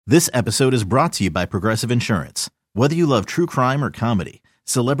This episode is brought to you by Progressive Insurance. Whether you love true crime or comedy,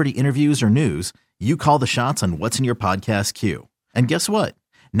 celebrity interviews or news, you call the shots on what's in your podcast queue. And guess what?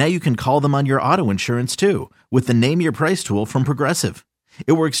 Now you can call them on your auto insurance too with the Name Your Price tool from Progressive.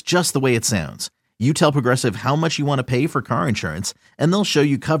 It works just the way it sounds. You tell Progressive how much you want to pay for car insurance, and they'll show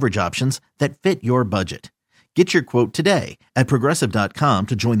you coverage options that fit your budget. Get your quote today at Progressive.com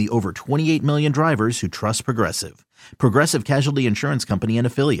to join the over 28 million drivers who trust Progressive. Progressive Casualty Insurance Company and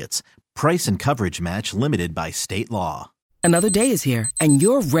Affiliates. Price and coverage match limited by state law. Another day is here, and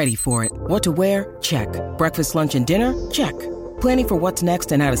you're ready for it. What to wear? Check. Breakfast, lunch, and dinner? Check. Planning for what's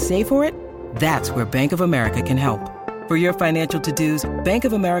next and how to save for it? That's where Bank of America can help. For your financial to-dos, Bank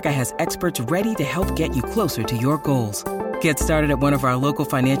of America has experts ready to help get you closer to your goals. Get started at one of our local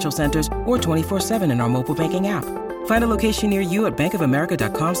financial centers or 24/7 in our mobile banking app. Find a location near you at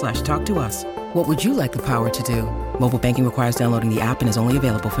bankofamerica.com/talktous. What would you like the power to do? Mobile banking requires downloading the app and is only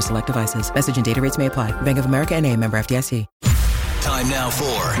available for select devices. Message and data rates may apply. Bank of America N.A., member FDIC. Time now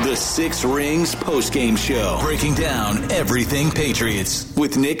for the Six Rings postgame show. Breaking down everything Patriots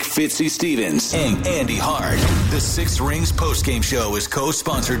with Nick Fitzy Stevens and Andy Hart. The Six Rings postgame show is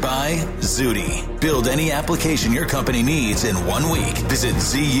co-sponsored by Zudy. Build any application your company needs in 1 week. Visit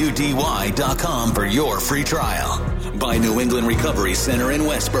ZUDY.com for your free trial. By New England Recovery Center in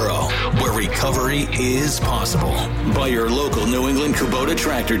Westboro, where recovery is possible. By your local New England Kubota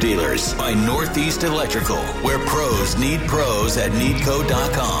tractor dealers. By Northeast Electrical, where pros need pros at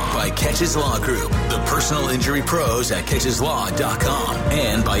needco.com. By Catches Law Group, the personal injury pros at catcheslaw.com.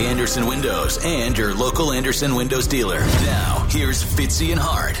 And by Anderson Windows and your local Anderson Windows dealer. Now, here's Fitzy and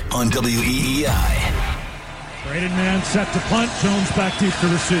Hart on WEEI. Braden Mann set to punt. Jones back deep to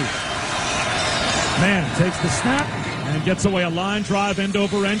receive. Mann takes the snap and gets away a line drive,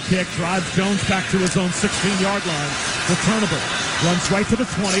 end-over-end kick. Drives Jones back to his own 16-yard line. Returnable. Runs right to the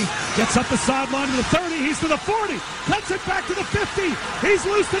 20. Gets up the sideline to the 30. He's to the 40. Cuts it back to the 50. He's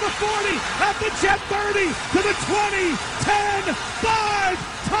loose to the 40. At the Jet 30. To the 20. 10. 5.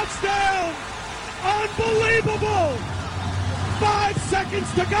 Touchdown. Unbelievable. 5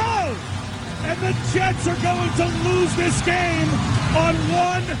 seconds to go. And the Jets are going to lose this game on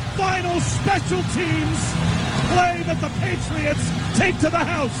one final special teams play that the Patriots take to the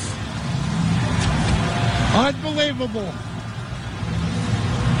house. Unbelievable.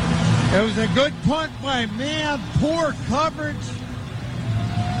 It was a good punt by Mann, poor coverage.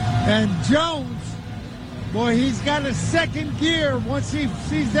 And Jones, boy, he's got a second gear once he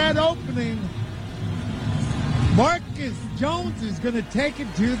sees that opening. Marcus Jones is going to take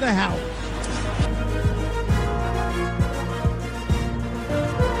it to the house.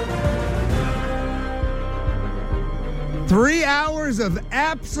 Three hours of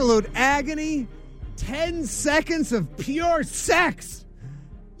absolute agony, 10 seconds of pure sex.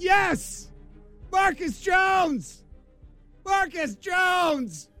 Yes! Marcus Jones! Marcus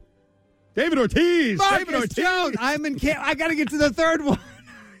Jones! David Ortiz! Marcus Jones! I got to get to the third one.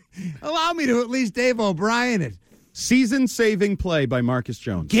 Allow me to at least Dave O'Brien it. Season-saving play by Marcus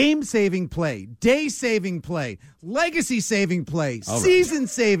Jones. Game-saving play, day-saving play, legacy-saving play,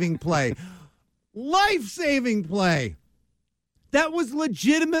 season-saving play, life-saving play. That was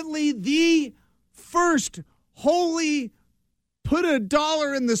legitimately the first holy put a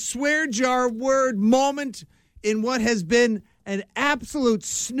dollar in the swear jar word moment in what has been an absolute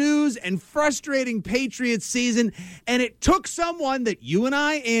snooze and frustrating Patriots season. And it took someone that you and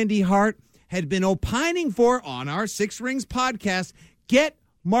I, Andy Hart, had been opining for on our Six Rings podcast. Get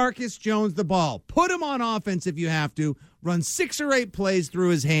Marcus Jones the ball. Put him on offense if you have to. Run 6 or 8 plays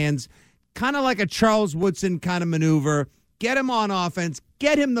through his hands. Kind of like a Charles Woodson kind of maneuver. Get him on offense.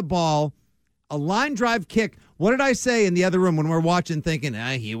 Get him the ball. A line drive kick. What did I say in the other room when we're watching thinking,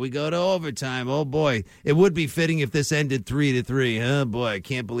 here we go to overtime. Oh, boy. It would be fitting if this ended 3-3. Oh, boy, I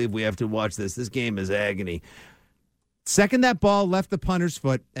can't believe we have to watch this. This game is agony. Second that ball left the punter's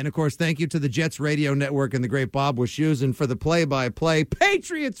foot. And, of course, thank you to the Jets Radio Network and the great Bob Wischusen for the play-by-play.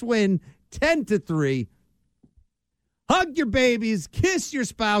 Patriots win 10-3. Hug your babies. Kiss your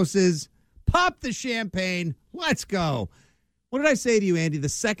spouses. Pop the champagne. Let's go. What did I say to you, Andy? The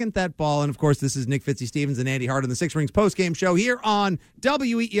second that ball, and of course, this is Nick Fitzy Stevens and Andy Hart on the Six Rings postgame show here on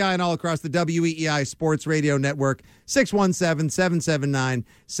WEEI and all across the WEEI Sports Radio Network.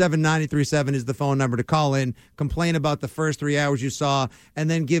 617-779-7937 is the phone number to call in, complain about the first 3 hours you saw, and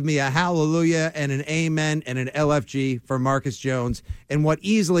then give me a hallelujah and an amen and an LFG for Marcus Jones and what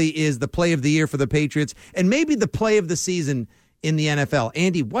easily is the play of the year for the Patriots and maybe the play of the season in the NFL.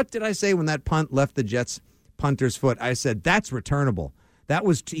 Andy, what did I say when that punt left the Jets' punter's foot? I said, that's returnable. That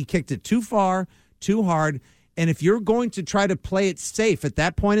was, he kicked it too far, too hard. And if you're going to try to play it safe at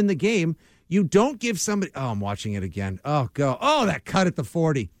that point in the game, you don't give somebody. Oh, I'm watching it again. Oh, go. Oh, that cut at the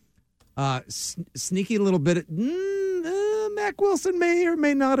 40. Sneaky little bit. Mac Wilson may or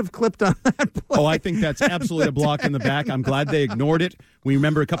may not have clipped on that play. Oh, I think that's absolutely a block in the back. I'm glad they ignored it. We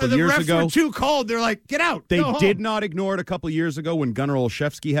remember a couple of years ago. The refs were too cold. They're like, get out. They did not ignore it a couple of years ago when Gunnar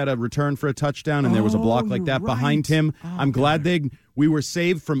Olszewski had a return for a touchdown, and there was a block like that behind him. I'm glad we were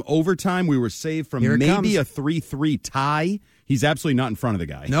saved from overtime. We were saved from maybe a 3-3 tie. He's absolutely not in front of the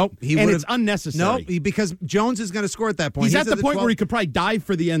guy. Nope. It's unnecessary. Nope, because Jones is going to score at that point. He's at the point where he could probably dive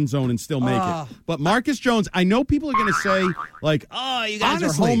for the end zone and still make it. But Marcus Jones, I know people are going to say, like, oh, you guys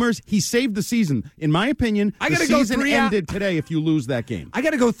are homers. He saved the season. In my opinion, the season ended today if you lose that game. I got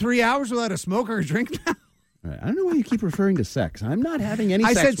to go 3 hours without a smoke or a drink now? Right. I don't know why you keep referring to sex. I'm not having any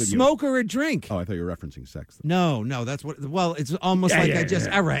sex with you. I said smoke or a drink. Oh, I thought you were referencing sex. No, that's what. Well, it's almost all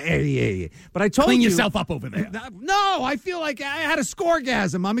right. Yeah. But I told Clean you. Clean yourself up over there. No, I feel like I had a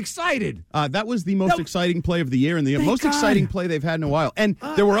scorgasm. I'm excited. That was the most exciting play of the year and the most exciting play they've had in a while. And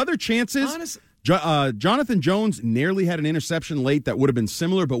there were other chances. Honestly. Jonathan Jones nearly had an interception late that would have been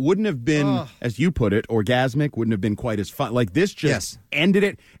similar, but wouldn't have been, as you put it, orgasmic, wouldn't have been quite as fun. Like this just ended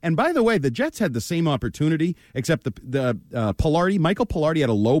it. And by the way, the Jets had the same opportunity, except Michael Pilardi had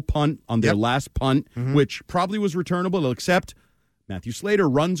a low punt on their last punt, which probably was returnable, except Matthew Slater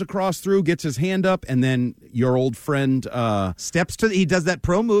runs across through, gets his hand up, and then your old friend steps to. He does that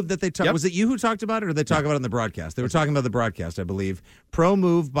pro move that they talked. Was it you who talked about it, or did they talk about it on the broadcast? They were talking about the broadcast, I believe. Pro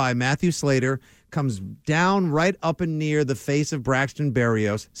move by Matthew Slater comes down right up and near the face of Braxton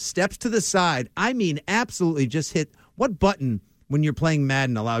Berrios. Steps to the side. I mean, absolutely just hit. What button when you're playing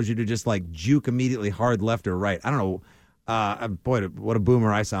Madden allows you to just like juke immediately hard left or right? I don't know. Boy, what a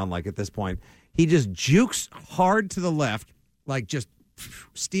boomer I sound like at this point. He just jukes hard to the left. Like just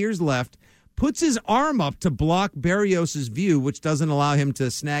steers left, puts his arm up to block Berrios' view, which doesn't allow him to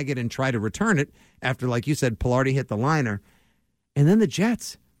snag it and try to return it after, like you said, Pilardi hit the liner. And then the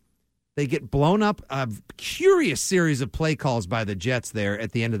Jets, they get blown up. A curious series of play calls by the Jets there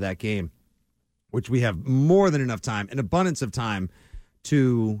at the end of that game, which we have more than enough time, an abundance of time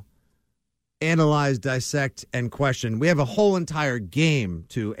to analyze, dissect, and question. We have a whole entire game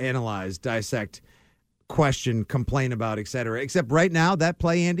to analyze, dissect, question, complain about, etc. Except right now, that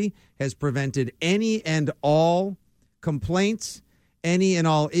play, Andy, has prevented any and all complaints, any and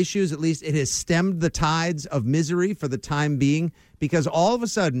all issues. At least it has stemmed the tides of misery for the time being, because all of a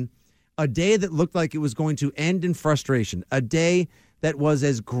sudden, a day that looked like it was going to end in frustration, a day that was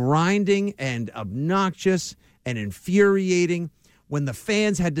as grinding and obnoxious and infuriating, when the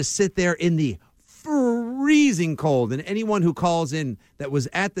fans had to sit there in the freezing cold, and anyone who calls in that was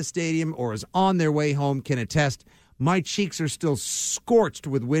at the stadium or is on their way home can attest, my cheeks are still scorched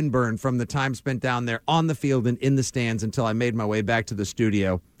with windburn from the time spent down there on the field and in the stands until I made my way back to the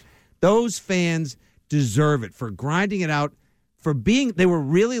studio. Those fans deserve it for grinding it out, for being, they were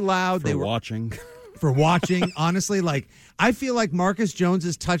really loud. They were watching. For watching, honestly, like I feel like Marcus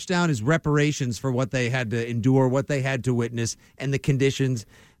Jones's touchdown is reparations for what they had to endure, what they had to witness, and the conditions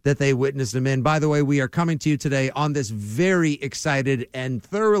that they witnessed him in. By the way, we are coming to you today on this very excited and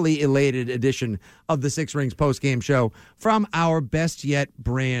thoroughly elated edition of the Six Rings postgame show from our Best Yet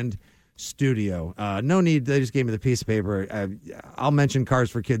brand studio. No need. They just gave me the piece of paper. I'll mention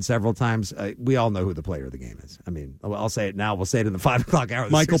Cars for Kids several times. We all know who the player of the game is. I mean, I'll say it now. We'll say it in the 5 o'clock hour.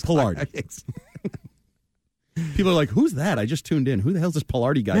 Michael Pilardi. People are like, who's that? I just tuned in. Who the hell's this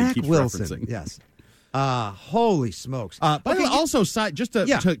Pilardi guy Mac he keeps Wilson. referencing? Yes. Holy smokes. But also, just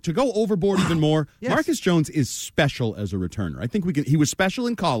to go overboard even more, Marcus Jones is special as a returner. I think he was special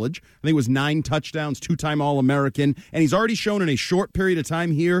in college. I think it was 9 touchdowns, 2-time All-American, and he's already shown in a short period of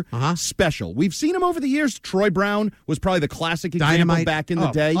time here, special. We've seen him over the years. Troy Brown was probably the classic example back in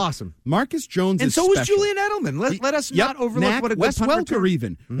the day. Awesome. Marcus Jones is special. was Julian Edelman. Let us not overlook what a good Wes punt Welker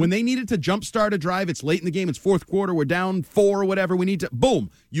even. When they needed to jumpstart a drive, it's late in the game, it's fourth quarter, we're down 4 or whatever, we need to,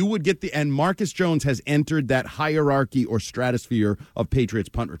 boom, you would get and Marcus Jones has entered that hierarchy or stratosphere of Patriots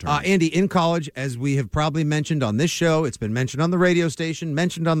punt return. Andy, in college, as we have probably mentioned on this show, it's been mentioned on the radio station,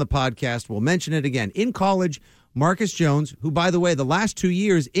 mentioned on the podcast, we'll mention it again. In college, Marcus Jones, who, by the way, the last 2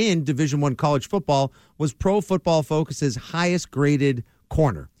 years in Division I college football was Pro Football Focus's highest graded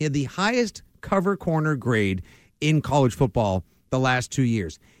corner. He had the highest cover corner grade in college football the last 2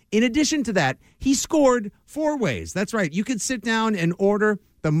 years. In addition to that, he scored 4 ways. That's right. You could sit down and order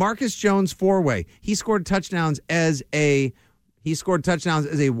the Marcus Jones 4-way. He scored touchdowns as a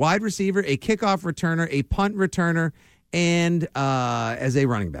wide receiver, a kickoff returner, a punt returner, and as a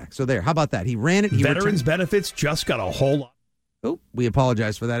running back. So there. How about that? He ran it. Veterans benefits just got a whole lot. Oh, we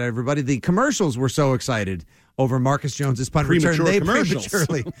apologize for that, everybody. The commercials were so excited over Marcus Jones's punt return. Premature commercials.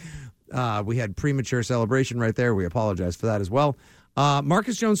 Prematurely. We had premature celebration right there. We apologize for that as well.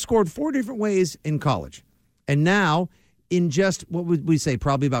 Marcus Jones scored 4 different ways in college. And now, in just, what would we say,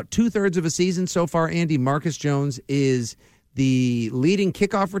 probably about 2/3 of a season so far, Andy, Marcus Jones is the leading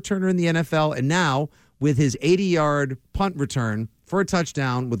kickoff returner in the NFL. And now, with his 80-yard punt return for a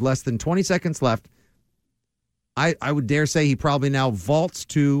touchdown with less than 20 seconds left, I would dare say he probably now vaults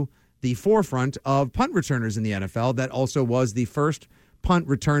to the forefront of punt returners in the NFL. That also was the first punt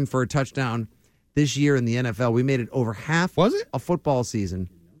return for a touchdown this year in the NFL. We made it over half a football season.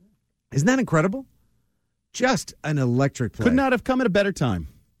 Isn't that incredible? Just an electric play. Could not have come at a better time.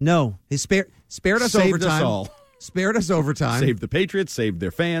 No. He spared us Saved overtime. us all. Spared us overtime. Saved the Patriots, saved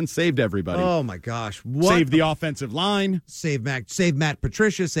their fans, saved everybody. Oh, my gosh. Saved the offensive line. Saved Matt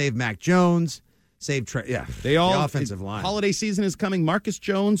Patricia, saved Mac Jones, saved the offensive line. Holiday season is coming. Marcus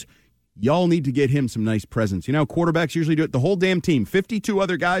Jones, y'all need to get him some nice presents. You know, quarterbacks usually do it. The whole damn team, 52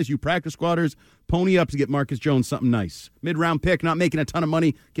 other guys, you practice squatters, pony up to get Marcus Jones something nice. Mid-round pick, not making a ton of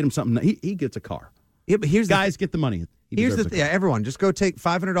money, get him something nice. He gets a car. Yeah, but guys, get the money. Everyone, just go take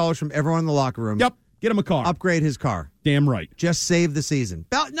 $500 from everyone in the locker room. Yep, get him a car. Upgrade his car. Damn right. Just save the season.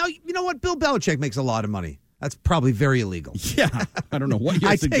 No, you know what? Bill Belichick makes a lot of money. That's probably very illegal. Yeah, I don't know what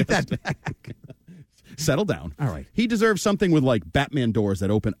you're I suggesting. take that back. Settle down. All right. He deserves something with like Batman doors that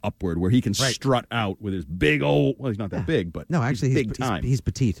open upward where he can strut out with his big old, well, he's not that big, but no, actually, he's big time. He's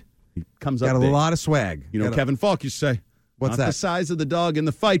petite. He comes Got up a big. lot of swag. You know, Kevin Falk used to say, what's not that? The size of the dog in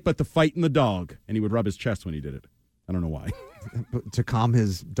the fight, but the fight in the dog. And he would rub his chest when he did it. I don't know why. To calm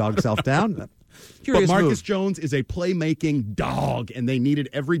his dog self down? But Curious Marcus move. Jones is a playmaking dog, and they needed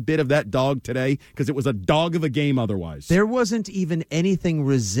every bit of that dog today because it was a dog of a game otherwise. There wasn't even anything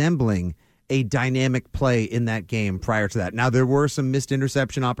resembling a dynamic play in that game prior to that. Now, there were some missed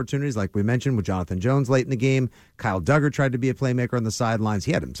interception opportunities, like we mentioned, with Jonathan Jones late in the game. Kyle Duggar tried to be a playmaker on the sidelines.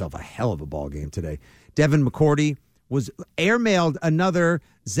 He had himself a hell of a ball game today. Devin McCourty was airmailed another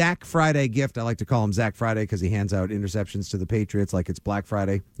Zach Friday gift. I like to call him Zach Friday because he hands out interceptions to the Patriots like it's Black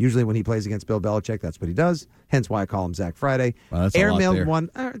Friday. Usually when he plays against Bill Belichick, that's what he does. Hence why I call him Zach Friday. Well, that's airmailed one.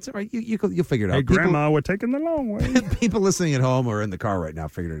 It's all right. You'll figure it out. Hey, Grandma, we're taking the long way. People listening at home or in the car right now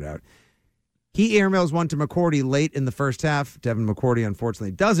figured it out. He airmails one to McCourty late in the first half. Devin McCourty,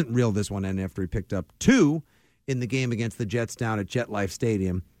 unfortunately, doesn't reel this one in after he picked up 2 in the game against the Jets down at JetLife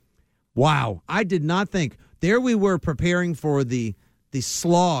Stadium. Wow. I did not think. There we were preparing for the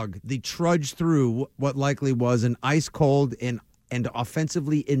slog, the trudge through what likely was an ice-cold and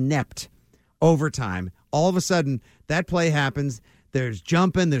offensively inept overtime. All of a sudden, that play happens. There's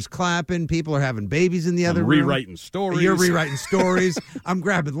jumping, there's clapping. People are having babies in the other room. Rewriting stories. You're rewriting stories. I'm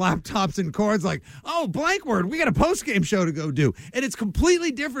grabbing laptops and cords like, oh, blank word. We got a post-game show to go do. And it's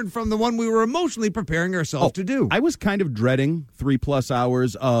completely different from the one we were emotionally preparing ourselves to do. I was kind of dreading 3+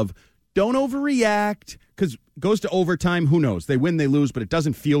 hours of don't overreact because goes to overtime. Who knows? They win, they lose, but it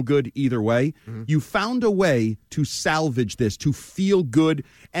doesn't feel good either way. Mm-hmm. You found a way to salvage this, to feel good.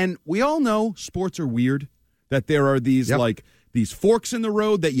 And we all know sports are weird, that there are these these forks in the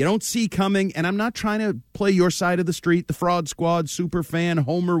road that you don't see coming. And I'm not trying to play your side of the street, the fraud squad, super fan,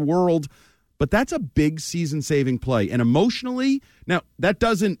 homer world. But that's a big season-saving play. And emotionally, now, that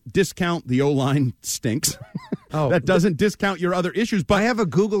doesn't discount the O-line stinks. That doesn't discount your other issues. But I have a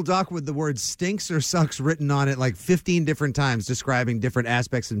Google Doc with the word stinks or sucks written on it like 15 different times describing different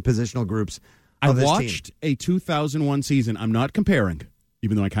aspects and positional groups of this team. I watched a 2001 season. I'm not comparing,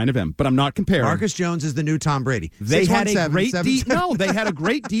 even though I kind of am, but I'm not comparing. Marcus Jones is the new Tom Brady. They had a great they had a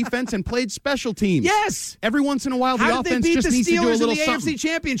great defense and played special teams. Yes. Every once in a while, the offense just needs to do a little something. How did they beat the Steelers in the AFC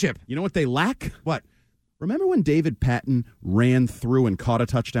Championship? You know what they lack? What? Remember when David Patton ran through and caught a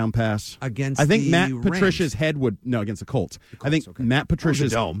touchdown pass? Against I think the Matt Rams. Patricia's head would against the Colts. I think okay. Matt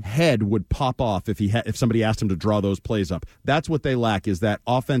Patricia's head would pop off if somebody asked him to draw those plays up. That's what they lack, is that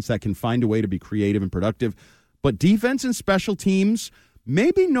offense that can find a way to be creative and productive. But defense and special teams,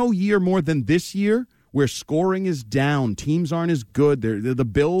 maybe no year more than this year, where scoring is down, teams aren't as good, the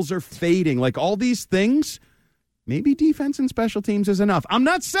Bills are fading, like all these things, maybe defense and special teams is enough. I'm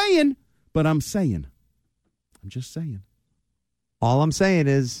not saying, but I'm saying. I'm just saying. All I'm saying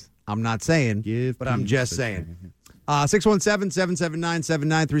is, I'm not saying, but I'm just saying.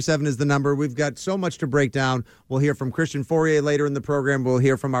 617-779-7937 is the number. We've got so much to break down. We'll hear from Christian Fourier later in the program. We'll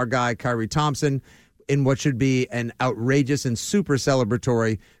hear from our guy, Kyrie Thompson, in what should be an outrageous and super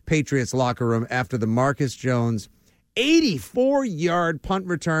celebratory Patriots locker room after the Marcus Jones 84-yard punt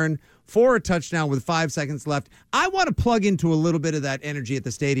return for a touchdown with 5 seconds left. I want to plug into a little bit of that energy at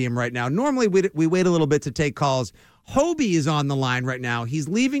the stadium right now. Normally, we wait a little bit to take calls Hobie is on the line right now. He's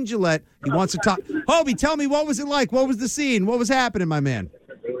leaving Gillette. He wants to talk. Hobie, tell me, what was it like? What was the scene? What was happening, my man?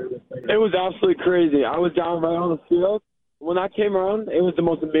 It was absolutely crazy. I was down right on the field. When I came around, it was the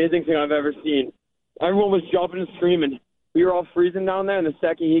most amazing thing I've ever seen. Everyone was jumping and screaming. We were all freezing down there, and the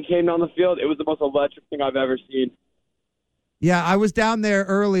second he came down the field, it was the most electric thing I've ever seen. Yeah, I was down there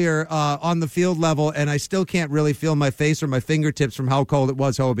earlier on the field level, and I still can't really feel my face or my fingertips from how cold it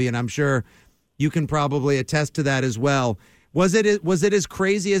was, Hobie, and I'm sure you can probably attest to that as well. Was it as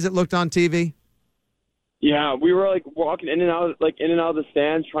crazy as it looked on TV? Yeah, we were like walking in and out of the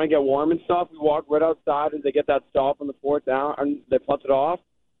stands, trying to get warm and stuff. We walked right outside as they get that stop on the fourth down, and they punt it off.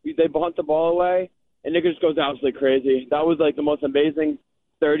 They bunt the ball away, and it just goes absolutely crazy. That was like the most amazing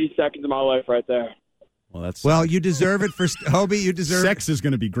 30 seconds of my life right there. Well, you deserve it for Hobie. You deserve sex is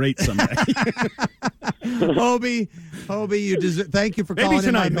going to be great someday. Hobie, you deserve. Thank you for calling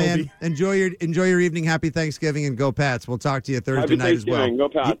in, my man. Hobie. Enjoy your evening. Happy Thanksgiving and go Pats. We'll talk to you Thursday night as well. Go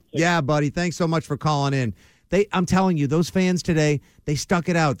Pats. Yeah, buddy. Thanks so much for calling in. I'm telling you, those fans today, they stuck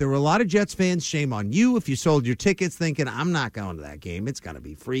it out. There were a lot of Jets fans. Shame on you if you sold your tickets thinking, I'm not going to that game. It's going to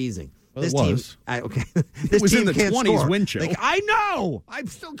be freezing. Well, this team, okay. It was in the 20s wind chill. I know. I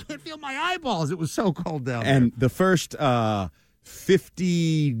still can't feel my eyeballs. It was so cold down there. And the first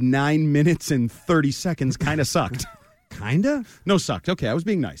 59 minutes and 30 seconds kind of sucked. Kinda? No, sucked. Okay, I was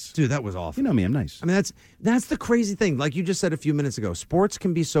being nice. Dude, that was awful. You know me, I'm nice. I mean, that's the crazy thing. Like you just said a few minutes ago, sports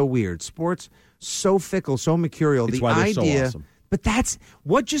can be so weird. Sports so fickle, so mercurial. It's why they're so awesome. But that's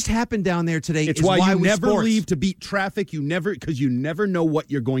what just happened down there today. It's is why you never sports. leave to beat traffic. Because you never know what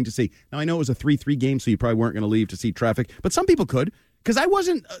you're going to see. Now, I know it was a 3-3 game, so you probably weren't going to leave to see traffic. But some people could, because I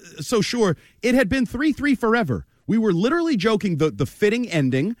wasn't so sure. It had been 3-3 forever. We were literally joking. The fitting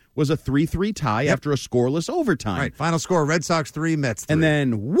ending was a 3-3 tie after a scoreless overtime. Right, final score, Red Sox 3, Mets 3. And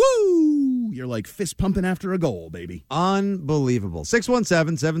then, woo! You're like fist pumping after a goal, baby. Unbelievable.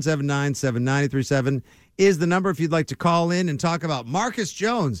 617-779-7937 is the number if you'd like to call in and talk about Marcus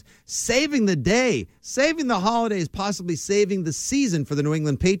Jones saving the day, saving the holidays, possibly saving the season for the New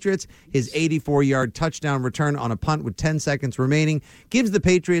England Patriots. His 84-yard touchdown return on a punt with 10 seconds remaining gives the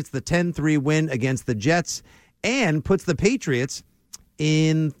Patriots the 10-3 win against the Jets and puts the Patriots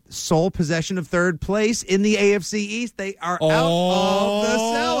in sole possession of third place in the AFC East. They are out of the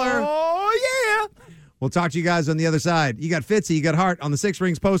cellar. Oh, yeah. We'll talk to you guys on the other side. You got Fitzy, you got Hart on the Six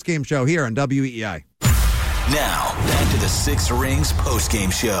Rings postgame show here on WEEI. Now, back to the Six Rings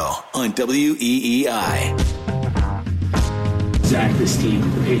postgame show on WEEI. Zach, this team,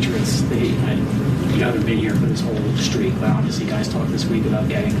 the Patriots, you haven't been here for this whole streak, but obviously you guys talked this week about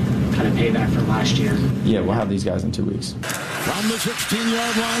getting kind of payback from last year. Yeah, we'll have these guys in 2 weeks. From the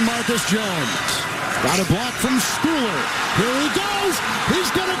 16-yard line, Marcus Jones. Got a block from Schooler. Here he goes.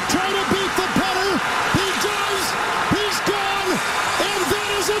 He's going to try to beat the punter. He does. He's gone. And that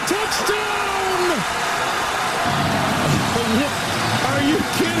is a touchdown. Are you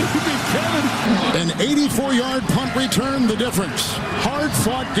kidding me, Kevin? An 84-yard punt return, the difference.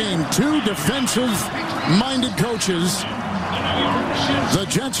 Hard-fought game. Two defensive-minded coaches. The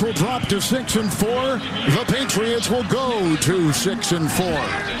Jets will drop to 6-4. The Patriots will go to 6-4.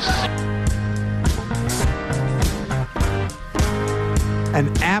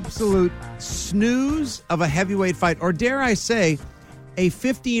 An absolute snooze of a heavyweight fight, or dare I say, a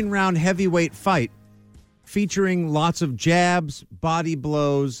 15-round heavyweight fight featuring lots of jabs, body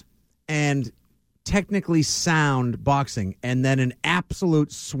blows, and technically sound boxing, and then an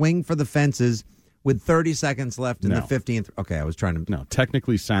absolute swing for the fences with 30 seconds left in the 15th. Okay, I was trying to... No,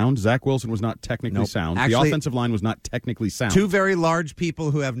 technically sound. Zach Wilson was not technically sound. Actually, the offensive line was not technically sound. Two very large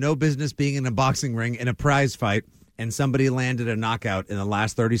people who have no business being in a boxing ring in a prize fight, and somebody landed a knockout in the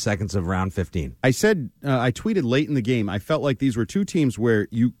last 30 seconds of round 15. I said, I tweeted late in the game, I felt like these were two teams where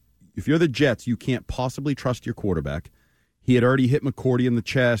if you're the Jets, you can't possibly trust your quarterback. He had already hit McCourty in the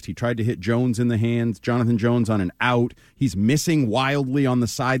chest. He tried to hit Jones in the hands, Jonathan Jones on an out. He's missing wildly on the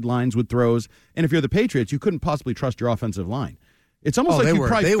sidelines with throws. And if you're the Patriots, you couldn't possibly trust your offensive line. It's almost like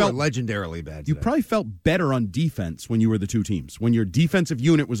they were legendarily bad today. You probably felt better on defense when you were the two teams. When your defensive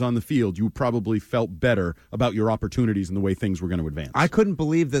unit was on the field, you probably felt better about your opportunities and the way things were going to advance. I couldn't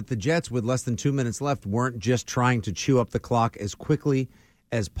believe that the Jets, with less than 2 minutes left, weren't just trying to chew up the clock as quickly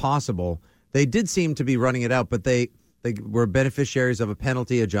as possible. They did seem to be running it out, but they were beneficiaries of a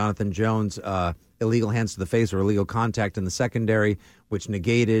penalty, a Jonathan Jones illegal hands to the face or illegal contact in the secondary, which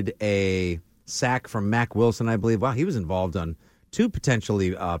negated a sack from Mack Wilson, I believe. Wow, he was involved on two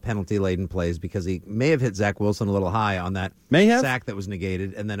potentially penalty-laden plays because he may have hit Zach Wilson a little high on that sack that was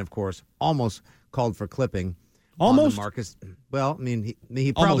negated, and then, of course, almost called for clipping. Almost? Marcus. Well, I mean,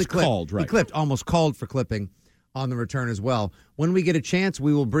 he probably clipped. Called, right. He clipped, almost called for clipping on the return as well. When we get a chance,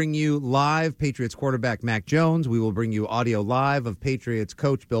 we will bring you live Patriots quarterback Mac Jones. We will bring you audio live of Patriots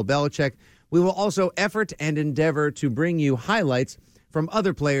coach Bill Belichick. We will also effort and endeavor to bring you highlights from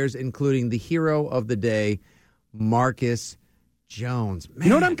other players, including the hero of the day, Marcus Jones. Man. You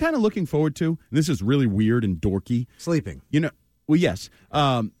know what I'm kind of looking forward to? This is really weird and dorky. Sleeping. Well, yes.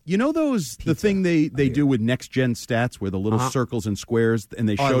 You know the thing they do with next-gen stats where the little circles and squares and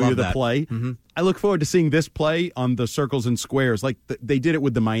they show you the play? Mm-hmm. I look forward to seeing this play on the circles and squares. Like they did it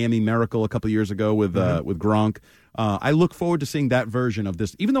with the Miami Miracle a couple of years ago with Gronk. I look forward to seeing that version of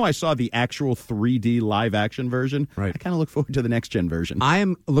this. Even though I saw the actual 3D live-action version, I kind of look forward to the next-gen version. I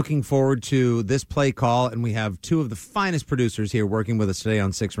am looking forward to this play call, and we have two of the finest producers here working with us today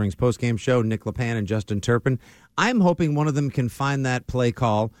on Six Rings postgame show, Nick LePan and Justin Turpin. I'm hoping one of them can find that play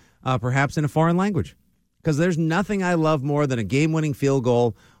call perhaps in a foreign language, because there's nothing I love more than a game-winning field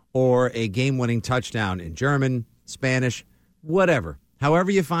goal or a game-winning touchdown in German, Spanish, whatever.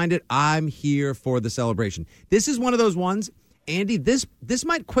 However you find it, I'm here for the celebration. This is one of those ones, Andy, this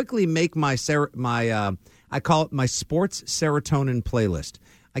might quickly make my I call it my sports serotonin playlist.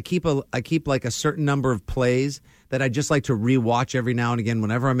 I keep like a certain number of plays that I just like to rewatch every now and again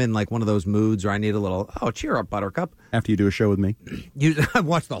whenever I'm in like one of those moods or I need a little, cheer up, Buttercup. After you do a show with me. I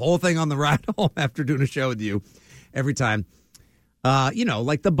watch the whole thing on the ride home after doing a show with you every time.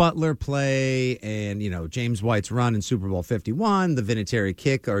 Like the Butler play and, James White's run in Super Bowl 51, the Vinatieri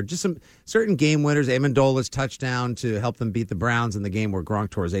kick, or just some certain game winners, Amendola's touchdown to help them beat the Browns in the game where Gronk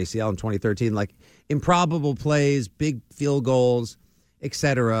tore his ACL in 2013, like improbable plays, big field goals,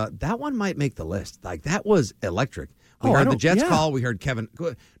 etc. That one might make the list. Like, that was electric. We heard the Jets call. We heard Kevin.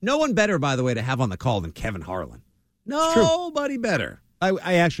 No one better, by the way, to have on the call than Kevin Harlan. Nobody better.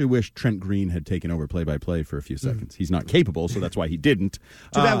 I actually wish Trent Green had taken over play-by-play for a few seconds. He's not capable, so that's why he didn't.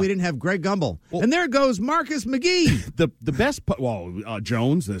 Too bad we didn't have Greg Gumbel. Well, and there goes Marcus McGee. The best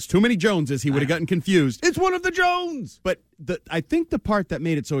Jones. There's too many Joneses. He would have gotten confused. It's one of the Jones. But I think the part that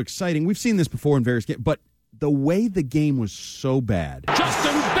made it so exciting, we've seen this before in various games, but the way the game was so bad.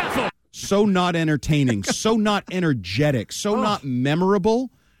 Justin Bethel. So not entertaining, so not energetic, so not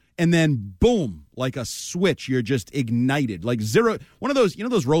memorable, and then boom, like a switch, you're just ignited. Like zero, one of those,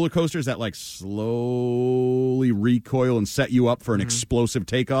 those roller coasters that like slowly recoil and set you up for an explosive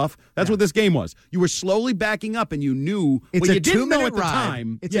takeoff. That's what this game was. You were slowly backing up and you knew it's what a you didn't know at the ride.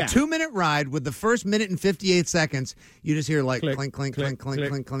 time. It's a 2-minute ride with the first minute and 58 seconds. You just hear like clink, clink, clink, clink, clink,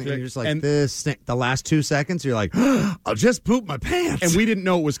 clink, clink. And you're just like the last 2 seconds, you're like, I'll just poop my pants. And we didn't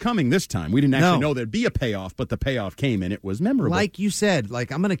know it was coming this time. We didn't actually know there'd be a payoff, but the payoff came and it was memorable. Like you said,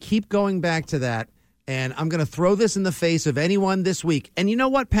 like I'm going to keep going back to that. And I'm going to throw this in the face of anyone this week. And you know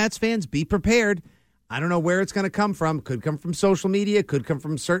what, Pats fans, be prepared. I don't know where it's going to come from. Could come from social media. Could come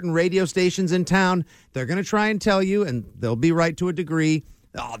from certain radio stations in town. They're going to try and tell you, and they'll be right to a degree,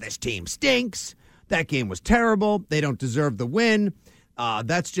 this team stinks. That game was terrible. They don't deserve the win.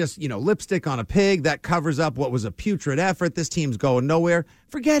 That's just, lipstick on a pig. That covers up what was a putrid effort. This team's going nowhere.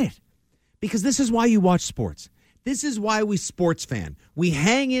 Forget it. Because this is why you watch sports. This is why we sports fan. We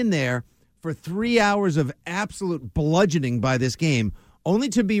hang in there for 3 hours of absolute bludgeoning by this game, only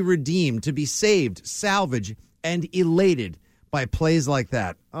to be redeemed, to be saved, salvaged, and elated by plays like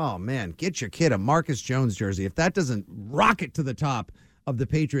that. Oh, man, get your kid a Marcus Jones jersey. If that doesn't rocket to the top of the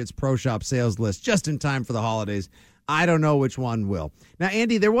Patriots Pro Shop sales list just in time for the holidays, I don't know which one will. Now,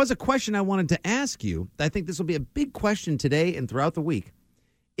 Andy, there was a question I wanted to ask you. I think this will be a big question today and throughout the week.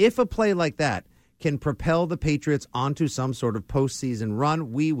 If a play like that can propel the Patriots onto some sort of postseason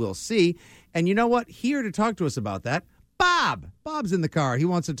run, we will see. And you know what? Here to talk to us about that, Bob. Bob's in the car. He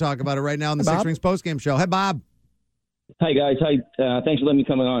wants to talk about it right now on the Six Rings postgame show. Hey, Bob. Hi, guys. Hi. Thanks for letting me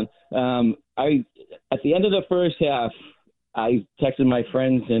come on. At the end of the first half, I texted my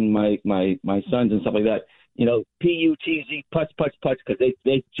friends and my sons and stuff like that, PUTZ, putz, because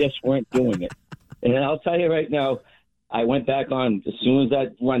they just weren't doing it. And I'll tell you right now, I went back on, as soon as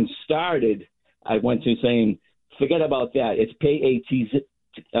that run started, I went to saying, forget about that. It's PATS,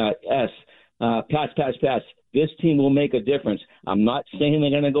 pass. This team will make a difference. I'm not saying they're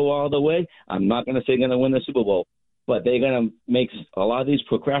going to go all the way. I'm not going to say they're going to win the Super Bowl. But they're going to make a lot of these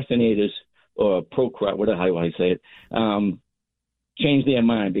procrastinators, or whatever how I say it, change their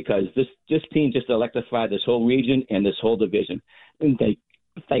mind, because this team just electrified this whole region and this whole division. And thank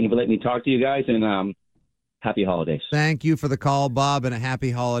you for letting me talk to you guys, and happy holidays. Thank you for the call, Bob, and a happy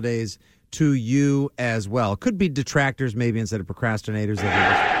holidays to you as well. Could be detractors maybe instead of procrastinators.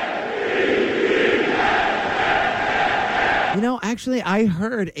 Actually, I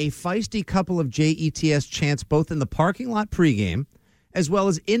heard a feisty couple of JETS chants both in the parking lot pregame as well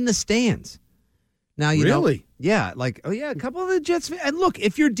as in the stands. Now, really? Yeah, a couple of the Jets. And look,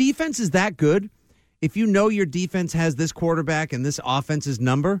 if your defense is that good, if you know your defense has this quarterback and this offense's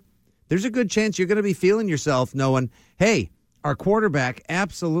number, there's a good chance you're going to be feeling yourself knowing, hey, our quarterback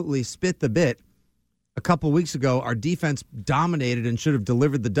absolutely spit the bit. A couple weeks ago, our defense dominated and should have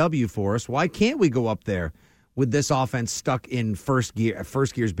delivered the W for us. Why can't we go up there with this offense stuck in first gear?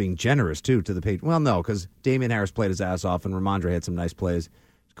 First gear's being generous, too, to the Patriots. Well, no, because Damian Harris played his ass off, and Ramondre had some nice plays.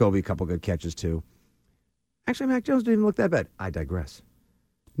 Jacoby, a couple good catches, too. Actually, Mac Jones didn't even look that bad. I digress.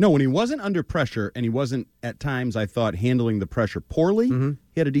 No, when he wasn't under pressure, and he wasn't, at times, I thought, handling the pressure poorly,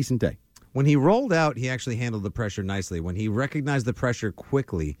 he had a decent day. When he rolled out, he actually handled the pressure nicely. When he recognized the pressure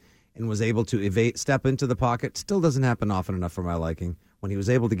quickly and was able to step into the pocket, still doesn't happen often enough for my liking. When he was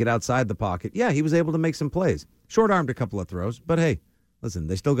able to get outside the pocket, yeah, he was able to make some plays. Short-armed a couple of throws, but hey, listen,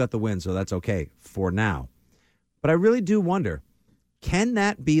 they still got the win, so that's okay for now. But I really do wonder, can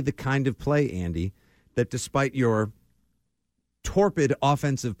that be the kind of play, Andy, that despite your torpid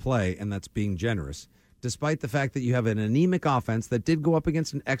offensive play, and that's being generous, despite the fact that you have an anemic offense that did go up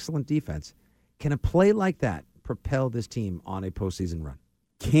against an excellent defense, can a play like that propel this team on a postseason run?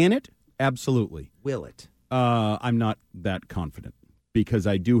 Can it? Absolutely. Will it? I'm not that confident because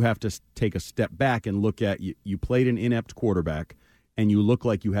I do have to take a step back and look at you played an inept quarterback and you look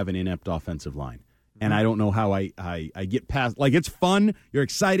like you have an inept offensive line. And I don't know how I get past. Like, it's fun, you're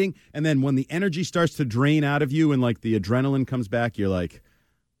exciting, and then when the energy starts to drain out of you and, like, the adrenaline comes back, you're like,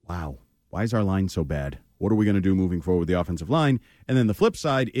 wow, why is our line so bad? What are we going to do moving forward with the offensive line? And then the flip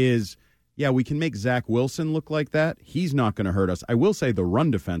side is, yeah, we can make Zach Wilson look like that. He's not going to hurt us. I will say the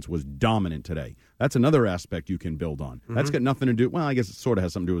run defense was dominant today. That's another aspect you can build on. That's got nothing to do, well, I guess it sort of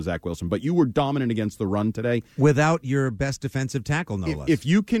has something to do with Zach Wilson, but you were dominant against the run today. Without your best defensive tackle, no less. If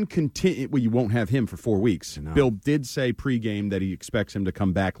you can continue, well, you won't have him for 4 weeks. No. Bill did say pregame that he expects him to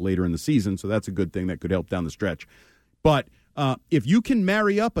come back later in the season, so that's a good thing that could help down the stretch. But if you can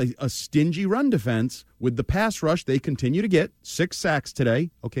marry up a stingy run defense with the pass rush they continue to get, 6 sacks today.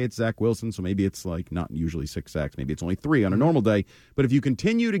 Okay, it's Zach Wilson, so maybe it's like not usually 6 sacks. Maybe it's only 3 on a normal day. But if you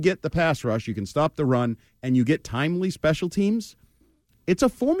continue to get the pass rush, you can stop the run, and you get timely special teams, it's a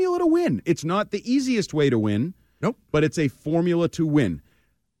formula to win. It's not the easiest way to win. Nope. But it's a formula to win.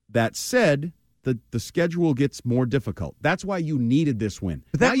 That said, the schedule gets more difficult. That's why you needed this win.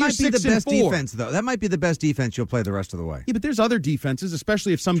 But that now might be the best defense, though. That might be the best defense you'll play the rest of the way. Yeah, but there's other defenses,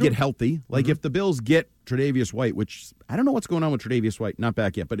 especially if some get healthy. Like if the Bills get Tre'Davious White, which I don't know what's going on with Tre'Davious White, not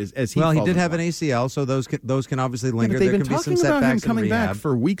back yet, but as he well, he did have an ACL, so those can obviously linger. They've there been can be some talking about him setbacks coming in rehab. back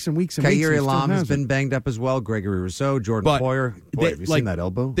for weeks and weeks and Kyrie weeks. Lam has been banged up as well. Gregory Rousseau, Jordan Poyer. Boy, have you seen that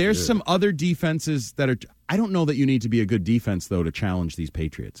elbow? There's some other defenses that are. I don't know that you need to be a good defense though to challenge these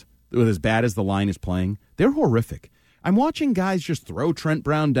Patriots. With as bad as the line is playing, they're horrific. I'm watching guys just throw Trent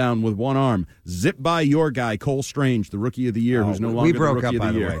Brown down with one arm, zip by your guy, Cole Strange, the Rookie of the Year, who's no longer the Rookie of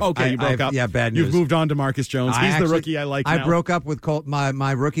the Year. Okay, you broke up. Yeah, bad news. You've moved on to Marcus Jones. He's the rookie I like now. I broke up with Cole,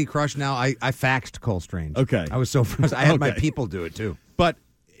 my rookie crush now. I faxed Cole Strange. Okay. I was so frustrated. I had my people do it, too. But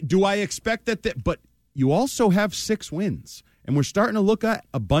do I expect that? But you also have 6 wins, and we're starting to look at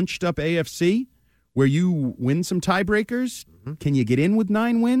a bunched-up AFC where you win some tiebreakers. Can you get in with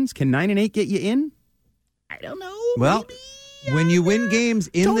 9 wins? Can 9 and 8 get you in? I don't know. Well, maybe. When you win games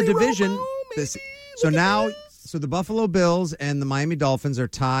in Tony the division, Romo, so the Buffalo Bills and the Miami Dolphins are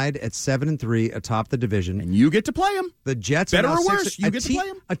tied at 7-3 atop the division, and you get to play them. The Jets, better are or worse, you get to play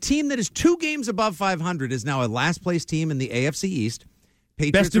them. A team that is 2 games above 500 is now a last place team in the AFC East.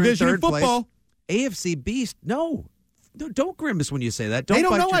 Patriots Best division are in in third football. Place. AFC Beast. No, don't grimace when you say that. They don't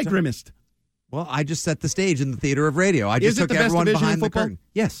bite know your I tongue. grimaced. Well, I just set the stage in the theater of radio. I just Is it took the best everyone division behind in the football? curtain.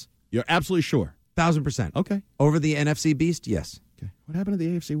 Yes. You're absolutely sure. 1,000%. Okay. Over the NFC Beast, yes. Okay. What happened to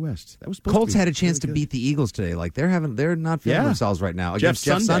the AFC West? That was supposed Colts to be had a chance to really beat the Eagles today. Like they're not feeling themselves right now against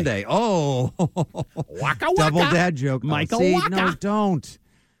Jeff Sunday. Oh, waka waka. Double dad joke. Michael See, Waka. No, don't.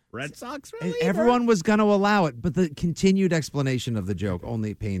 Red Sox reliever. Everyone was going to allow it, but the continued explanation of the joke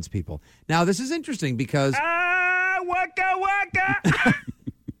only pains people. Now, this is interesting because waka waka.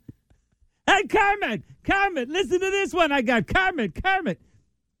 Hey, Kermit, listen to this one I got. Kermit.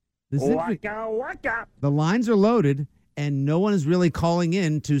 Waka waka. The lines are loaded, and no one is really calling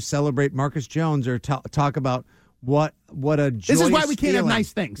in to celebrate Marcus Jones or talk about what a joyous This is why we can't have feeling.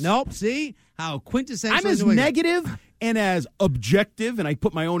 nice things. Nope. See how quintessential. I'm as negative and as objective, and I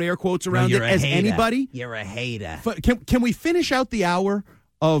put my own air quotes around it, as anybody. You're a hater. Can we finish out the hour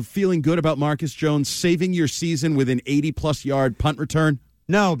of feeling good about Marcus Jones saving your season with an 80-plus yard punt return?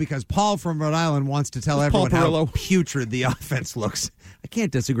 No, because Paul from Rhode Island wants to tell everyone how putrid the offense looks. I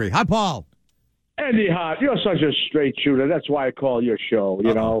can't disagree. Hi, Paul. Hey, Andy Hart, you're such a straight shooter. That's why I call your show,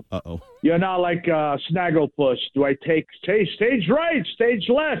 you know. You're not like Snagglepuss. Do I take stage right, stage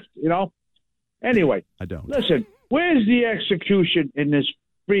left, you know? Anyway. I don't. Listen, where's the execution in this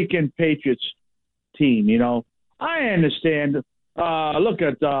freaking Patriots team, you know? I understand. Look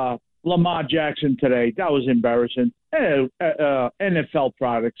at Lamar Jackson today. That was embarrassing. NFL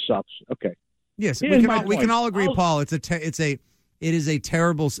product sucks. Okay. Yes, we can all agree, Paul. It is a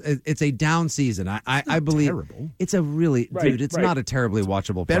terrible. It's a down season. I believe terrible. It's a really dude. It's not a terribly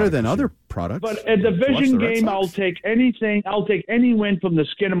watchable. Better than other products. But a division game, I'll take anything. I'll take any win from the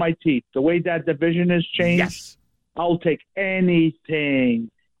skin of my teeth. The way that division has changed, yes, I'll take anything.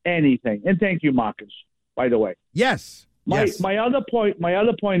 And thank you, Marcus. By the way, yes. My other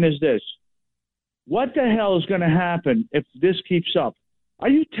point is this: what the hell is going to happen if this keeps up? Are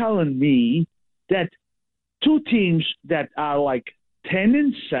you telling me that two teams that are like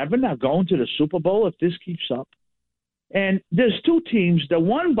 10-7 are going to the Super Bowl if this keeps up? And there's two teams that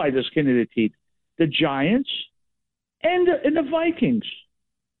won by the skin of their teeth: the Giants and the Vikings.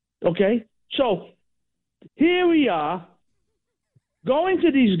 Okay, so here we are going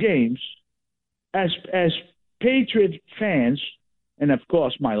to these games as Patriot fans, and of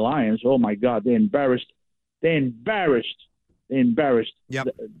course my Lions. Oh my God, they embarrassed that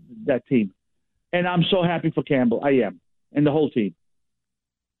team. And I'm so happy for Campbell. I am, and the whole team.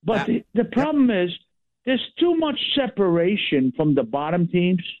 But the problem is there's too much separation from the bottom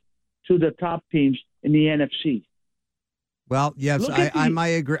teams to the top teams in the NFC. Well, yes, I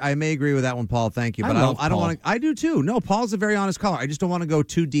may agree with that one, Paul. Thank you, but I don't want to. I do too. No, Paul's a very honest caller. I just don't want to go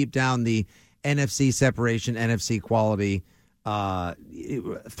too deep down the NFC separation, NFC quality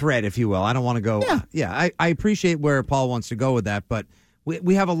thread, if you will. I don't want to go. Yeah, I appreciate where Paul wants to go with that, but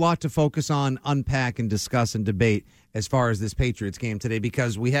we have a lot to focus on, unpack, and discuss and debate as far as this Patriots game today,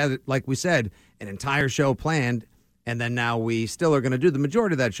 because we had, like we said, an entire show planned, and then now we still are going to do the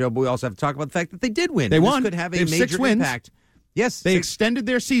majority of that show, but we also have to talk about the fact that they did win. They won. This could have a major 6 wins. Impact. Yes, they extended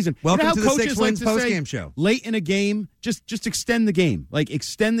their season. Welcome to the coaches 6 wins like post-game show. Late in a game, just extend the game. Like,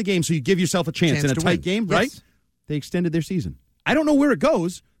 extend the game so you give yourself a chance in a tight game, yes, right? They extended their season. I don't know where it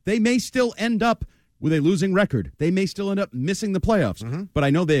goes. They may still end up with a losing record. They may still end up missing the playoffs. But I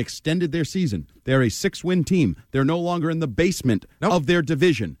know they extended their season. They're a 6-win team. They're no longer in the basement of their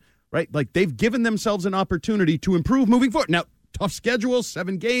division, right? Like, they've given themselves an opportunity to improve moving forward. Now, tough schedule,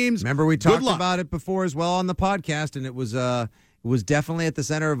 7 games. Remember, we talked about it before as well on the podcast, and it was definitely at the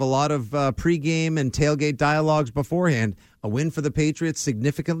center of a lot of pregame and tailgate dialogues beforehand. A win for the Patriots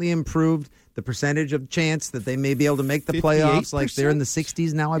significantly improved the percentage of chance that they may be able to make the playoffs. Like, they're in the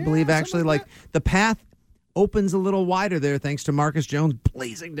 60s now, I believe, actually. Like, the path opens a little wider there thanks to Marcus Jones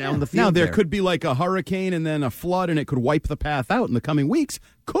blazing down the field. Now, there could be like a hurricane and then a flood, and it could wipe the path out in the coming weeks.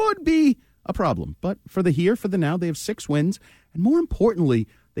 Could be a problem. But for the now, they have 6 wins. And more importantly,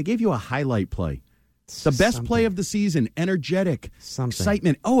 they gave you a highlight play. The best play of the season, energetic,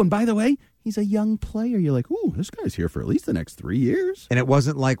 excitement. Oh, and by the way, he's a young player. You're like, ooh, this guy's here for at least the next 3 years. And it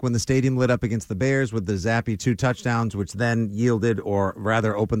wasn't like when the stadium lit up against the Bears with the zappy 2 touchdowns, which then yielded, or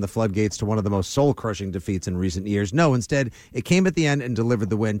rather opened the floodgates to one of the most soul-crushing defeats in recent years. No, instead, it came at the end and delivered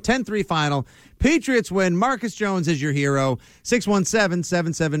the win. 10-3 final. Patriots win. Marcus Jones is your hero.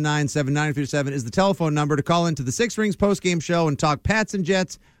 617-779-7937 is the telephone number to call into the Six Rings postgame show and talk Pats and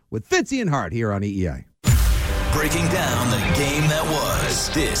Jets with Fitzy and Hart here on EEI. Breaking down the game that was.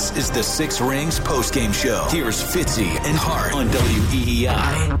 This is the Six Rings postgame show. Here's Fitzy and Hart on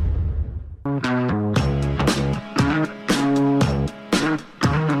WEEI.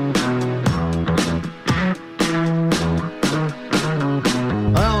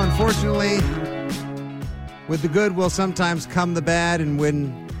 Well, unfortunately, with the good will sometimes come the bad, and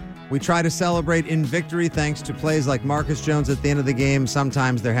when we try to celebrate in victory thanks to plays like Marcus Jones at the end of the game,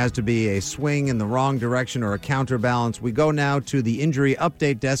 sometimes there has to be a swing in the wrong direction or a counterbalance. We go now to the injury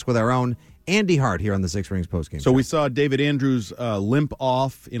update desk with our own Andy Hart here on the Six Rings postgame show. So we saw David Andrews limp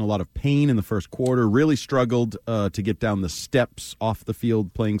off in a lot of pain in the first quarter, really struggled to get down the steps off the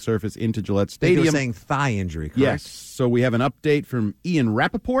field playing surface into Gillette Stadium. You're saying thigh injury, correct? Yes. So we have an update from Ian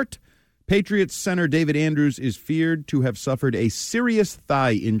Rappaport. Patriots center David Andrews is feared to have suffered a serious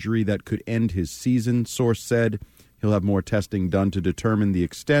thigh injury that could end his season. Source said he'll have more testing done to determine the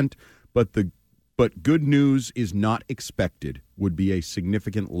extent, but good news is not expected. Would be a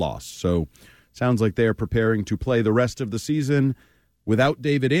significant loss. So sounds like they are preparing to play the rest of the season without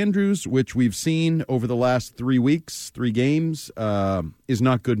David Andrews, which we've seen over the last 3 weeks, 3 games, is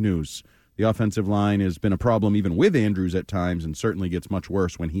not good news. The offensive line has been a problem even with Andrews at times, and certainly gets much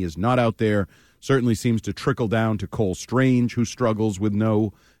worse when he is not out there. Certainly seems to trickle down to Cole Strange, who struggles with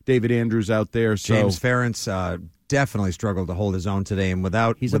no David Andrews out there. So James Ferentz definitely struggled to hold his own today,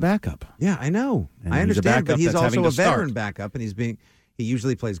 and he's a backup. Yeah, I know. And I understand, but he's also a veteran start. backup, and he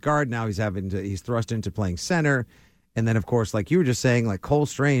usually plays guard. Now he's thrust into playing center. And then, of course, like you were just saying, like Cole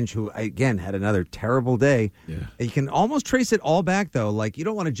Strange, who, again, had another terrible day. Yeah. You can almost trace it all back, though. Like, you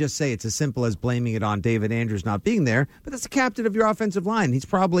don't want to just say it's as simple as blaming it on David Andrews not being there, but that's the captain of your offensive line. He's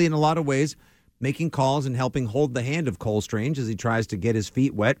probably, in a lot of ways, making calls and helping hold the hand of Cole Strange as he tries to get his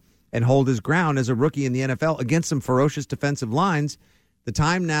feet wet and hold his ground as a rookie in the NFL against some ferocious defensive lines. The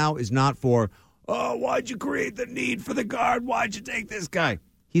time now is not for, why'd you create the need for the guard? Why'd you take this guy?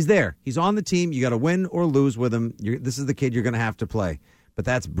 He's there. He's on the team. You got to win or lose with him. This is the kid you're going to have to play. But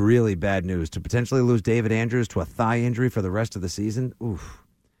that's really bad news. To potentially lose David Andrews to a thigh injury for the rest of the season, oof.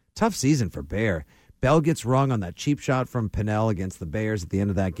 Tough season for Bear. Bell gets rung on that cheap shot from Pinnell against the Bears at the end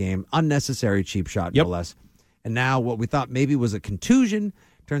of that game. Unnecessary cheap shot, no less. And now what we thought maybe was a contusion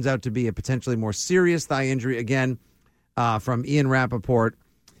turns out to be a potentially more serious thigh injury. Again, from Ian Rappaport.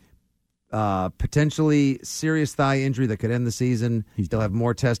 Potentially serious thigh injury that could end the season. He'll have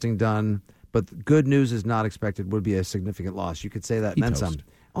more testing done, but good news is not expected. Would be a significant loss. You could say that and then some.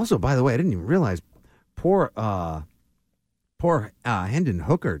 Also, by the way, I didn't even realize poor Hendon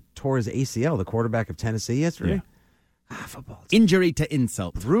Hooker tore his ACL, the quarterback of Tennessee yesterday. Yeah. Football. Injury to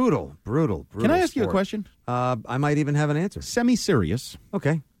insult. Brutal. Can I ask you a question? I might even have an answer. Semi-serious.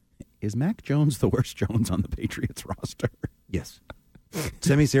 Okay. Is Mac Jones the worst Jones on the Patriots roster? Yes.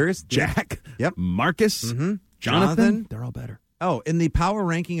 Semi-serious? Jack. Yep. Marcus. Mm-hmm. Jonathan. They're all better. Oh, in the power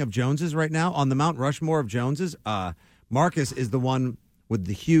ranking of Joneses right now, on the Mount Rushmore of Joneses, Marcus is the one with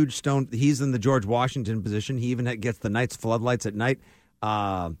the huge stone. He's in the George Washington position. He even gets the Knights floodlights at night.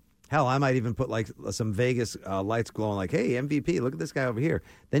 Hell, I might even put like some Vegas lights glowing like, hey, MVP, look at this guy over here.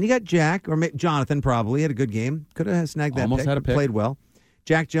 Then you got Jack, or Jonathan probably, had a good game. Could have snagged that Almost pick. Had a pick. Played well.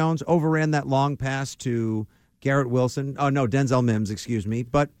 Jack Jones overran that long pass to Garrett Wilson. Oh, no, Denzel Mims, excuse me.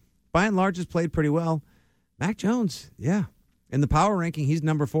 But by and large, has played pretty well. Mac Jones, yeah. In the power ranking, he's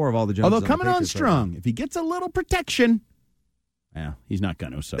number 4 of all the Joneses. Although coming on strong, if he gets a little protection, he's not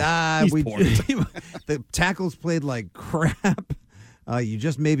going to. So he's poor. The tackles played like crap. You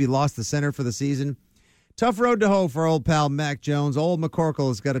just maybe lost the center for the season. Tough road to hoe for old pal Mac Jones. Old McCorkle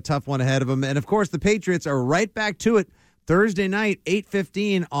has got a tough one ahead of him. And, of course, the Patriots are right back to it Thursday night,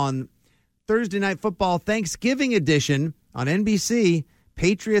 8:15 on Thursday Night Football Thanksgiving edition on NBC.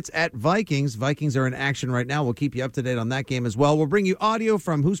 Patriots at Vikings. Vikings are in action right now. We'll keep you up to date on that game as well. We'll bring you audio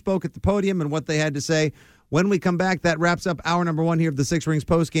from who spoke at the podium and what they had to say. When we come back, that wraps up hour number 1 here of the Six Rings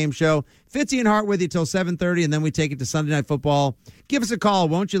postgame show. Fitzy and Hart with you till 7:30, and then we take it to Sunday Night Football. Give us a call,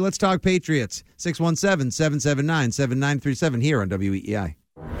 won't you? Let's talk Patriots. 617-779-7937 here on WEEI.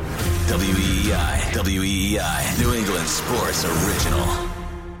 WEEI, New England Sports Original.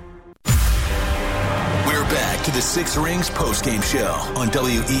 We're back to the Six Rings postgame show on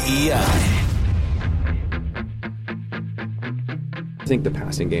WEEI. I think the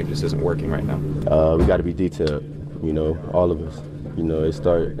passing game just isn't working right now. We got to be detailed, all of us.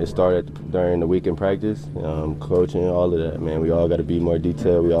 It started during the week in practice, coaching, all of that, man. We all got to be more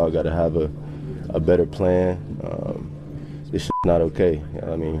detailed. We all got to have a better plan. This shit's not okay.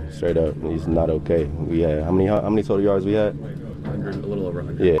 Straight up, it's not okay. We had how many total yards we had? 100, a little over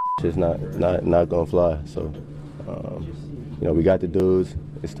 100. Yeah, it's not gonna fly. So, we got the dudes.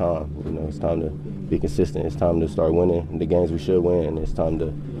 It's time. It's time to be consistent. It's time to start winning the games we should win. It's time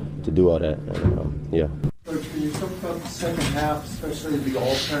to do all that. Yeah. Coach, can you talk about the second half, especially the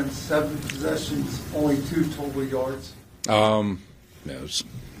offense? 7 possessions, only 2 total yards. It was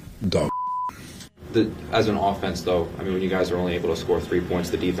dog. As an offense, though, when you guys are only able to score 3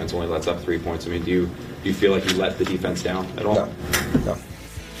 points, the defense only lets up 3 points. Do you feel like you let the defense down at all? No.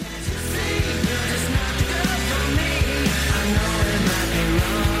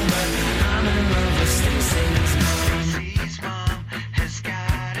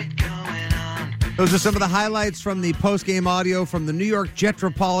 Those are some of the highlights from the post-game audio from the New York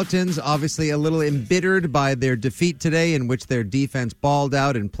Jetropolitans, obviously a little embittered by their defeat today in which their defense balled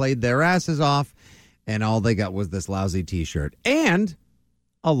out and played their asses off, and all they got was this lousy T-shirt. And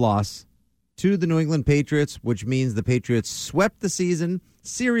a loss to the New England Patriots, which means the Patriots swept the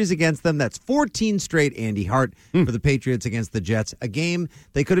series against them. That's 14 straight, Andy Hart, for the Patriots against the Jets. A game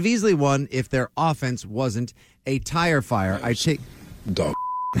they could have easily won if their offense wasn't a tire fire. I take... Dog.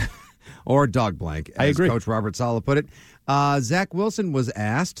 Or dog blank, as I agree. Coach Robert Saleh put it. Zach Wilson was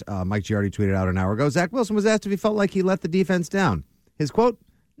asked, Mike Giardi tweeted out an hour ago, Zach Wilson was asked if he felt like he let the defense down. His quote,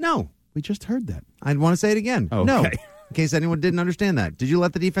 no, We just heard that. I'd want to say it again. Oh, no. okay. In case anyone didn't understand that. Did you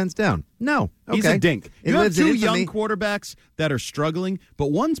let the defense down? No. Okay. He's a dink. It You have lives in two infamy. young quarterbacks that are struggling,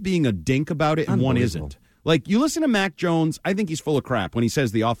 but one's being a dink about it and one Unbelievable. isn't. Like, you listen to Mac Jones, I think he's full of crap when he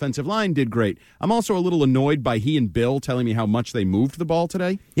says the offensive line did great. I'm also a little annoyed by he and Bill telling me how much they moved the ball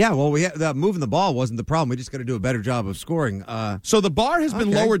today. Yeah, well, moving the ball wasn't the problem. We just got to do a better job of scoring. So the bar has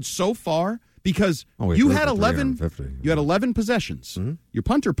been lowered so far because you had 11 possessions. Mm-hmm. Your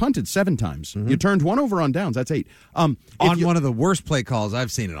punter punted 7 times. You turned one over on downs. That's 8. On one of the worst play calls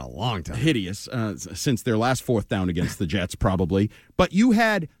I've seen in a long time. Hideous since their last 4th down against the Jets, probably. But you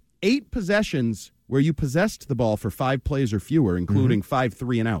had 8 possessions where you possessed the ball for 5 plays or fewer, including 5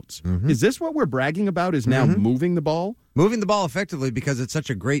 3-and-outs. Is this what we're bragging about, is now moving the ball? Moving the ball effectively because it's such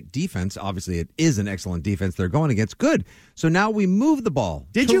a great defense. Obviously, it is an excellent defense they're going against. Good. So now we move the ball.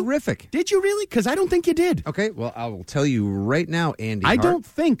 Terrific. Did you really? Because I don't think you did. Okay, well, I will tell you right now, Andy I Hart, don't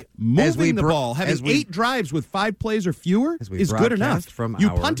think moving the ball, having 8 drives with 5 plays or fewer is good enough. You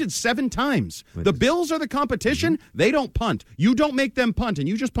punted 7 times. The Bills are the competition. They don't punt. You don't make them punt, and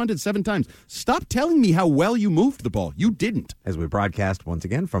you just punted 7 times. Stop telling me how well you moved the ball. You didn't. As we broadcast once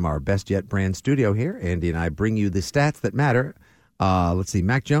again from our Best Yet brand studio here, Andy and I bring you the stats that matter. Let's see.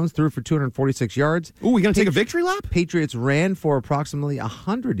 Mac Jones threw for 246 yards. Ooh, we going to take a victory lap? Patriots ran for approximately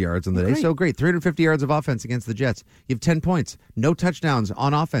 100 yards on the day. So great. 350 yards of offense against the Jets. You have 10 points. No touchdowns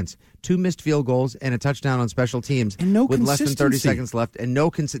on offense. 2 missed field goals and a touchdown on special teams. And no with consistency. less than 30 seconds left. And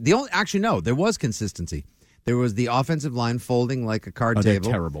no there was consistency. There was the offensive line folding like a card table.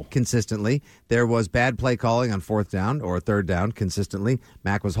 Terrible. Consistently. There was bad play calling on 4th down or 3rd down consistently.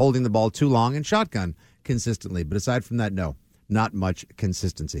 Mac was holding the ball too long and shotgun consistently. But aside from that, no. Not much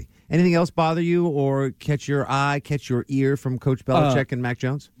consistency. Anything else bother you or catch your eye, catch your ear from Coach Belichick and Mac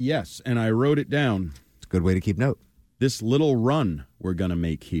Jones? Yes, and I wrote it down. It's a good way to keep note. This little run we're going to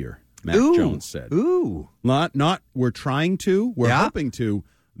make here, Mac Jones said. Ooh. Not we're trying to, we're hoping to.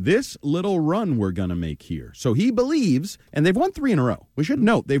 This little run we're going to make here. So he believes, and they've won 3 in a row. We should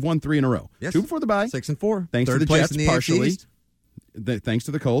note they've won 3 in a row. Yes. 2 before the bye. 6-4. Thanks to Third the place Jets in the partially. AFC East. Thanks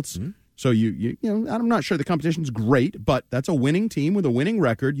to the Colts. So you know, I'm not sure the competition's great, but that's a winning team with a winning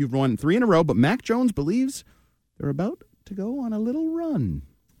record. You've won 3 in a row, but Mac Jones believes they're about to go on a little run.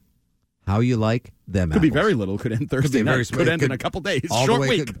 How you like them Could be apples. very little. Could end Thursday night. Could end in a couple days. All Short the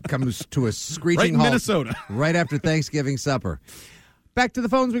way week. comes to a screeching right in halt. Minnesota. Right after Thanksgiving supper. Back to the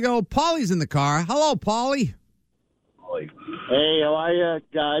phones we go. Paulie's in the car. Hello, Paulie. Hey, how are you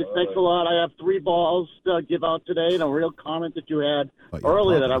guys? Thanks a lot. I have 3 balls to give out today, and a real comment that you had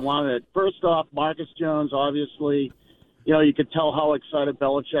earlier that I wanted. First off, Marcus Jones, obviously, you know, you could tell how excited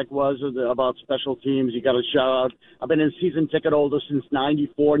Belichick was about special teams. You got to shout out. I've been a season ticket holder since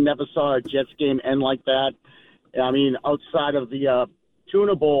 '94. Never saw a Jets game end like that. I mean, outside of the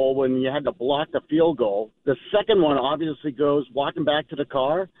Tuna Bowl when you had to block the field goal. The second one obviously goes walking back to the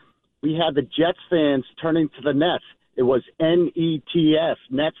car. We had the Jets fans turning to the nets. It was N-E-T-S,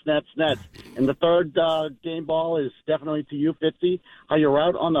 nets. And the third game ball is definitely to you, Fitzy, how you're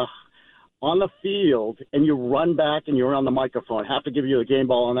out on the field and you run back and you're on the microphone. Have to give you a game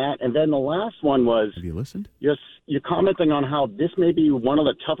ball on that. And then the last one was, have you listened? You're commenting on how this may be one of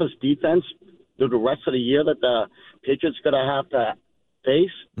the toughest defense through the rest of the year that the Patriots going to have to face.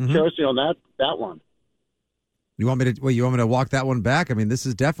 Seriously on that one. You want me to walk that one back? I mean, this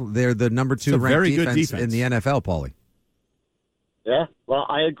is definitely they're the number 2 ranked very good defense defense in the NFL, Paulie. Yeah, well,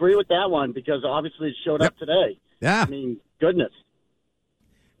 I agree with that one because obviously it showed up today. Yeah. I mean, goodness.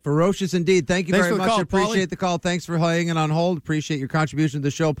 Ferocious indeed. Thank you Thanks very for the much. call, Appreciate Paulie. the call. Thanks for hanging on hold. Appreciate your contribution to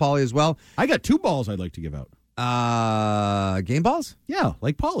the show, Paulie, as well. I got 2 balls I'd like to give out. Game balls? Yeah,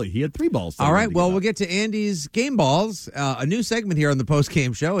 like Paulie. He had 3 balls. All right, well, we'll get to Andy's Game Balls, a new segment here on the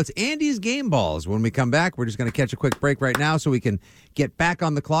post-game show. It's Andy's Game Balls. When we come back, we're just going to catch a quick break right now so we can get back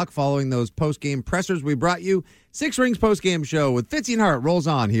on the clock following those post-game pressers we brought you. 6 Rings post-game show with Fitzy and Hart rolls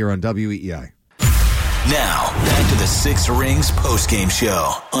on here on WEEI. Now, back to the 6 Rings postgame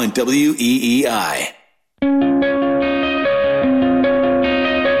show on WEEI.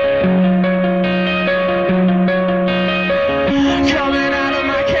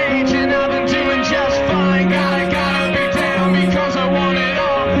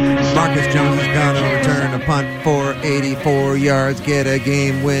 Marcus Jones is going to return a punt for 84 yards, get a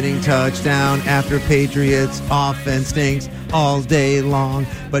game-winning touchdown after Patriots offense stinks all day long,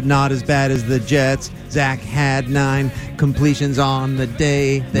 but not as bad as the Jets. Zach had 9 completions on the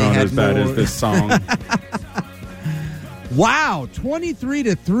day. They not had as bad more. as this song. Wow,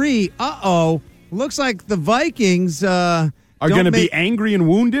 23-3. Uh-oh. Looks like the Vikings are going to be angry and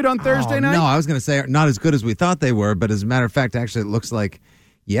wounded on Thursday night? No, I was going to say not as good as we thought they were, but as a matter of fact, actually, it looks like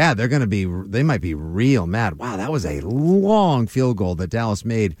yeah, they might be real mad. Wow, that was a long field goal that Dallas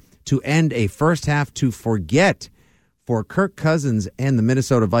made to end a first half to forget for Kirk Cousins and the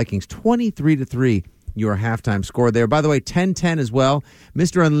Minnesota Vikings. 23-3, your halftime score there. By the way, 10-10 as well.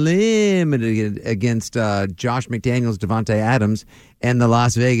 Mr. Unlimited against Josh McDaniels, Devontae Adams, and the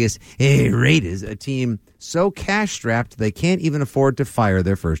Las Vegas Raiders, a team so cash-strapped they can't even afford to fire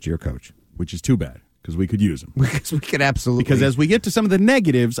their first-year coach. Which is too bad, because we could use him. Because we could absolutely. Because as we get to some of the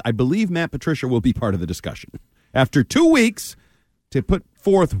negatives, I believe Matt Patricia will be part of the discussion. After 2 weeks to put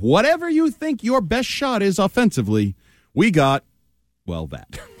forth whatever you think your best shot is offensively, we got, well,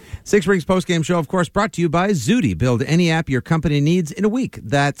 that. Six Rings postgame show, of course, brought to you by Zudy. Build any app your company needs in a week.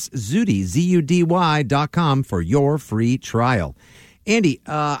 That's Zudy, ZUDY.com for your free trial. Andy,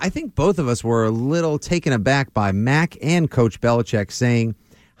 I think both of us were a little taken aback by Mac and Coach Belichick saying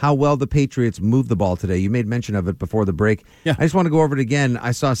how well the Patriots moved the ball today. You made mention of it before the break. Yeah. I just want to go over it again.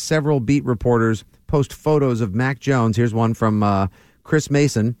 I saw several beat reporters post photos of Mac Jones. Here's one from Chris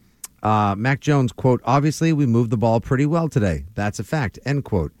Mason. Mac Jones, quote, obviously we moved the ball pretty well today. That's a fact, end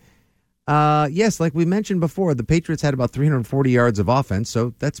quote. Yes, like we mentioned before, the Patriots had about 340 yards of offense,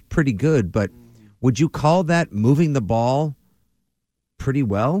 so that's pretty good. But would you call that moving the ball pretty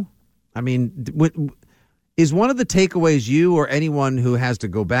well? I mean, is one of the takeaways you or anyone who has to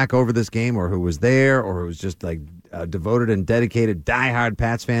go back over this game or who was there or who's just like a devoted and dedicated diehard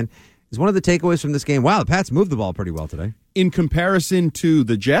Pats fan, is one of the takeaways from this game, wow, the Pats moved the ball pretty well today? In comparison to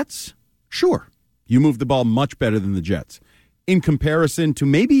the Jets, sure. You moved the ball much better than the Jets. In comparison to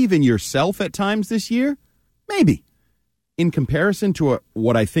maybe even yourself at times this year, maybe. In comparison to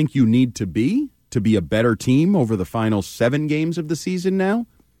what I think you need to be a better team over the final 7 games of the season now,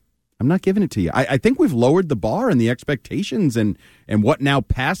 I'm not giving it to you. I think we've lowered the bar and the expectations and what now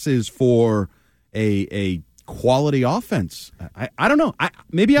passes for a quality offense. I don't know.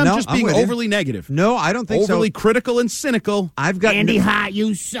 Maybe I'm just being overly negative. No, I don't think overly critical and cynical. I've got Andy Hart,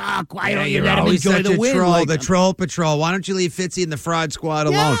 you suck. Why don't you let him enjoy the win? Troll, the troll patrol. Why don't you leave Fitzy and the fraud squad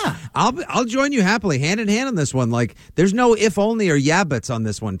alone? Yeah. I'll join you happily, hand in hand on this one. Like, there's no if only or yeah buts on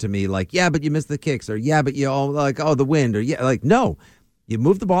this one to me. Like, yeah, but you missed the kicks, or yeah, but you the wind, or yeah, like no. You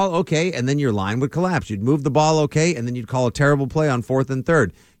move the ball, okay, and then your line would collapse. You'd move the ball, okay, and then you'd call a terrible play on 4th and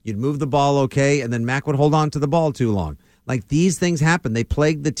 3rd. You'd move the ball, okay, and then Mac would hold on to the ball too long. Like, these things happen. They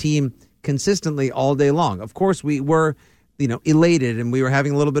plagued the team consistently all day long. Of course, we were, elated, and we were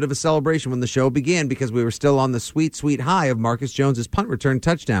having a little bit of a celebration when the show began because we were still on the sweet, sweet high of Marcus Jones's punt return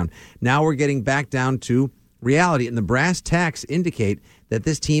touchdown. Now we're getting back down to reality, and the brass tacks indicate that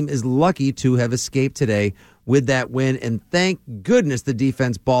this team is lucky to have escaped today with that win, and thank goodness the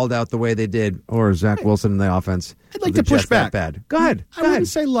defense balled out the way they did, or Zach Wilson in the offense. I'd like to push back. Bad. Go ahead. I wouldn't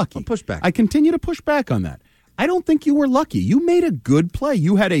say lucky. I'll push back. I continue to push back on that. I don't think you were lucky. You made a good play.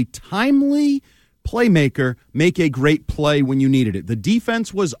 You had a timely playmaker make a great play when you needed it. The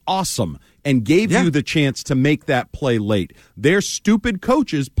defense was awesome and gave you the chance to make that play late. They're stupid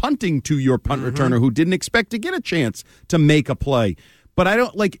coaches punting to your punt returner who didn't expect to get a chance to make a play. But I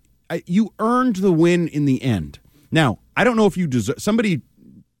don't like... You earned the win in the end. Now, I don't know if you deserve... Somebody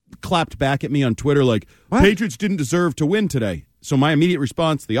clapped back at me on Twitter like, what? Patriots didn't deserve to win today. So my immediate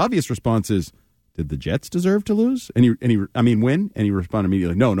response, the obvious response is, did the Jets deserve to lose? Win? And he responded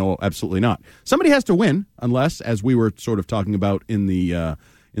immediately, no, absolutely not. Somebody has to win, unless, as we were sort of talking about in the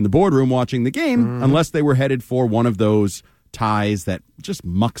boardroom watching the game, unless they were headed for one of those ties that just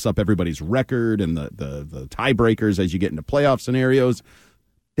mucks up everybody's record and the tiebreakers as you get into playoff scenarios.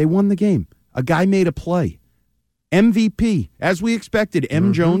 They won the game. A guy made a play. MVP, as we expected.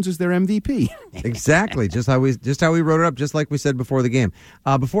 Jones is their MVP. Exactly, just how we wrote it up, just like we said before the game.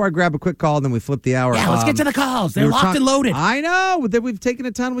 Before I grab a quick call, and then we flip the hour. Yeah, let's get to the calls. They're locked and loaded. I know. We've taken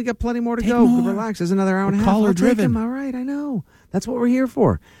a ton. We got plenty more to go. Relax. There's another hour and a half. Caller driven. All right, I know. That's what we're here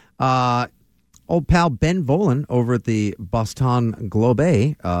for. Old pal Ben Volen over at the Boston Globe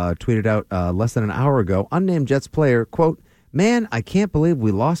tweeted out less than an hour ago, unnamed Jets player, quote, "Man, I can't believe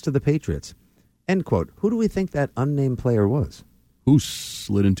we lost to the Patriots." End quote. Who do we think that unnamed player was? Who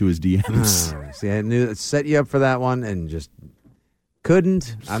slid into his DMs? See, I knew it set you up for that one and just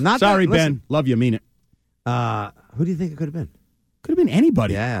couldn't. I'm not sorry, Ben. Love you, mean it. Who do you think it could have been? Could have been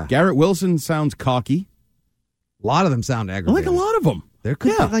anybody. Yeah. Garrett Wilson sounds cocky. A lot of them sound aggravated. Like a lot of them. There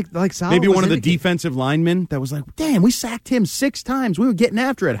could be like Sal maybe one of the defensive linemen that was like, damn, we sacked him 6 times. We were getting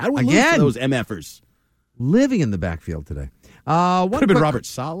after it. How do we lose to those MFers? Living in the backfield today. Could have been Robert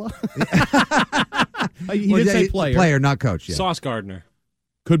Saleh. He did say player. Player, not coach. Yeah. Sauce Gardner.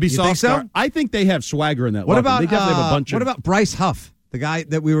 Could be Sauce so? Gardner. I think they have swagger in that. What locker. about They definitely have a bunch what about Bryce Huff? The guy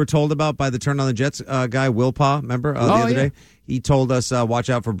that we were told about by the Turn on the Jets guy, Wilpaw, remember, the other day? He told us, watch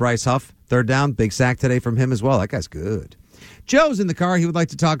out for Bryce Huff. Third down, big sack today from him as well. That guy's good. Joe's in the car. He would like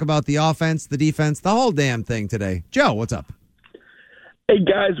to talk about the offense, the defense, the whole damn thing today. Joe, what's up? Hey,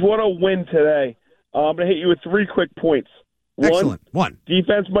 guys, what a win today. I'm going to hit you with 3 quick points. Excellent. One.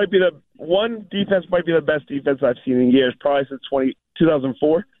 Defense might be the best defense I've seen in years, probably since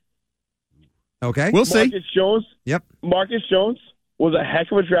 2004. Okay. We'll see. Marcus Jones. Yep. Marcus Jones was a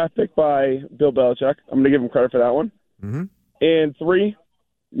heck of a draft pick by Bill Belichick. I'm going to give him credit for that one. Mm-hmm. And 3,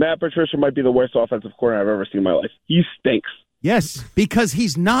 Matt Patricia might be the worst offensive coordinator I've ever seen in my life. He stinks. Yes, because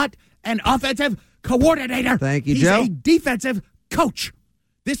he's not an offensive coordinator. Thank you, he's Joe. He's a defensive coach.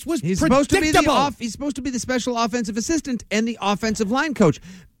 This was he's predictable. He's supposed to be the special offensive assistant and the offensive line coach.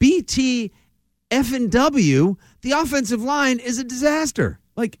 BT F&W, the offensive line is a disaster.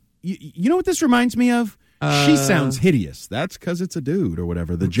 Like, you know what this reminds me of? She sounds hideous. That's because it's a dude or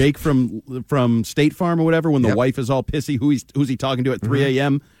whatever. The Jake from State Farm or whatever, when the wife is all pissy, who's he talking to at 3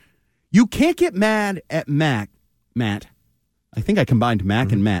 a.m.? You can't get mad at Matt. I think I combined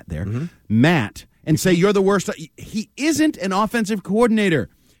Mac and Matt there. Matt, and say you're the worst. He isn't an offensive coordinator.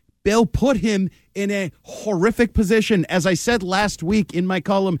 Bill put him in a horrific position. As I said last week in my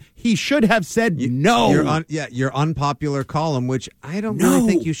column, he should have said no. Your unpopular column, which I don't really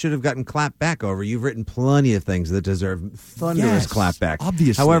think you should have gotten clapped back over. You've written plenty of things that deserve thunderous clapback.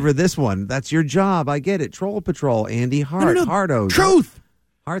 Obviously. However, this one, that's your job. I get it. Troll Patrol, Andy Hart, Hardos. Truth.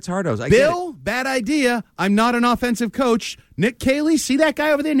 Hearts, Hardos. Bill, bad idea. I'm not an offensive coach. Nick Cayley, see that guy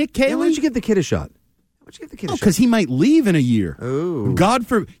over there, Nick Cayley? Why don't you give the kid a shot? Because he might leave in a year. Ooh. God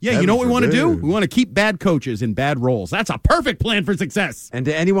for you know what we want to do? We want to keep bad coaches in bad roles. That's a perfect plan for success. And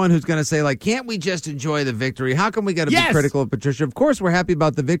to anyone who's going to say, like, can't we just enjoy the victory? How come we got to be critical of Patricia? Of course we're happy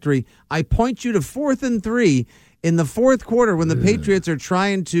about the victory. I point you to 4th and 3 in the fourth quarter when the Patriots are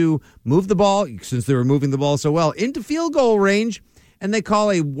trying to move the ball, since they were moving the ball so well, into field goal range. And they call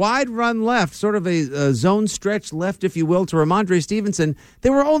a wide run left, sort of a zone stretch left, if you will, to Ramondre Stevenson.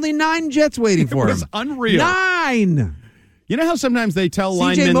 There were only 9 Jets waiting for him. It was unreal. 9! You know how sometimes they tell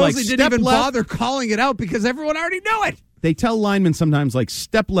linemen, CJ like, Mosley step didn't even left? bother calling it out because everyone already knew it. They tell linemen sometimes, like,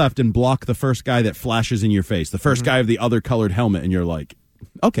 step left and block the first guy that flashes in your face, the first guy of the other colored helmet, and you're like,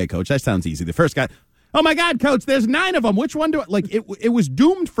 okay, coach, that sounds easy. The first guy... Oh, my God, Coach, there's 9 of them. Which one do I... Like, it was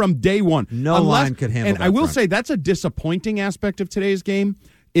doomed from day one. No line could handle and that I will front. say that's a disappointing aspect of today's game.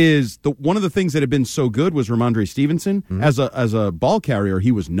 Is one of the things that had been so good was Ramondre Stevenson. As a ball carrier,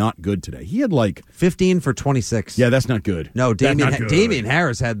 he was not good today. He had like 15 for 26. Yeah, that's not good. No, That's not good. Damian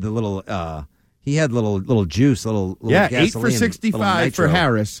Harris had the little he had little juice, little yeah, gasoline, 8 for 65 for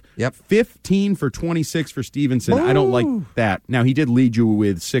Harris. Yep, 15 for 26 for Stevenson. I don't like that. Now he did lead you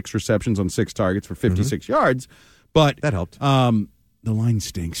with 6 receptions on 6 targets for 56 yards, but that helped. The line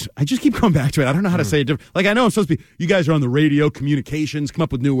stinks. I just keep coming back to it. I don't know how to say it. Like, I know I'm supposed to be, you guys are on the radio, communications, come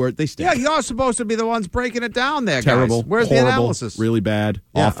up with new words. They stink. Yeah, you're supposed to be the ones breaking it down there, Terrible. guys. Where's horrible, the analysis? Really bad.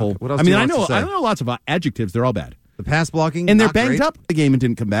 Yeah, Awful. what else I do mean, you I want to say? know lots of adjectives. They're all bad. The pass blocking, and they're not banged great. up the game and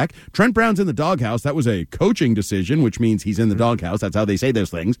didn't come back. Trent Brown's in the doghouse. That was a coaching decision, which means he's in the doghouse. That's how they say those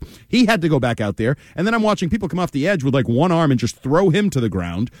things. He had to go back out there. And then I'm watching people come off the edge with like one arm and just throw him to the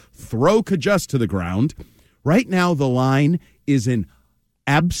ground, throw Kajust to the ground. Right now, the line is an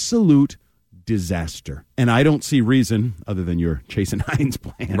absolute disaster. And I don't see reason other than your Chase and Hines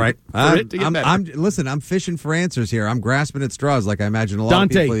plan. Right. For it to get better. Listen, I'm fishing for answers here. I'm grasping at straws like I imagine a lot of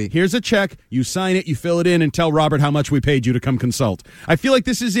people. Dante, here's a check. You sign it, you fill it in, and tell Robert how much we paid you to come consult. I feel like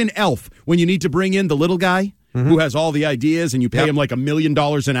this is in Elf when you need to bring in the little guy who has all the ideas and you pay him like $1 million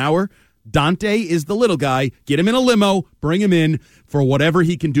an hour. Dante is the little guy. Get him in a limo, bring him in for whatever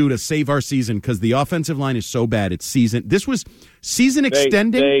he can do to save our season because the offensive line is so bad. It's season. This was season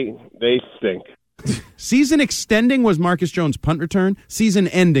extending. They stink. Season extending was Marcus Jones' punt return. Season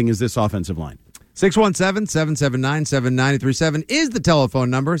ending is this offensive line. 617-779-7937 is the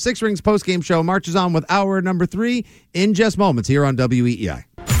telephone number. 6 Rings postgame show marches on with hour number 3 in just moments here on WEEI.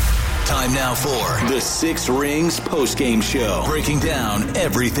 Time now for the 6 Rings postgame show, breaking down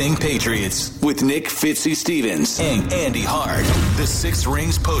everything Patriots with Nick Fitzy Stevens and Andy Hart. The 6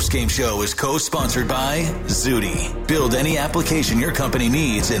 Rings postgame show is co-sponsored by Zudi. Build any application your company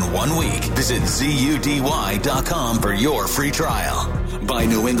needs in 1 week. Visit ZUDY.com for your free trial. By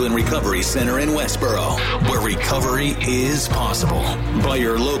New England Recovery Center in Westboro, where recovery is possible. By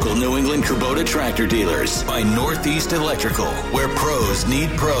your local New England Kubota tractor dealers. By Northeast Electrical, where pros need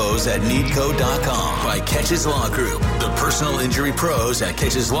pros at needco.com. By Catches Law Group, the personal injury pros at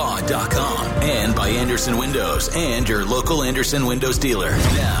catcheslaw.com. And by Anderson Windows and your local Anderson Windows dealer.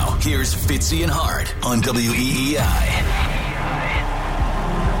 Now, here's Fitzy and Hart on WEEI.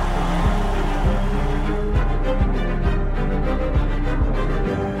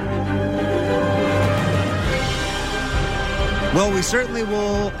 Well, we certainly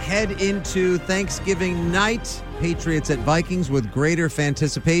will head into Thanksgiving night. Patriots at Vikings with greater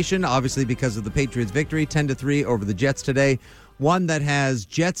anticipation, obviously because of the Patriots' victory, 10-3 over the Jets today. One that has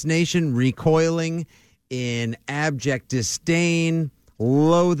Jets Nation recoiling in abject disdain,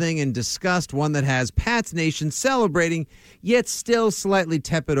 loathing, and disgust. One that has Pats Nation celebrating, yet still slightly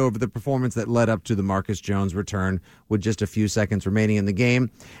tepid over the performance that led up to the Marcus Jones return with just a few seconds remaining in the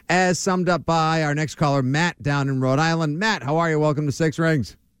game. As summed up by our next caller, Matt, down in Rhode Island. Matt, how are you? Welcome to Six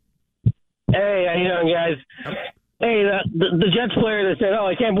Rings. Hey, how you doing, guys? Hey, the Jets player that said,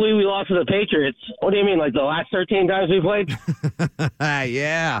 I can't believe we lost to the Patriots. What do you mean, like the last 13 times we played?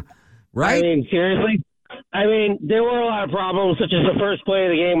 Yeah. Right? I mean, seriously? I mean, there were a lot of problems, such as the first play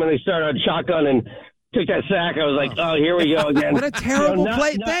of the game when they started shotgun and took that sack. I was like, here we go again. What a terrible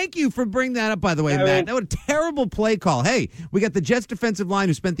play. Thank you for bringing that up, by the way, Matt. That was a terrible play call. Hey, we got the Jets defensive line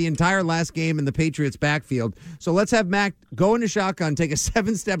who spent the entire last game in the Patriots backfield. So let's have Mac go into shotgun, take a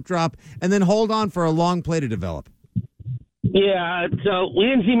 7-step drop, and then hold on for a long play to develop. Yeah, so we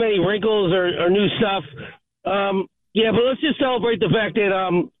didn't see many wrinkles or new stuff. But let's just celebrate the fact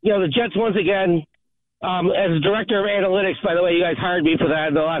that, the Jets once again, as director of analytics, by the way, you guys hired me for that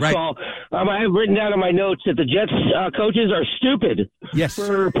in the last call. I have written down in my notes that the Jets coaches are stupid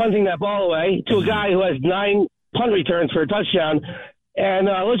for punting that ball away to a guy who has 9 punt returns for a touchdown. And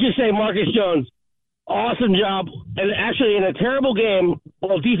let's just say Marcus Jones, awesome job. And actually in a terrible game,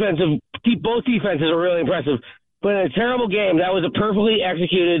 both defenses are really impressive. But in a terrible game, that was a perfectly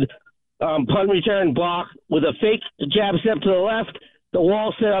executed punt return block with a fake jab step to the left, the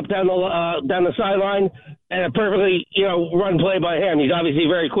wall set up down the sideline, and a perfectly run play by him. He's obviously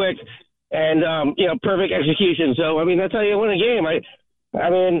very quick and perfect execution. So I mean that's how you win a game. I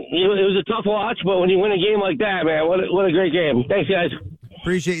mean it was a tough watch, but when you win a game like that, man, what a great game. Thanks, guys.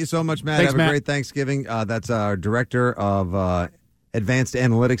 Appreciate you so much, Matt. Thanks, Have Matt. a great Thanksgiving. That's our director of advanced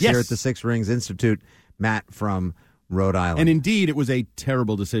analytics here at the Six Rings Institute, Matt from Rhode Island. And indeed, it was a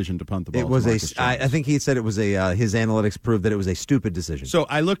terrible decision to punt the ball. It was I think he said it was his analytics proved that it was a stupid decision. So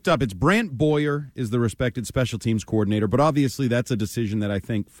I looked up. It's Brant Boyer is the respected special teams coordinator, but obviously that's a decision that I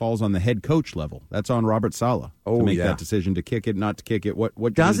think falls on the head coach level. That's on Robert Saleh to make that decision to kick it, not to kick it.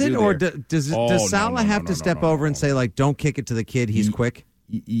 What does do it, do or there? does Saleh have to step over and say like, don't kick it to the kid? He's quick.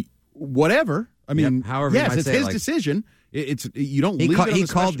 Whatever. I mean, however, yes, it's his decision. It's you don't. He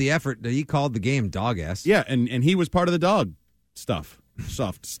called the effort. He called the game dog-ass. Yeah, and he was part of the dog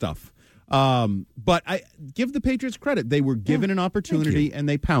soft stuff. But I give the Patriots credit; they were given an opportunity and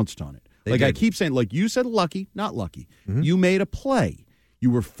they pounced on it. I keep saying, like you said, lucky, not lucky. Mm-hmm. You made a play.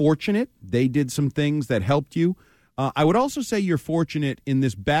 You were fortunate. They did some things that helped you. I would also say you're fortunate in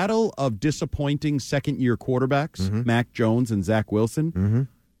this battle of disappointing second-year quarterbacks, Mac Jones and Zach Wilson. Mm-hmm.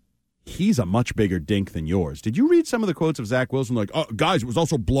 He's a much bigger dink than yours. Did you read some of the quotes of Zach Wilson? Like, guys, it was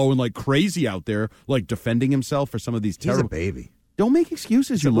also blowing like crazy out there, like defending himself for some of these terrible. He's a baby. Don't make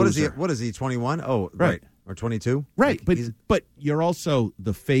excuses, you loser. What is he, 21? Oh, right. Or 22? Right, but you're also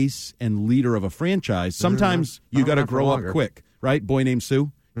the face and leader of a franchise. Sometimes you got to grow up quick, right? Boy named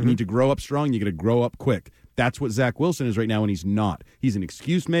Sue. You need to grow up strong. You got to grow up quick. That's what Zach Wilson is right now, and he's not. He's an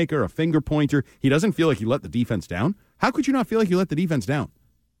excuse maker, a finger pointer. He doesn't feel like he let the defense down. How could you not feel like you let the defense down?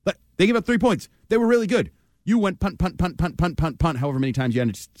 But they gave up 3 points. They were really good. You went punt, however many times you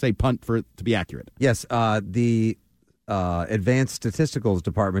had to say punt for it to be accurate. Yes, the advanced statisticals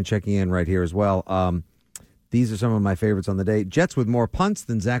department checking in right here as well. These are some of my favorites on the day. Jets with more punts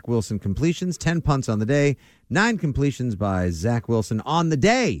than Zach Wilson completions. 10 punts on the day. 9 completions by Zach Wilson on the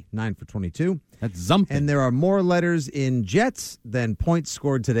day. 9 for 22. That's zumping. And there are more letters in Jets than points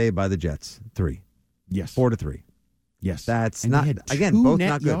scored today by the Jets. 3. Yes. 4-3. Yes. That's and not, had again, both net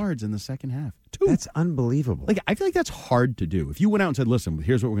not good. Yards in the second half. 2. That's unbelievable. Like, I feel like that's hard to do. If you went out and said, listen,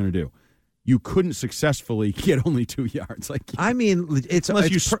 here's what we're going to do. You couldn't successfully get only 2 yards. Like, I mean, unless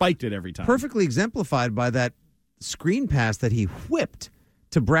you spiked it every time. Perfectly exemplified by that screen pass that he whipped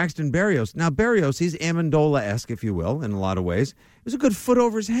to Braxton Berrios. Now, Berrios, he's Amendola-esque, if you will, in a lot of ways. It was a good foot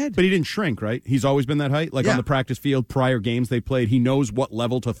over his head. But he didn't shrink, right? He's always been that height. Like on the practice field, prior games they played, he knows what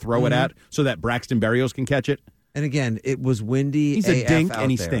level to throw it at so that Braxton Berrios can catch it. And again, it was windy. He's a dink, out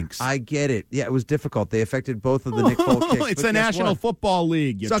and he there. stinks. I get it. Yeah, it was difficult. They affected both of the Nick Foles kicks. It's the National Football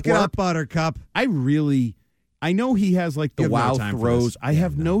League. Suck it up, Buttercup. I know he has like the wow throws. I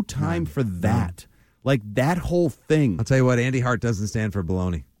have no time for that. Like that whole thing. I'll tell you what, Andy Hart doesn't stand for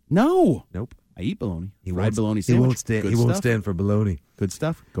bologna. No. Nope. I eat bologna. He Fried bologna sandwich. He won't stand for bologna. Good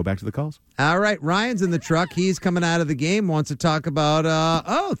stuff. Go back to the calls. All right, Ryan's in the truck. He's coming out of the game. Wants to talk about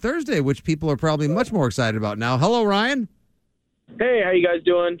Thursday, which people are probably much more excited about now. Hello, Ryan. Hey, how you guys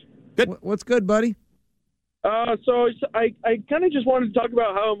doing? Good. What's good, buddy? So I kind of just wanted to talk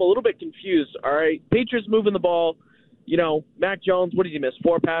about how I'm a little bit confused. All right, Patriots moving the ball. Mac Jones, what did he miss?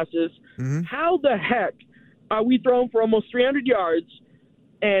 4 passes. Mm-hmm. How the heck are we throwing for almost 300 yards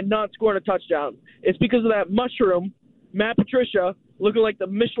and not scoring a touchdown? It's because of that mushroom, Matt Patricia, looking like the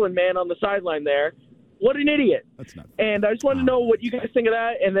Michelin man on the sideline there. What an idiot. That's not. And I just wanted to know what you guys think of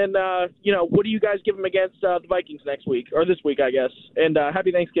that. And then, what do you guys give them against the Vikings next week, or this week, I guess. And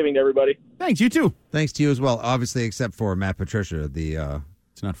happy Thanksgiving to everybody. Thanks, you too. Thanks to you as well, obviously, except for Matt Patricia,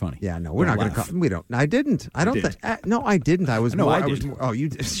 It's not funny. Yeah, no, we're not going to call. We don't. I didn't. I don't think. No, I didn't. I was. No, more, I did. You.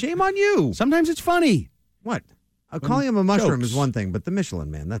 Shame on you. Sometimes it's funny. What? Calling him a mushroom jokes. is one thing, but the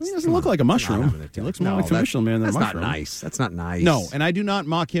Michelin man. He doesn't look like a mushroom. He looks more like the Michelin man than a mushroom. That's not nice. That's not nice. No, and I do not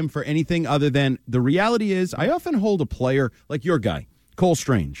mock him for anything other than the reality is I often hold a player like your guy, Cole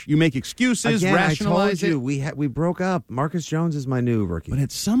Strange. You make excuses, Again, rationalize I told you, we broke up. Marcus Jones is my new rookie. But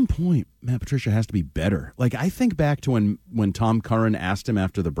at some point, Matt Patricia has to be better. Like, I think back to when Tom Curran asked him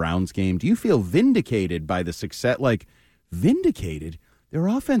after the Browns game, do you feel vindicated by the success? Like, vindicated? Their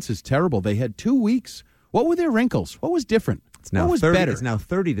offense is terrible. They had 2 weeks. What were their wrinkles? What was different? It's now what was 30, better? It's now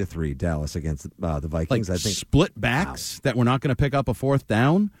 30-3 Dallas against the Vikings. Like I think split backs that were not going to pick up a 4th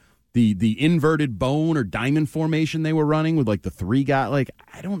down. The inverted bone or diamond formation they were running with like the 3 guy. Like,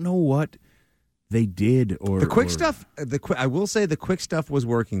 I don't know what they did or the quick stuff. I will say the quick stuff was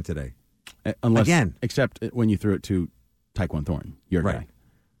working today. Except when you threw it to Tyquan Thornton, your guy.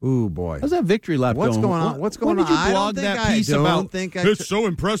 Ooh, boy. How's that victory lap What's going? going on? What's going when on? Did you blog that piece about? It's so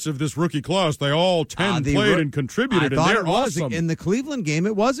impressive. This rookie class, they all 10 played and contributed, and they're awesome. In the Cleveland game,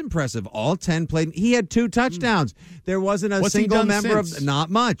 it was impressive. All 10 played. He had 2 touchdowns. There wasn't a single member of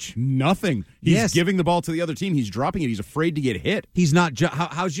not much. Nothing. He's giving the ball to the other team. He's dropping it. He's afraid to get hit. He's not.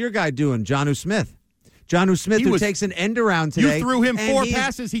 How's your guy doing, Jonnu Smith? Jonnu Smith, who takes an end around today. You threw him 4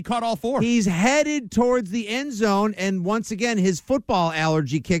 passes. He caught all 4. He's headed towards the end zone, and once again, his football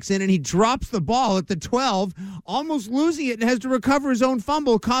allergy kicks in, and he drops the ball at the 12, almost losing it, and has to recover his own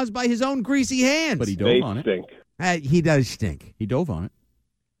fumble caused by his own greasy hands. But he dove on it. He does stink. He dove on it.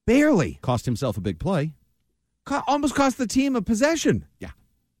 Barely. Cost himself a big play. Almost cost the team a possession. Yeah.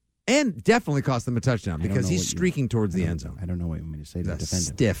 And definitely cost them a touchdown because he's streaking towards the end zone. I don't know what you want me to say to defend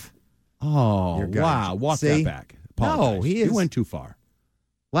him. Stiff. Oh, wow. Walk that back. Apologize. No, he is. You went too far.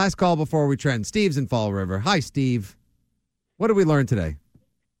 Last call before we trend. Steve's in Fall River. Hi, Steve. What did we learn today?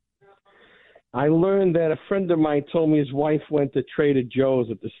 I learned that a friend of mine told me his wife went to Trader Joe's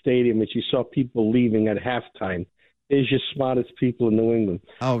at the stadium and she saw people leaving at halftime. Is your smartest people in New England.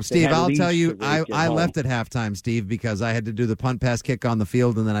 Oh, Steve, I'll tell you, I left at halftime, Steve, because I had to do the punt pass kick on the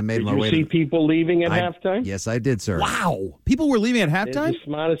field, and then I made my way. Did you see people leaving at halftime? Yes, I did, sir. Wow. People were leaving at halftime? They're the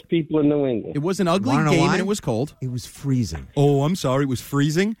smartest people in New England. It was an ugly game, and it was cold. It was freezing. Oh, I'm sorry. It was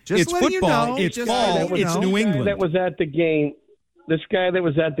freezing? It's football. It's fall. It's New England. That was at the game. This guy that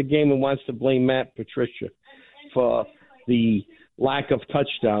was at the game and wants to blame Matt Patricia for the lack of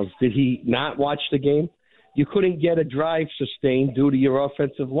touchdowns. Did he not watch the game? You couldn't get a drive sustained due to your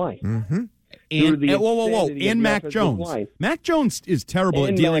offensive line. Mm-hmm. And Mac Jones. Mac Jones is terrible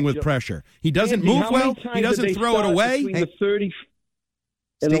at dealing with pressure. He doesn't move well. He doesn't throw it away. In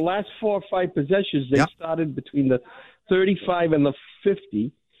the last 4 or 5 possessions, they started between the 35 and the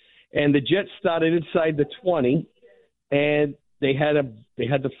 50, and the Jets started inside the 20, and they had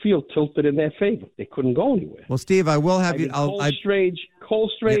the field tilted in their favor. They couldn't go anywhere. Well, Steve, I will have you. Cole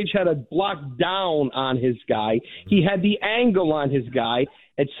Strange had a block down on his guy. He had the angle on his guy,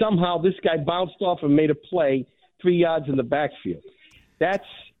 and somehow this guy bounced off and made a play 3 yards in the backfield. That's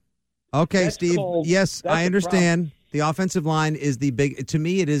Steve. Yes, I understand. The offensive line is the big. To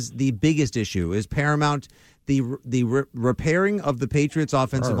me, it is the biggest issue. Is paramount. The repairing of the Patriots'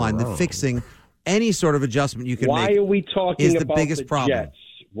 offensive line, the fixing. Any sort of adjustment you can make. Why are we talking is the about biggest the problem. Jets?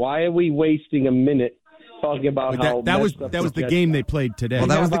 Why are we wasting a minute talking about how that was the game they played today? Well,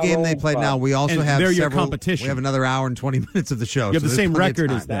 that was the game they played. Now we also have they're several. Your competition. We have another hour and 20 minutes of the show. You have the same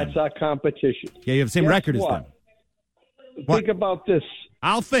record as them. That's our competition. Yeah, you have the same record as them. Think about this.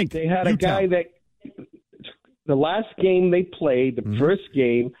 I'll think. They had a guy that the last game they played, the first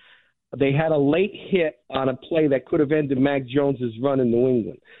game. They had a late hit on a play that could have ended Mac Jones's run in New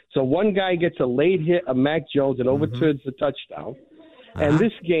England. So one guy gets a late hit of Mac Jones and overturns the touchdown. And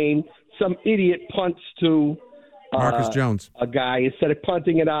this game, some idiot punts to Marcus Jones, a guy, instead of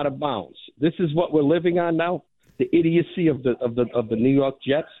punting it out of bounds. This is what we're living on now. The idiocy of the New York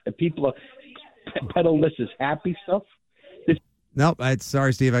Jets, and people are peddling this as happy stuff. Nope.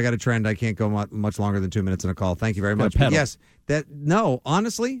 Sorry, Steve. I got a trend. I can't go much longer than 2 minutes in a call. Thank you very much. Yes,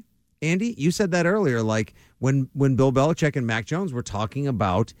 honestly. Andy, you said that earlier, like when Bill Belichick and Mac Jones were talking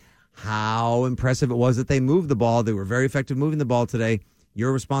about how impressive it was that they moved the ball. They were very effective moving the ball today.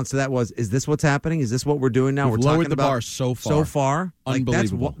 Your response to that was, is this what's happening? Is this what we're doing now? We've we're lowered talking the about bar so far. So far?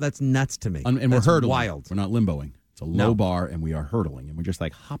 Unbelievable. That's nuts to me. And that's we're hurdling. Wild. We're not limboing. It's a low bar, and we are hurdling. And we're just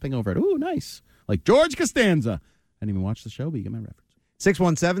like hopping over it. Ooh, nice. Like George Costanza. I didn't even watch the show, but you get my reference.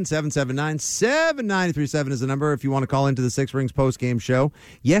 617-779-7937 is the number if you want to call into the Six Rings post-game show.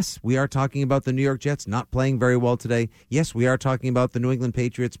 Yes, we are talking about the New York Jets not playing very well today. Yes, we are talking about the New England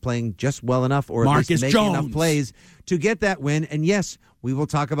Patriots playing just well enough or at least making enough plays to get that win. And yes, we will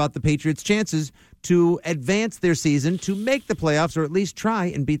talk about the Patriots' chances to advance their season, to make the playoffs, or at least try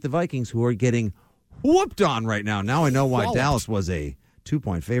and beat the Vikings, who are getting whooped on right now. Now I know why Dallas was a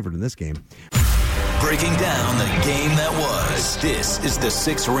 2-point favorite in this game. Breaking down the game that was. This is the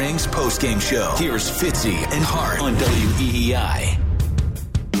Six Rings postgame show. Here's Fitzy and Hart on WEEI.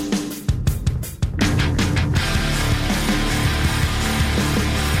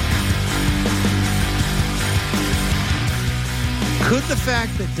 Could the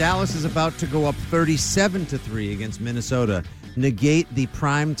fact that Dallas is about to go up 37-3 against Minnesota negate the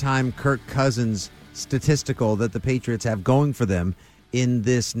primetime Kirk Cousins statistical that the Patriots have going for them in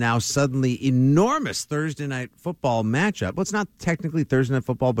this now suddenly enormous Thursday night football matchup? Well, it's not technically Thursday night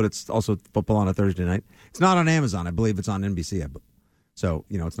football, but it's also football on a Thursday night. It's not on Amazon. I believe it's on NBC. So,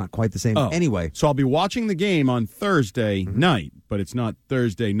 it's not quite the same. Anyway. So I'll be watching the game on Thursday night, but it's not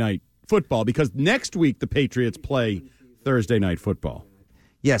Thursday night football because next week the Patriots play Thursday night football.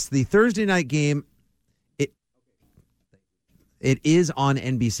 Yes, the Thursday night game, it is on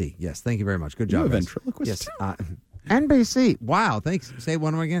NBC. Yes, thank you very much. Good job, You're a guys. ventriloquist. Yes, NBC. Wow, thanks. Say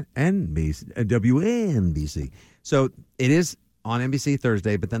one more again. NBC, WNBC. So it is on NBC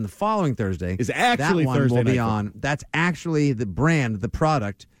Thursday, but then the following Thursday is actually that one Thursday will be night on. football. That's actually the brand, the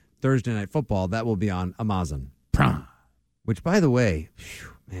product, Thursday Night Football. That will be on Amazon. Which, by the way,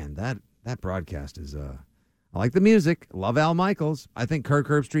 man, that broadcast is. I like the music. Love Al Michaels. I think Kirk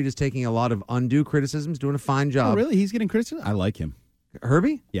Herbstreit is taking a lot of undue criticisms, doing a fine job. Oh, really? He's getting criticism? I like him.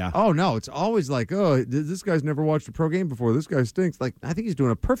 Herbie? Yeah. Oh, no. It's always like, oh, this guy's never watched a pro game before. This guy stinks. Like, I think he's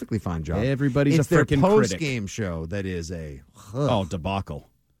doing a perfectly fine job. Everybody's it's a freaking their critic. post-game show that is a debacle.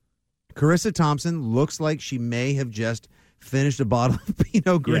 Carissa Thompson looks like she may have just finished a bottle of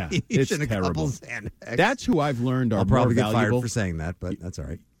Pinot Gris it's and a terrible. couple Xanax. That's who I've learned are I'll probably more get valuable. fired for saying that, but that's all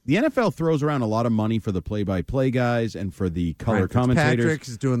right. The NFL throws around a lot of money for the play-by-play guys and for the color Ryan commentators. Fitzpatrick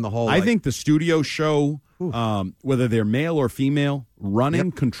is doing the whole. I think the studio show, whether they're male or female,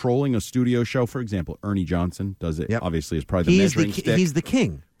 running, controlling a studio show, for example, Ernie Johnson does it, obviously, is probably the measuring stick. He's the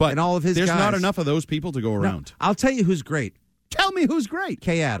king. But and all of his there's guys. not enough of those people to go around. No, I'll tell you who's great. Tell me who's great.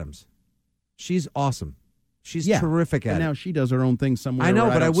 Kay Adams. She's awesome. She's terrific at and it. now she does her own thing somewhere. I know,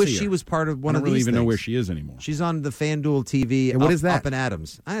 where but I don't wish see she her. was part of one I of don't these even know things. where she is anymore. She's on the FanDuel TV. And what is that? Up in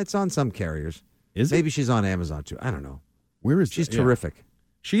Adams. It's on some carriers. Is it? Maybe she's on Amazon too. I don't know. Where is she's that? terrific?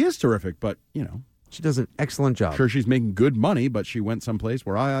 She is terrific, but she does an excellent job. Sure, she's making good money, but she went someplace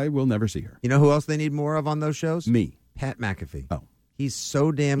where I will never see her. You know who else they need more of on those shows? Me, Pat McAfee. Oh, he's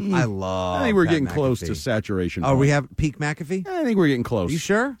so damn. I love. I think we're Pat getting McAfee. close to saturation. Oh, we have peak McAfee. I think we're getting close. You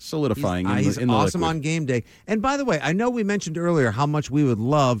sure? Solidifying. He's in the awesome liquid. on game day. And by the way, I know we mentioned earlier how much we would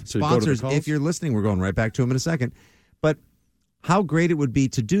love So go to the sponsors. calls? If you're listening, we're going right back to them in a second. But how great it would be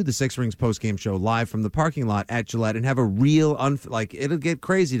to do the Six Rings post-game show live from the parking lot at Gillette and have a real, it'll get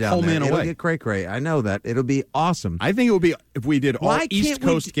crazy down Whole there. man It'll away. get cray-cray. I know that. It'll be awesome. I think it would be if we did all Why East can't we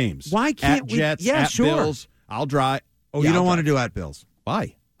Coast d- games. why can't at we- Jets, Yeah, at sure. Bills. I'll drive. Oh, you don't want to do at Bills?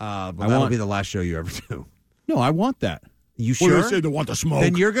 Why? But that'll be the last show you ever do. No, I want that. You Well, sure? they say they want the smoke.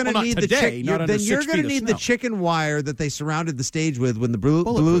 Then you're going to Well, not need today, not under then you're 6 going feet to of need the snow. chicken wire that they surrounded the stage with when the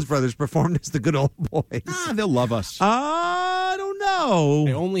Blues Brothers performed as the Good Old Boys. They'll love us. I don't know.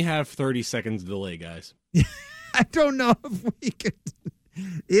 They only have 30 seconds delay, guys. I don't know if we could.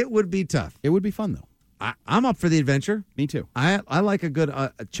 It would be tough. It would be fun, though. I'm up for the adventure. Me too. I like a good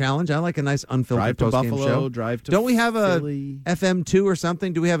challenge. I like a nice unfiltered Drive to post-game Buffalo, show. drive to Don't we have Philly. a FM2 or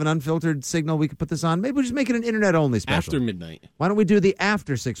something? Do we have an unfiltered signal we could put this on? Maybe we just make it an internet-only special. After midnight. Why don't we do the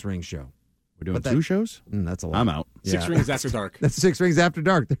after Six Rings show? We're doing two shows? That's a lot. I'm out. Six Rings After Dark. That's Six Rings After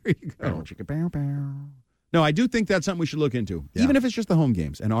Dark. There you go. Oh, chicka bow bow. No, I do think that's something we should look into, even if it's just the home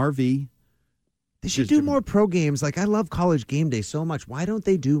games. An RV. They should do more pro games. Like, I love College Game Day so much. Why don't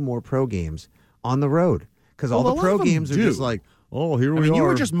they do more pro games on the road? Because all Well, the a pro lot of them games are do. just like, oh, here we I mean, are. you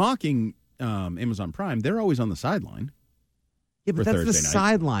were just mocking Amazon Prime. They're always on the sideline. Yeah, but for that's the Thursday night.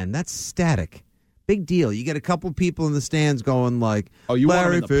 sideline. That's static. Big deal. You get a couple people in the stands going like, Oh, you want 'em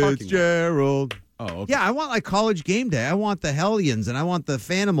Larry in the parking lot. Fitzgerald. Oh, okay. Yeah, I want like College Game Day. I want the Hellions and I want the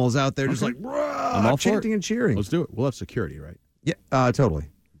Fanimals out there just like I'm all for chanting it. and cheering. Let's do it. We'll have security, right? Yeah, totally.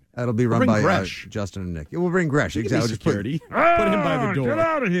 That'll be run by Justin and Nick. We'll bring Gresh. Exactly. Security. Put him by the door. Get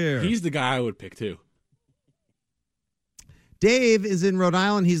out of here. He's the guy I would pick, too. Dave is in Rhode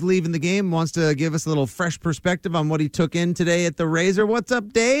Island. He's leaving the game, wants to give us a little fresh perspective on what he took in today at the Razor. What's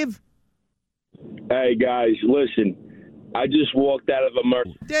up, Dave? Hey, guys, listen. I just walked out of a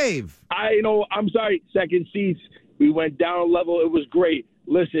murder. Dave. I'm sorry, second seats. We went down a level. It was great.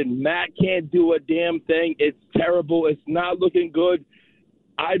 Listen, Matt can't do a damn thing. It's terrible. It's not looking good.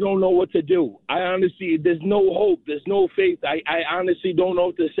 I don't know what to do. I honestly, there's no hope. There's no faith. I honestly don't know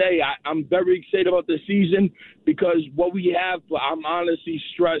what to say. I'm very excited about the season because what we have, I'm honestly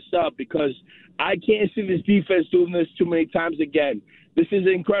stressed up because I can't see this defense doing this too many times again. This is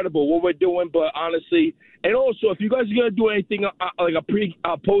incredible what we're doing, but honestly, and also if you guys are gonna do anything like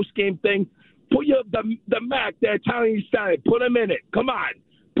a post game thing, put the Mac, the Italian style, put him in it. Come on,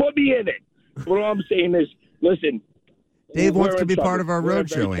 put me in it. What I'm saying is, listen. Dave wants to be part of our road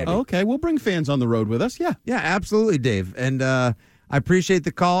show, Andy. Okay, we'll bring fans on the road with us. Yeah. Yeah, absolutely, Dave. And I appreciate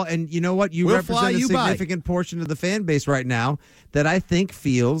the call. And you know what? You represent a significant portion of the fan base right now that I think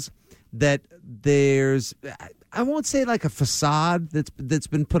feels that there's, I won't say like a facade that's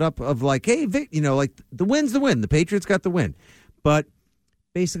been put up of like, hey, like the win's the win. The Patriots got the win. But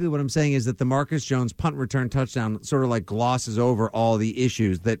basically what I'm saying is that the Marcus Jones punt return touchdown sort of like glosses over all the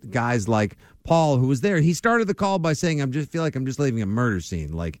issues that guys like Paul, who was there, he started the call by saying, feel like I'm just leaving a murder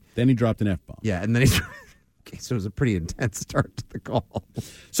scene. Like, then he dropped an F-bomb. Yeah, and then okay, so it was a pretty intense start to the call.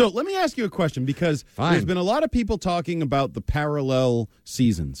 So let me ask you a question because there's been a lot of people talking about the parallel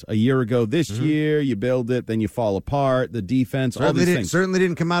seasons. A year ago this year, you build it, then you fall apart, the defense, all these things. Certainly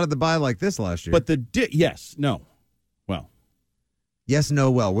didn't come out of the bye like this last year. But Yes, no,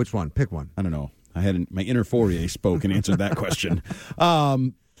 well. Which one? Pick one. I don't know. I had my inner Fourier spoke and answered that question.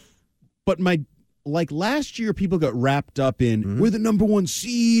 But last year, people got wrapped up in we're the number one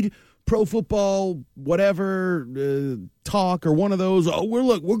seed, pro football, whatever talk or one of those. Oh,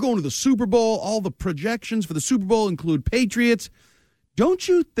 we're going to the Super Bowl. All the projections for the Super Bowl include Patriots. Don't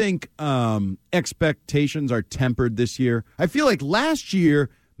you think expectations are tempered this year? I feel like last year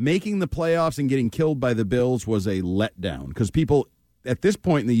making the playoffs and getting killed by the Bills was a letdown because people at this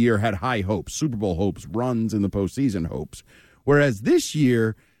point in the year had high hopes, Super Bowl hopes, runs in the postseason hopes. Whereas this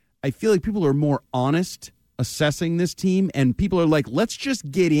year, I feel like people are more honest assessing this team, and people are like, let's just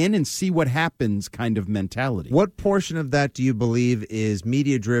get in and see what happens kind of mentality. What portion of that do you believe is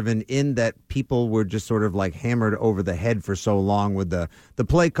media-driven in that people were just sort of like hammered over the head for so long with the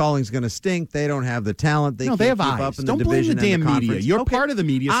play calling's going to stink, they don't have the talent, they can't have keep eyes. up in don't the division blame the damn and the media. You're part of the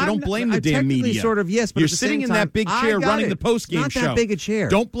media, so don't blame the damn media. Sort of, yes, but you're at the sitting same in time, that big chair running the post-game show. Not that big a chair.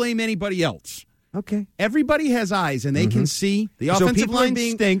 Don't blame anybody else. Okay. Everybody has eyes, and they can see. The offensive line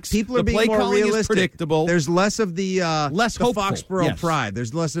stinks. People are the being play more calling realistic. is predictable. There's less of the hopeful. Foxborough pride.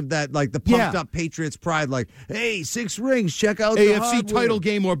 There's less of that, like the pumped-up Patriots pride, like, hey, 6 rings, check out the AFC title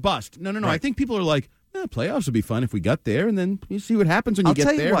game or bust. No. Right. I think people are like, playoffs would be fun if we got there, and then you see what happens when you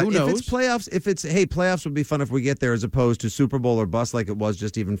get there. Who knows? If it's playoffs would be fun if we get there as opposed to Super Bowl or bust like it was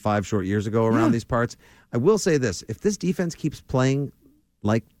just even 5 short years ago around these parts. I will say this. If this defense keeps playing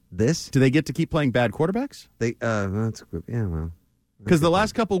like this, do they get to keep playing bad quarterbacks? That's good. Yeah, well, because the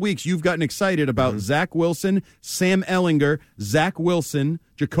last couple of weeks you've gotten excited about Zach Wilson, Sam Ehlinger, Zach Wilson,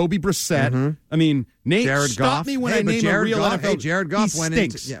 Jacoby Brissett. I mean, Nate, Jared stop Goff. me when I name a real NFL. Hey, Jared Goff he went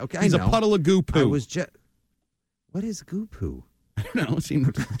stinks. into. Yeah, okay, he's I know. a puddle of goo poo. What is goo poo? I don't know. It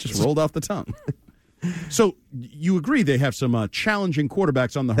seemed just rolled off the tongue. So you agree they have some challenging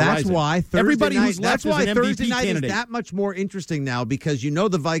quarterbacks on the horizon. That's why everybody night, who's left that's why is an Thursday MVP night candidate. is that much more interesting now because you know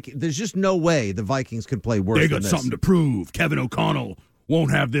the Vikings. There's just no way the Vikings could play worse. They than got this. something to prove. Kevin O'Connell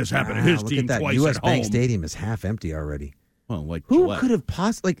won't have this happen to his team at that. twice US at Bank home. Stadium is half empty already. Well, like who Gillette. could have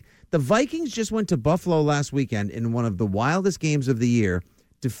possibly? Like the Vikings just went to Buffalo last weekend in one of the wildest games of the year,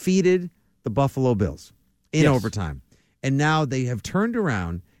 defeated the Buffalo Bills in overtime, and now they have turned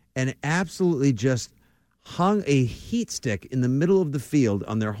around and absolutely just hung a heat stick in the middle of the field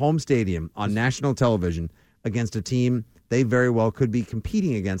on their home stadium on national television against a team they very well could be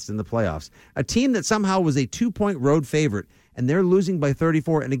competing against in the playoffs. A team that somehow was a 2-point road favorite, and they're losing by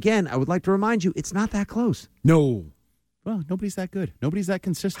 34. And again, I would like to remind you, it's not that close. No. Well, nobody's that good. Nobody's that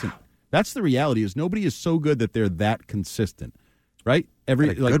consistent. That's the reality is nobody is so good that they're that consistent, right? Good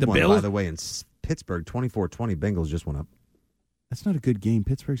the one, Bills, by the way, in Pittsburgh, 24-20, Bengals just went up. That's not a good game.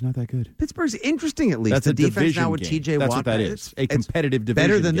 Pittsburgh's not that good. Pittsburgh's interesting, at least. That's the a defense division now with game. T.J. That's Watt. what that is. A competitive division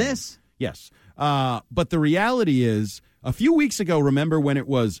better than game. this. Yes. But the reality is, a few weeks ago, remember when it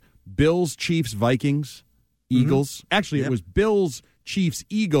was Bills, Chiefs, Vikings, Eagles? Actually, it was Bills, Chiefs,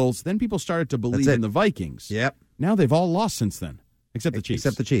 Eagles. Then people started to believe in the Vikings. Yep. Now they've all lost since then. Except the Chiefs.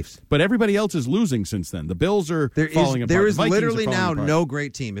 Except the Chiefs. But everybody else is losing since then. The Bills are falling apart. There is The Vikings literally are falling now apart. no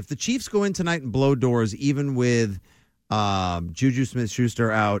great team. If the Chiefs go in tonight and blow doors, even with Juju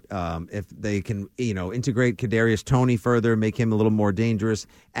Smith-Schuster out, if they can, integrate Kadarius Toney further, make him a little more dangerous,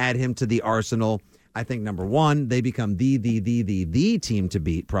 add him to the arsenal, I think, number one, they become the team to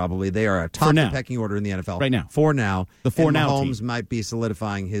beat, probably. They are atop the pecking order in the NFL. Right now. For now. The for now Mahomes team. might be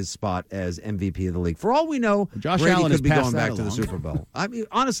solidifying his spot as MVP of the league. For all we know, Josh Brady Allen has could be passed going that back to the along. Super Bowl. I mean,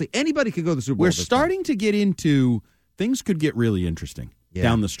 honestly, anybody could go to the Super Bowl. We're at this starting to get into things could get really interesting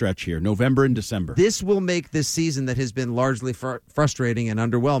down the stretch here, November and December. This will make this season that has been largely frustrating and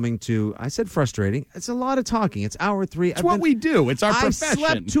underwhelming to, I said frustrating, it's a lot of talking. It's hour 3. It's what we do. It's our profession.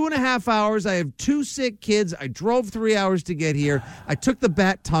 I slept 2.5 hours. I have 2 sick kids. I drove 3 hours to get here. I took the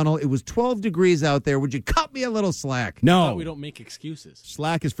Bat Tunnel. It was 12 degrees out there. Would you cut me a little slack? No. We don't make excuses.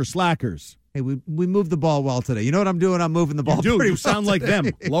 Slack is for slackers. Hey, we moved the ball well today. You know what I'm doing? I'm moving the ball You pretty You well sound like today.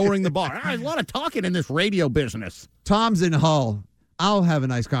 them, lowering the bar. There's a lot of talking in this radio business. Tom's in Hull. I'll have a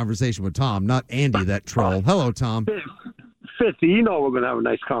nice conversation with Tom, not Andy, that troll. Hello, Tom. Fitzy, you know we're going to have a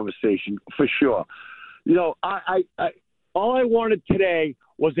nice conversation for sure. I all I wanted today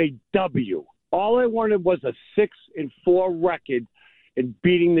was a W. All I wanted was a 6-4 record in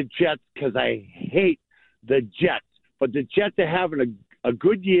beating the Jets because I hate the Jets. But the Jets are having a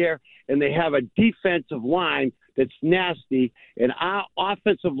good year, and they have a defensive line that's nasty, and our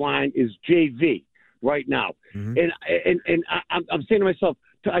offensive line is JV right now. Mm-hmm. And I'm saying to myself,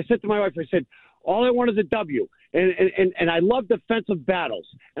 I said to my wife, I said, all I want is a W. And I love defensive battles.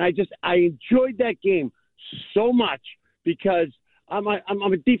 And I enjoyed that game so much because I'm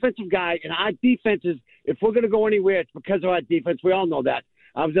a defensive guy, and our defense is, if we're going to go anywhere, it's because of our defense. We all know that.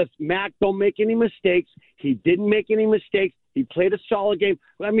 Mac, don't make any mistakes. He didn't make any mistakes. He played a solid game.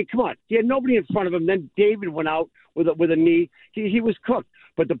 I mean, come on. He had nobody in front of him. Then David went out with a knee. He was cooked.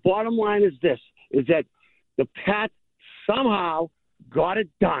 But the bottom line is this, is that the Pats somehow got it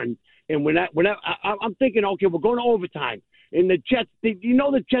done. And when I'm thinking, okay, we're going to overtime. And the Jets, the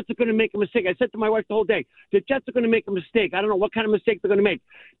Jets are going to make a mistake. I said to my wife the whole day, the Jets are going to make a mistake. I don't know what kind of mistake they're going to make.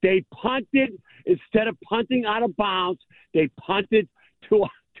 They punted, instead of punting out of bounds, they punted to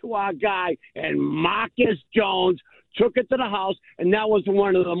our guy, and Marcus Jones took it to the house, and that was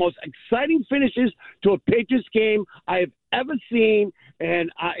one of the most exciting finishes to a Patriots game I have ever seen.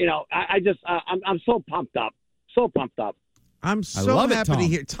 And I'm so pumped up, I'm so happy to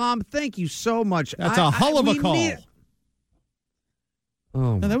hear. Tom, thank you so much. That's a hell of a call.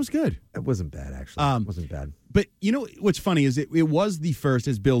 Oh, no, that was good. It wasn't bad, actually. It wasn't bad. But you know what's funny is it was the first,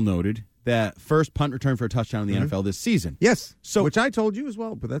 as Bill noted, that first punt return for a touchdown in the NFL this season. Yes, which I told you as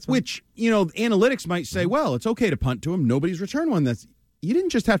well, but that's fine. Which, analytics might say, well, it's okay to punt to him. Nobody's returned one. You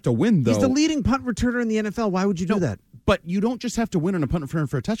didn't just have to win, though. He's the leading punt returner in the NFL. Why would you do that? But you don't just have to win on a punt return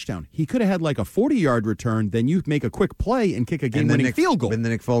for a touchdown. He could have had like a 40-yard return, then you make a quick play and kick a game-winning field goal. And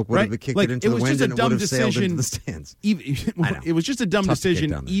then Nick Folk would have kicked it into the wind and it would have sailed into the stands. It was just a dumb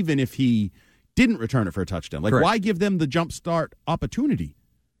decision, even if he didn't return it for a touchdown. Like, why give them the jump start opportunity?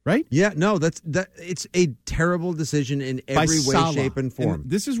 Right? Yeah, no, it's a terrible decision in every way, shape, and form. And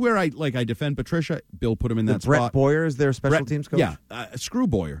this is where I defend Patricia. Bill put him in that Brett spot. Boyer is their special teams coach? Yeah, screw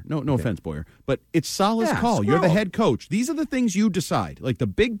Boyer. No offense, Boyer. But it's Salah's call. You're the head coach. These are the things you decide. Like the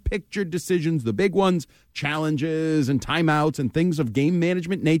big picture decisions, the big ones, challenges and timeouts and things of game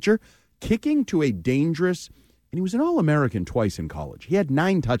management nature. Kicking to a dangerous, and he was an All-American twice in college. He had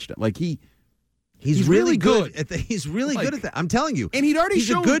 9 touchdowns. Like He's really good at that. He's really good at that. I'm telling you. And he's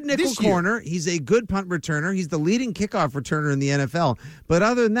a good nickel corner. He's a good punt returner. He's the leading kickoff returner in the NFL. But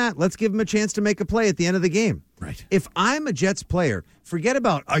other than that, let's give him a chance to make a play at the end of the game. Right. If I'm a Jets player, forget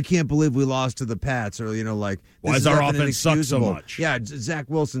about, I can't believe we lost to the Pats, or, why does our offense suck so much? Yeah, Zach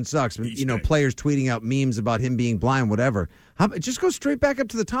Wilson sucks. Players tweeting out memes about him being blind, whatever. Just go straight back up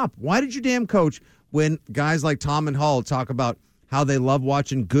to the top. Why did you damn coach when guys like Tom and Hull talk about how they love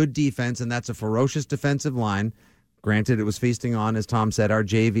watching good defense, and that's a ferocious defensive line. Granted, it was feasting on, as Tom said, our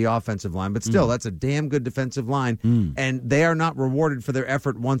JV offensive line, but still, that's a damn good defensive line, and they are not rewarded for their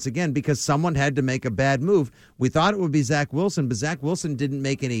effort once again because someone had to make a bad move. We thought it would be Zach Wilson, but Zach Wilson didn't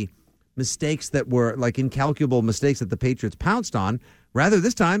make any mistakes that were like incalculable mistakes that the Patriots pounced on. Rather,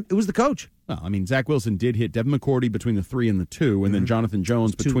 this time, it was the coach. Well, I mean, Zach Wilson did hit Devin McCourty between the 3 and the 2, and then Jonathan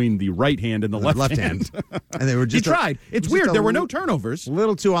Jones between the right hand and the left hand. And they were just he tried. It's weird. There were no turnovers. A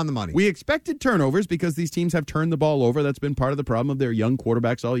little too on the money. We expected turnovers because these teams have turned the ball over. That's been part of the problem of their young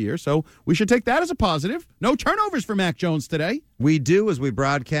quarterbacks all year. So we should take that as a positive. No turnovers for Mac Jones today. We do, as we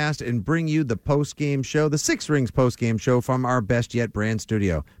broadcast and bring you the post-game show, the Six Rings post-game show from our Best Yet brand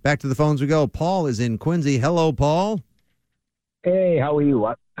studio. Back to the phones we go. Paul is in Quincy. Hello, Paul. Hey, how are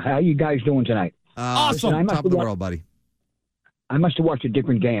you? How you guys doing tonight? Awesome. Listen, Top of the world, buddy. I must have watched a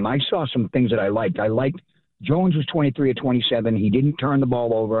different game. I saw some things that I liked. Jones was 23 of 27. He didn't turn the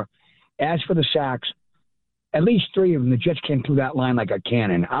ball over. As for the sacks, at least 3 of them, the Jets came through that line like a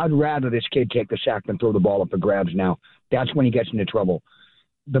cannon. I'd rather this kid take the sack than throw the ball up for grabs now. That's when he gets into trouble.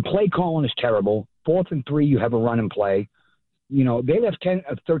 The play calling is terrible. 4th and 3, you have a run and play. You know, they left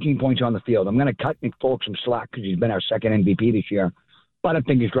 13 points on the field. I'm going to cut Nick Folk some slack because he's been our second MVP this year. But I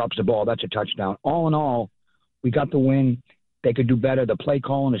think he drops the ball. That's a touchdown. All in all, we got the win. They could do better. The play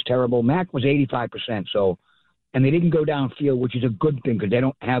calling is terrible. Mac was 85%, and they didn't go downfield, which is a good thing because they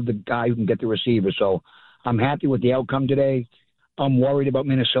don't have the guy who can get the receiver. So I'm happy with the outcome today. I'm worried about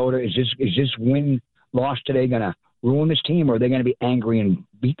Minnesota. Is this win-loss today going to ruin this team, or are they going to be angry and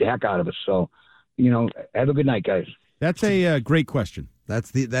beat the heck out of us? So, have a good night, guys. That's a great question. That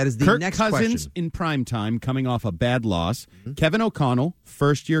is the Kirk next Cousins question. in prime time, coming off a bad loss. Mm-hmm. Kevin O'Connell,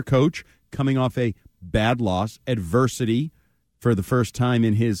 first-year coach, coming off a bad loss. Adversity for the first time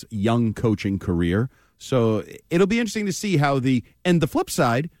in his young coaching career. So it'll be interesting to see how the flip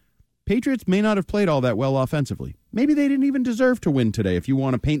side, Patriots may not have played all that well offensively. Maybe they didn't even deserve to win today, if you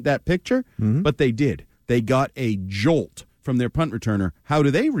want to paint that picture. Mm-hmm. But they did. They got a jolt from their punt returner. How do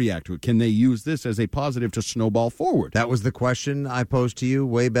they react to it? Can they use this as a positive to snowball forward? That was the question I posed to you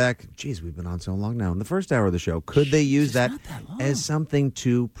way back. Geez, we've been on so long now. In the first hour of the show, could they use that as something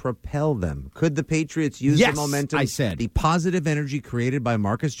to propel them? Could the Patriots use the momentum, the positive energy created by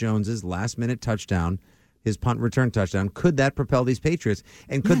Marcus Jones's last-minute touchdown, his punt return touchdown, could that propel these Patriots?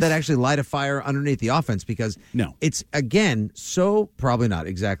 And could that actually light a fire underneath the offense? Because it's, again, probably not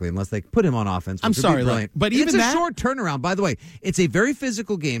exactly, unless they put him on offense. I'm sorry, but even it's a short turnaround. By the way, it's a very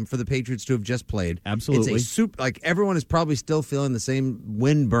physical game for the Patriots to have just played. Absolutely. It's everyone is probably still feeling the same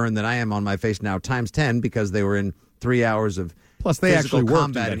wind burn that I am on my face now, times 10, because they were in 3 hours of Plus, they actually worked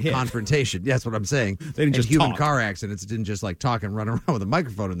combat and confrontation. That's what I'm saying. They didn't just human talk. Car accidents. It didn't just talk and run around with a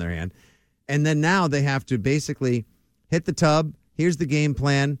microphone in their hand. And then now they have to basically hit the tub. Here's the game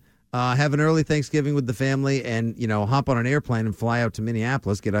plan. Have an early Thanksgiving with the family and, hop on an airplane and fly out to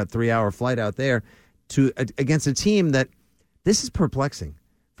Minneapolis, get a 3-hour flight out there against a team that this is perplexing.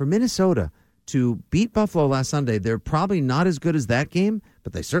 For Minnesota to beat Buffalo last Sunday, they're probably not as good as that game,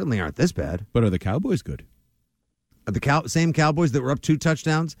 but they certainly aren't this bad. But are the Cowboys good? Are the same Cowboys that were up 2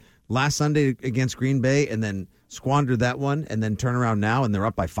 touchdowns last Sunday against Green Bay and then squandered that one and then turn around now and they're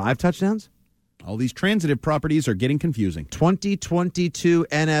up by 5 touchdowns? All these transitive properties are getting confusing. 2022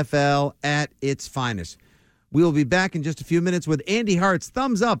 NFL at its finest. We will be back in just a few minutes with Andy Hart's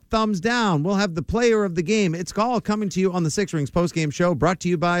Thumbs Up, Thumbs Down. We'll have the player of the game. It's all coming to you on the Six Rings postgame show, brought to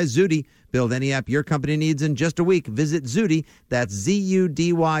you by Zudy. Build any app your company needs in just a week. Visit Zudy. That's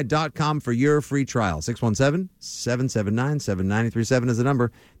ZUDY.com for your free trial. 617-779-7937 is the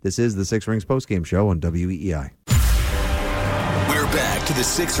number. This is the Six Rings postgame show on WEEI. We're back to the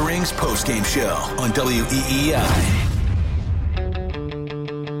Six Rings postgame show on WEEI.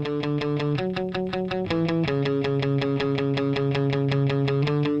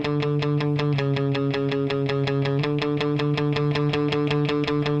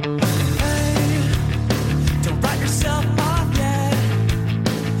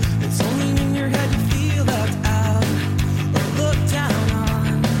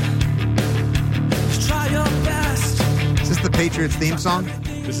 Patriots theme song?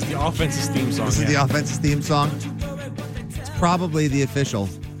 This is the offense's theme song. This is the offense's theme song. It's probably the official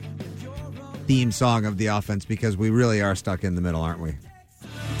theme song of the offense because we really are stuck in the middle, aren't we?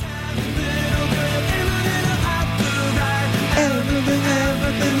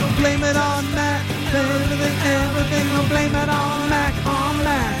 Everything will blame it on Mac. Everything will blame it on Mac.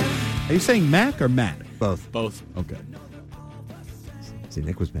 Are you saying Mac or Matt? Both. Okay. See,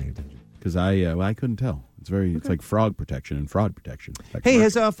 Nick was paying attention. Because I couldn't tell. It's like frog protection and fraud protection. Hey,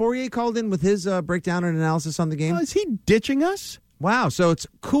 has Fourier called in with his breakdown and analysis on the game? Is he ditching us? Wow, so it's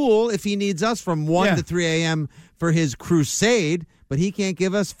cool if he needs us from 1 to 3 a.m. for his crusade, but he can't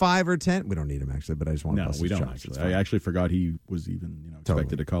give us 5 or 10. We don't need him, actually, but I just want to bust his chops. Actually. I actually forgot he was even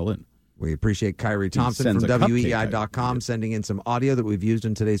expected to call in. We appreciate Kyrie Thompson from WEI.com sending in some audio that we've used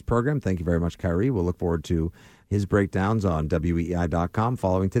in today's program. Thank you very much, Kyrie. We'll look forward to his breakdowns on WEI.com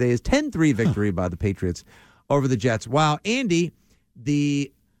following today's 10-3 victory by the Patriots over the Jets. Wow, Andy,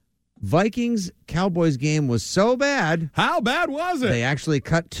 the Vikings-Cowboys game was so bad. How bad was it? They actually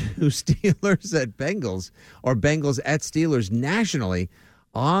cut to Steelers at Bengals, or Bengals at Steelers nationally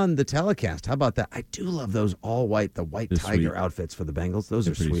on the telecast. How about that? I do love those all-white, the white tiger outfits for the Bengals. Those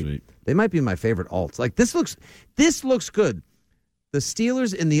are sweet. They might be my favorite alts. Like, this looks good. The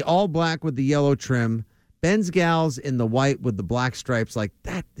Steelers in the all-black with the yellow trim, Ben's gals in the white with the black stripes, like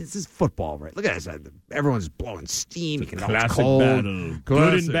that. This is football, right? Look at this. Everyone's blowing steam. It's a it's classic cold. battle. Good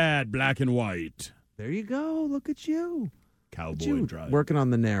Classic. and bad, black and white. There you go. Look at you. Cowboy drive. Working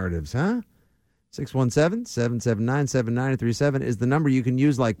on the narratives, huh? 617-779-7937 is the number you can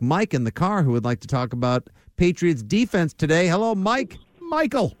use, like Mike in the car who would like to talk about Patriots defense today. Hello, Mike.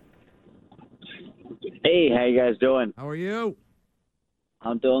 Michael. Hey, how you guys doing? How are you?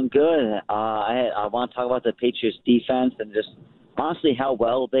 I'm doing good. I want to talk about the Patriots defense and just honestly how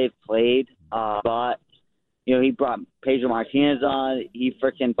well they've played. But he brought Pedro Martinez on. He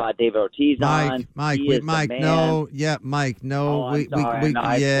freaking brought David Ortiz on. Mike, no. Oh, I'm sorry.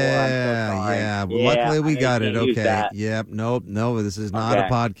 Yeah. Luckily, we got it. Okay. Yep. Nope. No, this is not a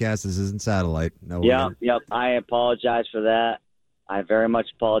podcast. This isn't satellite. No. Yep. I apologize for that. I very much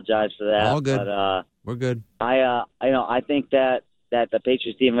apologize for that. All good. But, we're good. I think that the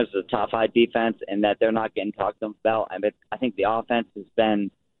Patriots defense is a top 5 defense and that they're not getting talked about. I think the offense has been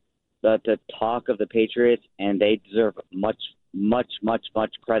the talk of the Patriots, and they deserve much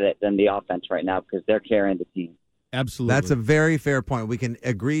credit than the offense right now because they're carrying the team. Absolutely. That's a very fair point. We can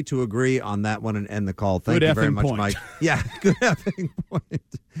agree to agree on that one and end the call. Thank you very much, point. Mike. Yeah, good effing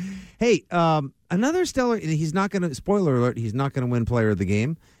point. Hey, another stellar, he's not going to, spoiler alert, he's not going to win player of the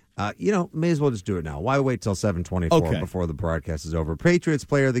game. May as well just do it now. Why wait till 7:24 before the broadcast is over? Patriots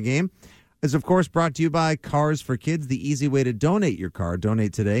player of the game is, of course, brought to you by Cars for Kids, the easy way to donate your car.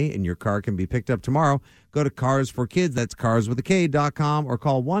 Donate today, and your car can be picked up tomorrow. Go to Cars for Kids, that's carswithak.com, or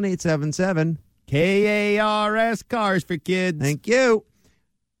call 1-877-KARS, Cars for Kids. Thank you.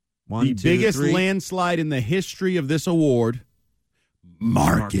 The biggest landslide in the history of this award,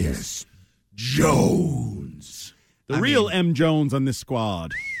 Marcus Jones. The real M. Jones on this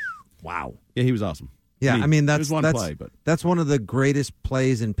squad. Wow. Yeah, he was awesome. Yeah, that's play, but that's one of the greatest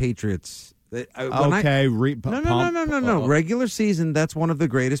plays in Patriots. No. Regular season, that's one of the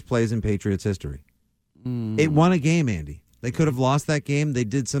greatest plays in Patriots history. It won a game, Andy. They could have lost that game. They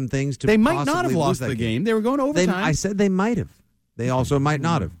did some things to. They might not have lose lost that the game. They were going to overtime. I said they might have. They also might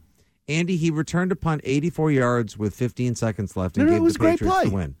not have. Andy, he returned a punt 84 yards with 15 seconds left and gave the Patriots the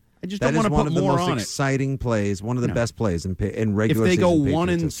win. I just don't want to put more on it. That is one of the most exciting plays, one of the best plays in regular season. If they go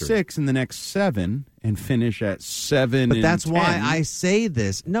Patriots 1-6 in the next 7 and finish at 7, but that's why I say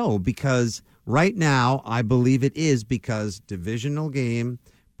this. No, because right now I believe it is because divisional game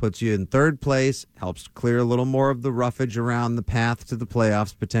puts you in third place, helps clear a little more of the roughage around the path to the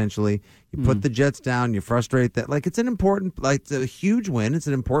playoffs potentially. You put the Jets down, you frustrate that. It's an important, it's a huge win. It's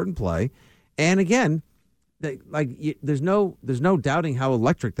an important play, and again. There's no doubting how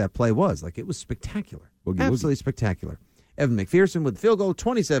electric that play was. It was spectacular. Absolutely spectacular. Evan McPherson with the field goal,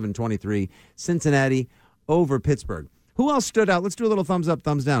 27-23, Cincinnati over Pittsburgh. Who else stood out? Let's do a little thumbs up,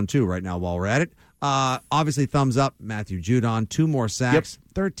 thumbs down, too, right now while we're at it. Obviously, thumbs up, Matthew Judon, 2 more sacks,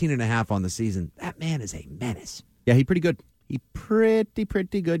 13.5 on the season. That man is a menace. Yeah, he's pretty good. He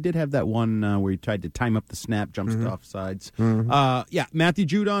pretty good. Did have that one where he tried to time up the snap, jumped off sides. Matthew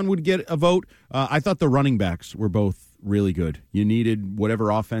Judon would get a vote. I thought the running backs were both really good. You needed whatever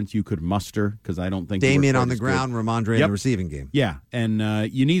offense you could muster because I don't think Damien on the ground, Ramondre in the receiving game. Yeah, and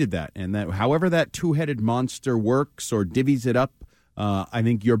you needed that. And that, however that two-headed monster works or divvies it up, I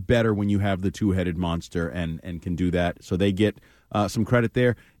think you're better when you have the two-headed monster and can do that. So they get some credit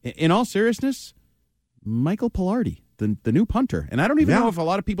there. In all seriousness, Michael Palardy. The new punter. And I don't even know if a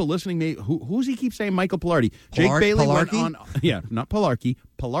lot of people listening may who's he keep saying Michael Palardy. Jake Bailey went on not Palarky.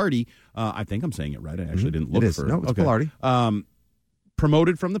 Palardy. I think I'm saying it right. I actually didn't look for it. No, it's Palardy.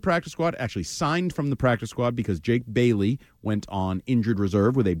 Promoted from the practice squad, actually signed from the practice squad because Jake Bailey went on injured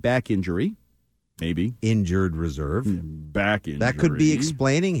reserve with a back injury. Maybe. Injured reserve. Back injury. That could be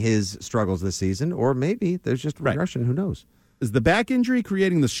explaining his struggles this season, or maybe there's just regression. Who knows? Is the back injury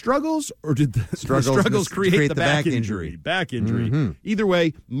creating the struggles, or did the struggles create the back injury? Back injury. Mm-hmm. Either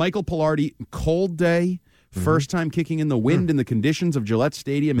way, Michael Palardy, cold day, first time kicking in the wind in the conditions of Gillette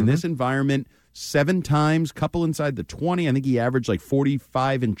Stadium in this environment, 7 times, couple inside the 20. I think he averaged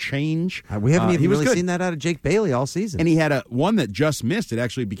 45 and change. We haven't even really seen that out of Jake Bailey all season. And he had one that just missed. It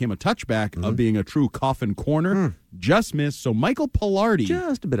actually became a touchback of being a true coffin corner. Just missed. So Michael Palardy.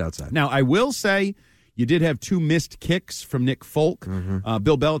 Just a bit outside. Now, I will say, you did have 2 missed kicks from Nick Folk.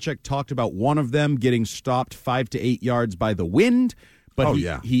 Bill Belichick talked about one of them getting stopped 5 to 8 yards by the wind. But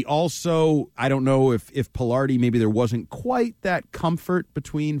he also, I don't know if Palardy, maybe there wasn't quite that comfort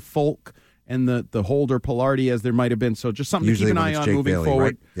between Folk and the holder Palardy as there might have been. So just something to keep an eye on moving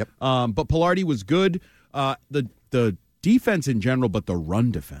forward. Right? Yep. But Palardy was good. The defense in general, but the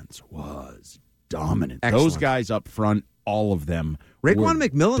run defense was dominant. Excellent. Those guys up front, all of them Raekwon were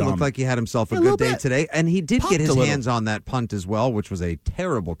McMillan dumb. looked like he had himself a little good day bit. today, and he did Popped get his a little. hands on that punt as well, which was a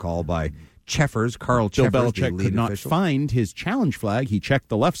terrible call by Cheffers, Carl Bill Cheffers, the Belichick lead could not official. find his challenge flag. He checked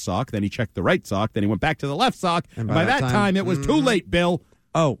the left sock, then he checked the right sock, then he went back to the left sock, and by that time it was too late, Bill.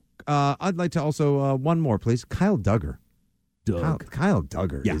 Oh, I'd like to also, one more, please. Kyle Duggar. Kyle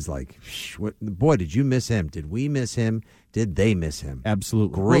Duggar is like, boy, did you miss him? Did we miss him? Did they miss him?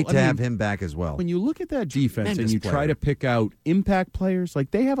 Absolutely. Great to have him back as well. When you look at that defense and Tremendous you player. try to pick out impact players,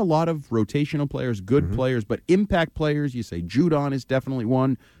 like they have a lot of rotational players, good players, but impact players, you say Judon is definitely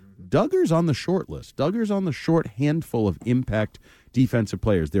one. Duggar's on the short list. Duggar's on the short handful of impact defensive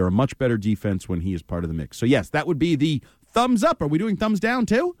players. They're a much better defense when he is part of the mix. So, yes, that would be the thumbs up. Are we doing thumbs down,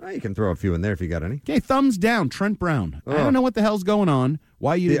 too? You can throw a few in there if you got any. Okay, thumbs down, Trent Brown. I don't know what the hell's going on.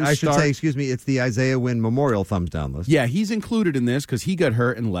 Why you didn't I should start. say, excuse me, it's the Isaiah Wynn Memorial thumbs down list. Yeah, he's included in this because he got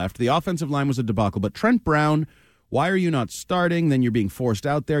hurt and left. The offensive line was a debacle. But Trent Brown, why are you not starting? Then you're being forced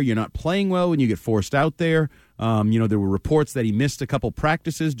out there. You're not playing well when you get forced out there. There were reports that he missed a couple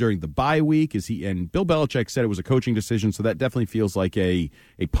practices during the bye week. And Bill Belichick said it was a coaching decision, so that definitely feels like a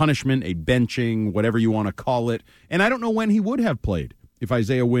punishment, a benching, whatever you want to call it. And I don't know when he would have played if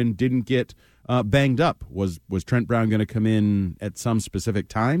Isaiah Wynn didn't get banged up. Was Trent Brown going to come in at some specific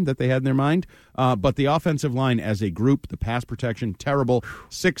time that they had in their mind? But the offensive line as a group, the pass protection, terrible.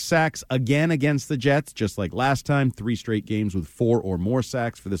 6 sacks again against the Jets, just like last time. 3 straight games with 4 or more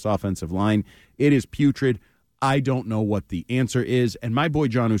sacks for this offensive line. It is putrid. I don't know what the answer is, and my boy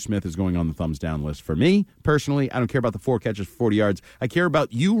Jonnu Smith is going on the thumbs down list. For me, personally, I don't care about the 4 catches for 40 yards. I care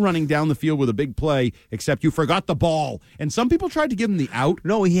about you running down the field with a big play, except you forgot the ball. And some people tried to give him the out.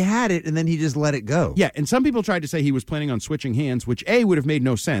 No, he had it, and then he just let it go. Yeah, and some people tried to say he was planning on switching hands, which, A, would have made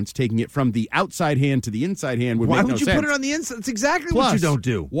no sense. Taking it from the outside hand to the inside hand would Why make no would you sense. put it on the inside? That's exactly Plus, what you don't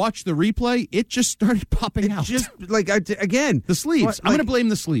do. Watch the replay. It just started popping out. Just, again. The sleeves. I'm going to blame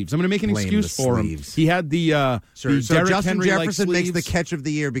the sleeves. I'm going to make an excuse for him. He had the So Derrick Justin Henry-like Jefferson makes the sleeves. catch of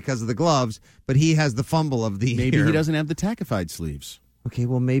the year because of the gloves, but he has the fumble of the year. Maybe he doesn't have the tackified sleeves. Okay,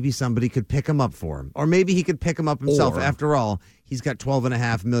 well, maybe somebody could pick him up for him. Or maybe he could pick him up himself. Or- After all, he's got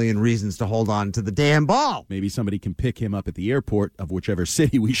 12.5 million reasons to hold on to the damn ball. Maybe somebody can pick him up at the airport of whichever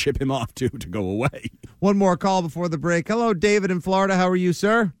city we ship him off to go away. One more call before the break. Hello, David in Florida. How are you,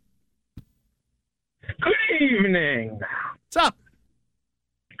 sir? Good evening. What's up?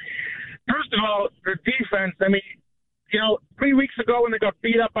 First of all, the defense, 3 weeks ago when they got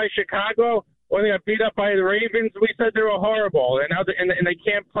beat up by Chicago, when they got beat up by the Ravens, we said they were horrible, and now and they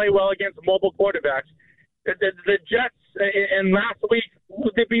can't play well against mobile quarterbacks. The Jets, and last week, who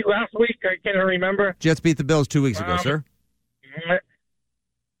did they beat last week? I can't remember. Jets beat the Bills 2 weeks ago, sir.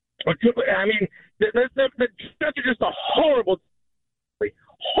 The Jets are just a horrible.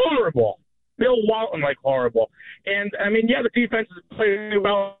 Bill Walton, horrible. And, the defense is playing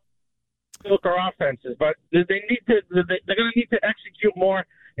well. Look, our offenses, but they need to. They're going to need to execute more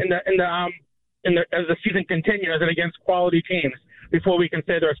as the season continues and against quality teams before we can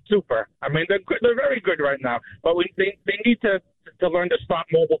say they're super. They're good, they're very good right now, but they need to learn to stop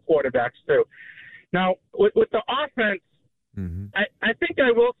mobile quarterbacks too. Now with the offense, I think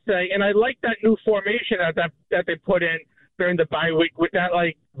I will say, and I like that new formation that they put in during the bye week with that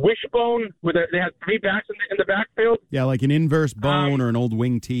wishbone, where they had 3 backs in the backfield. Yeah, like an inverse bone or an old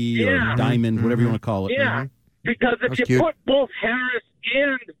wing tee or diamond, whatever you want to call it. Yeah, because if That's you cute. put both Harris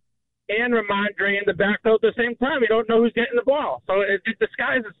and Ramondre in the backfield at the same time, you don't know who's getting the ball. So it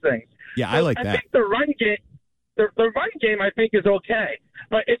disguises things. Yeah, I like that. I think the run game, I think, is okay,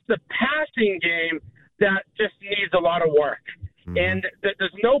 but it's the passing game that just needs a lot of work. And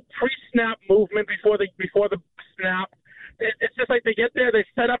there's no pre-snap movement before the snap. It's just like they get there, they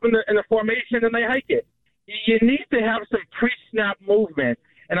set up in the formation, and they hike it. You need to have some pre-snap movement,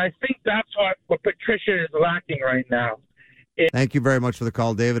 and I think that's what Patricia is lacking right now. Thank you very much for the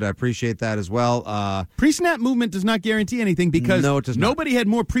call, David. I appreciate that as well. Pre-snap movement does not guarantee anything because No, it does not. nobody had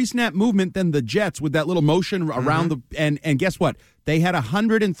more pre-snap movement than the Jets with that little motion around the and guess what? They had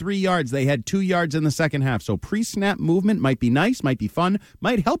 103 yards. They had 2 yards in the second half. So pre-snap movement might be nice, might be fun,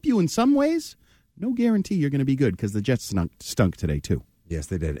 might help you in some ways. No guarantee you're going to be good because the Jets stunk today too. Yes,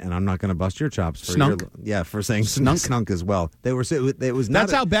 they did, and I'm not going to bust your chops for Snunk? for saying snunk as well. They were. It was.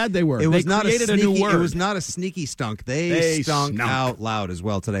 That's how bad they were. It was They not created a a new sneaky. word. It was not a sneaky stunk. They They stunk snunk. out loud as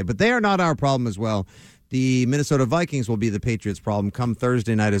well today. But they are not our problem as well. The Minnesota Vikings will be the Patriots' problem come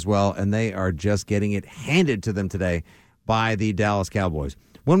Thursday night as well, and they are just getting it handed to them today by the Dallas Cowboys.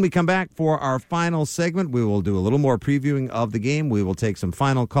 When we come back for our final segment, we will do a little more previewing of the game. We will take some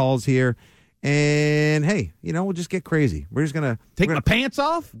final calls here. And hey, we'll just get crazy. We're just going to take my pants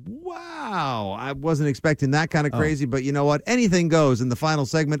off. Wow. I wasn't expecting that kind of crazy, but you know what? Anything goes in the final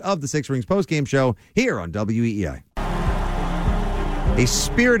segment of the Six Rings postgame show here on WEEI. A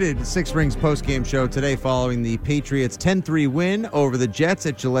spirited Six Rings postgame show today following the Patriots' 10-3 win over the Jets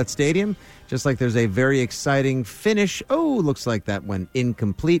at Gillette Stadium. Just like there's a very exciting finish. Oh, looks like that went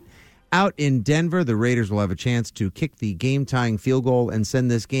incomplete. Out in Denver, the Raiders will have a chance to kick the game-tying field goal and send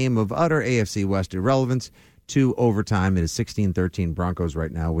this game of utter AFC West irrelevance to overtime. It is 16-13 Broncos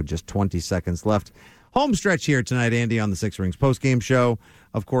right now with just 20 seconds left. Home stretch here tonight, Andy, on the Six Rings postgame show.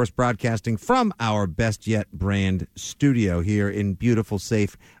 Of course, broadcasting from our Best Yet brand studio here in beautiful,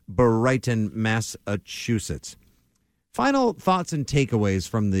 safe Brighton, Massachusetts. Final thoughts and takeaways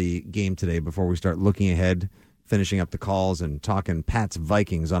from the game today before we start looking ahead, finishing up the calls and talking Pats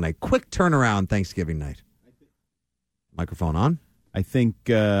Vikings on a quick turnaround Thanksgiving night. Microphone on. I think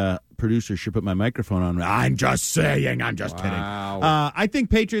producers should put my microphone on. I'm just saying. I'm just kidding. I think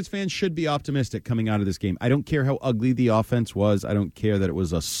Patriots fans should be optimistic coming out of this game. I don't care how ugly the offense was. I don't care that it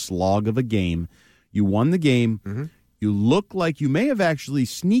was a slog of a game. You won the game. Mm-hmm. You look like you may have actually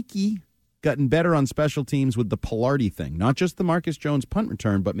gotten better on special teams with the Pilardi thing. Not just the Marcus Jones punt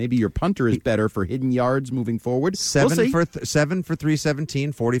return, but maybe your punter is better for hidden yards moving forward. 7 for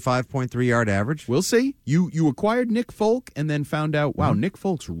 317, 45.3-yard average. We'll see. You acquired Nick Folk and then found out, wow, Nick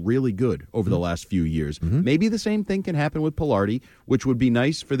Folk's really good over the last few years. Mm-hmm. Maybe the same thing can happen with Pilardi, which would be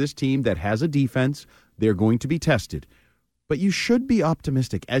nice for this team that has a defense. They're going to be tested. But you should be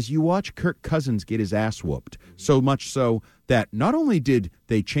optimistic as you watch Kirk Cousins get his ass whooped. So much so that not only did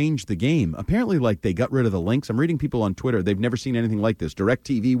they change the game, apparently they got rid of the links. I'm reading people on Twitter. They've never seen anything like this.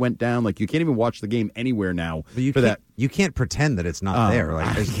 DirecTV went down. You can't even watch the game anywhere now that. You can't pretend that it's not there.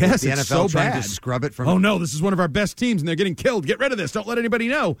 Yes, the NFL it's so trying bad. to scrub it from. Oh, no, this is one of our best teams, and they're getting killed. Get rid of this. Don't let anybody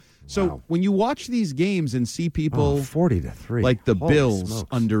know. So when you watch these games and see people 40-3, like the Holy Bills smokes.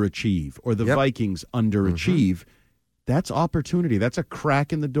 underachieve or the Vikings underachieve, that's opportunity. That's a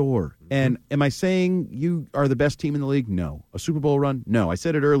crack in the door. And am I saying you are the best team in the league? No. A Super Bowl run? No. I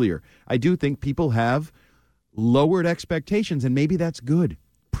said it earlier. I do think people have lowered expectations, and maybe that's good.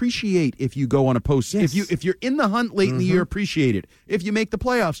 Appreciate if you go on a post. Yes. If you're in the hunt late in the year, appreciate it. If you make the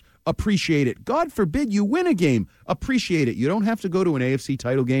playoffs, appreciate it. God forbid you win a game, appreciate it. You don't have to go to an AFC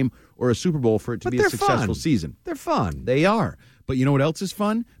title game or a Super Bowl for it to be a successful season. They're fun. They are. But you know what else is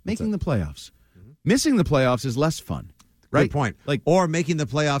fun? Making the playoffs. Missing the playoffs is less fun. Right. Good point. Or making the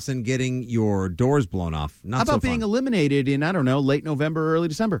playoffs and getting your doors blown off. Not How about so fun. being eliminated in, late November or early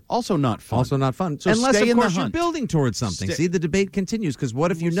December? Also not fun. Also not fun. So Unless, stay of in the course, you're hunt. building towards something. See, the debate continues, because what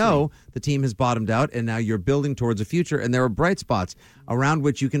if the team has bottomed out and now you're building towards a future and there are bright spots around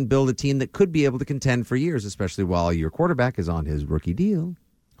which you can build a team that could be able to contend for years, especially while your quarterback is on his rookie deal.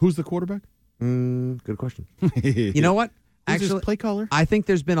 Who's the quarterback? Good question. You know what? Actually, play caller? I think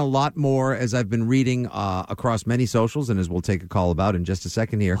there's been a lot more, as I've been reading across many socials, and as we'll take a call about in just a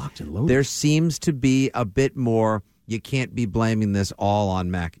second here, there seems to be a bit more. You can't be blaming this all on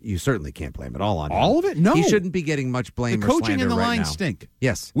Mac. You certainly can't blame it all on him. All of it? No. He shouldn't be getting much blame the or coaching slander and the right line now. stink.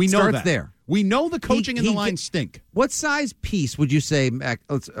 Yes. We know Starts that. there. We know the coaching and the line stink. What size piece would you say, Mac?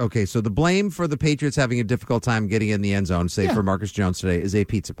 Okay, so the blame for the Patriots having a difficult time getting in the end zone, say for Marcus Jones today, is a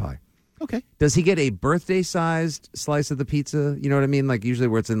pizza pie. Okay. Does he get a birthday-sized slice of the pizza? You know what I mean? Usually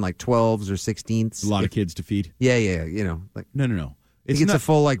where it's in 12s or 16ths. A lot of kids to feed. Yeah. No. He gets a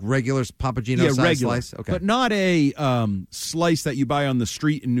full regular Papagino size slice. Okay, but not a slice that you buy on the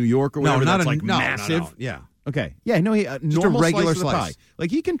street in New York or whatever. No, that's massive. No. Yeah. Okay. Yeah. No. Normal a regular slice of the slice. pie.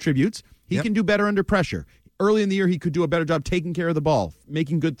 He contributes. He can do better under pressure. Early in the year, he could do a better job taking care of the ball,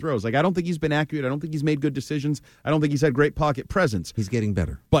 making good throws. I don't think he's been accurate. I don't think he's made good decisions. I don't think he's had great pocket presence. He's getting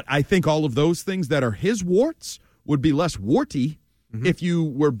better. But I think all of those things that are his warts would be less warty if you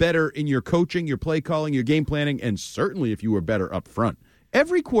were better in your coaching, your play calling, your game planning, and certainly if you were better up front.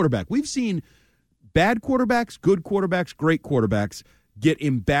 Every quarterback, we've seen bad quarterbacks, good quarterbacks, great quarterbacks get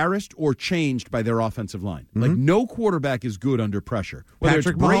embarrassed or changed by their offensive line. No quarterback is good under pressure. Whether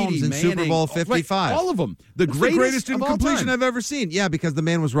Patrick it's Brady, Mahomes in Manning, Super Bowl 55. all of them. The greatest incompletion I've ever seen. Yeah, because the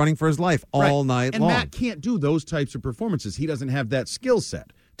man was running for his life all night and long. Matt can't do those types of performances. He doesn't have that skill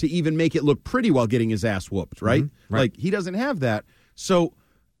set to even make it look pretty while getting his ass whooped, right? He doesn't have that. So,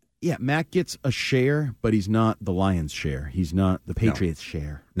 yeah, Matt gets a share, but he's not the Lions' share. He's not the Patriots'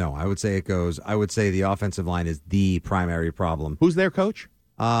 share. No, I would say the offensive line is the primary problem. Who's their coach?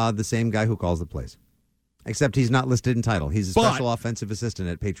 The same guy who calls the plays. Except he's not listed in title. He's a special offensive assistant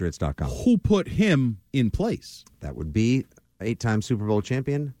at Patriots.com. Who put him in place? That would be 8-time Super Bowl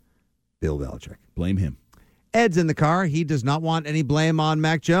champion Bill Belichick. Blame him. Ed's in the car. He does not want any blame on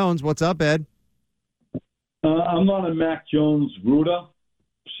Mac Jones. What's up, Ed? I'm not a Mac Jones rooter.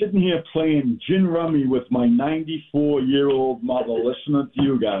 Sitting here playing gin rummy with my 94-year-old mother, listening to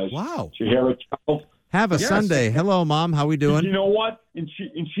you guys. Wow. Did you hear it, Charles? Have a Sunday. Hello, Mom. How we doing? You know what? And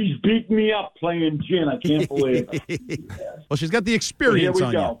she's beating me up playing gin. I can't believe it. Well, she's got the experience Here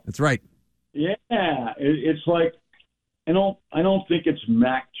we on go. you. That's right. Yeah, it's like I don't think it's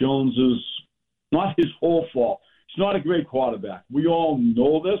Mac Jones's, not his whole fault. He's not a great quarterback. We all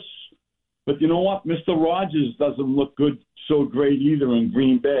know this, but you know what? Mr. Rogers doesn't look so great either in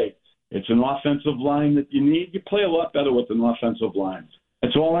Green Bay. It's an offensive line that you need. You play a lot better with an offensive line.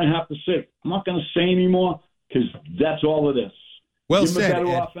 That's all I have to say. I'm not going to say anymore because that's all it is. Well Give him said, a better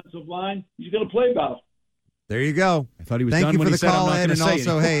Ed. offensive line, he's going to play better. There you go. I thought he was Thank done you when for he the said, "I'm call, not Ed, gonna and say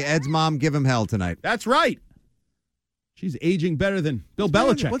also, anything." hey, Ed's mom, give him hell tonight. That's right. She's aging better than Bill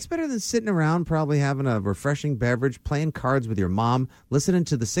Belichick. What's better than sitting around, probably having a refreshing beverage, playing cards with your mom, listening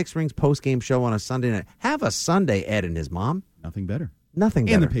to the Six Rings postgame show on a Sunday night? Have a Sunday, Ed and his mom. Nothing better. Nothing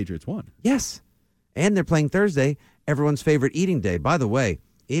better. And the Patriots won. Yes. And they're playing Thursday, everyone's favorite eating day. By the way,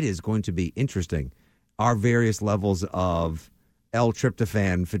 it is going to be interesting. Our various levels of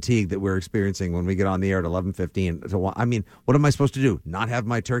L-tryptophan fatigue that we're experiencing when we get on the air at 11:15. I mean, what am I supposed to do? Not have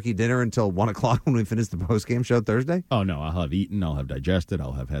my turkey dinner until 1 o'clock when we finish the postgame show Thursday? Oh, no. I'll have eaten. I'll have digested.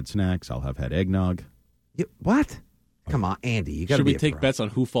 I'll have had snacks. I'll have had eggnog. What? Come on, Andy. You got to Should be we take bets on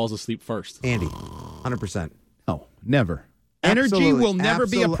who falls asleep first? Andy, 100%. No, never. Energy Absolutely. will never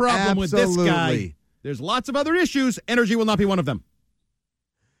be a problem with this guy. Absolutely. There's lots of other issues. Energy will not be one of them.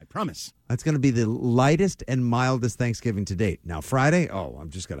 I promise. That's going to be the lightest and mildest Thanksgiving to date. Now, Friday,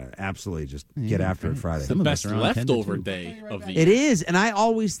 I'm just going to absolutely just get after it Friday. The best leftover day of the year. It is, and I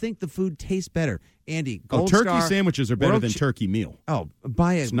always think the food tastes better. Andy, Gold turkey Star, sandwiches are better than turkey meal. Oh,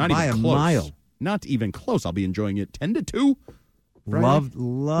 by It's not a even close. mile. Not even close. I'll be enjoying it 10 to 2. Friday.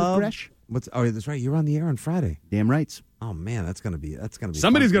 Love. Fresh. That's right. You're on the air on Friday. Damn rights. Oh man, that's gonna be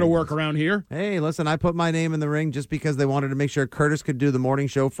Somebody's fun. gonna work around here. Hey, listen, I put my name in the ring just because they wanted to make sure Curtis could do the morning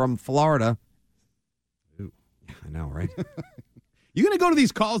show from Florida. Ooh. I know, right? You're going to go to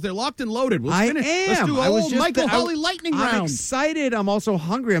these calls. They're locked and loaded. We'll spin it. Let's do old Michael Holly lightning round. I'm excited. I'm also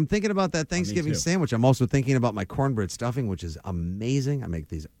hungry. I'm thinking about that Thanksgiving sandwich. I'm also thinking about my cornbread stuffing, which is amazing. I make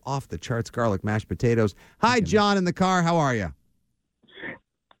these off-the-charts garlic mashed potatoes. Hi, John in the car. How are you?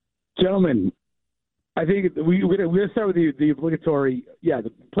 Gentlemen, I think we're going to start with the obligatory. Yeah,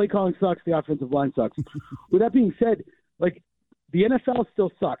 the play calling sucks. The offensive line sucks. With that being said, like the NFL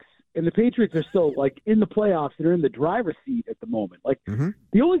still sucks, and the Patriots are still like in the playoffs and are in the driver's seat at the moment. Like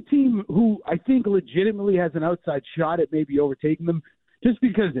the only team who I think legitimately has an outside shot at maybe overtaking them, just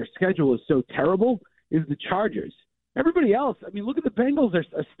because their schedule is so terrible, is the Chargers. Everybody else, I mean, look at the Bengals.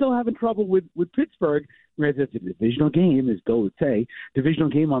 Are still having trouble with Pittsburgh. Whereas it's a divisional game, as Bill would say, divisional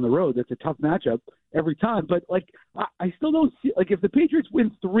game on the road. That's a tough matchup every time. But, like, I still don't see – like, if the Patriots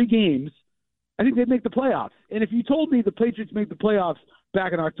win 3 games, I think they'd make the playoffs. And if you told me the Patriots made the playoffs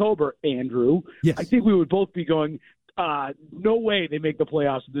back in October, Andrew, yes, I think we would both be going, no way they make the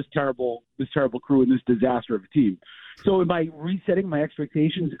playoffs with this terrible crew and this disaster of a team. So am I resetting my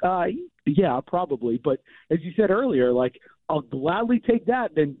expectations? Yeah, probably. But as you said earlier, like I'll gladly take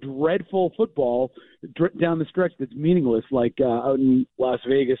that than dreadful football down the stretch that's meaningless, like out in Las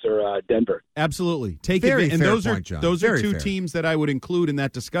Vegas or Denver. Absolutely. Take Very advantage. And fair those point, are John. those Very are two fair. teams that I would include in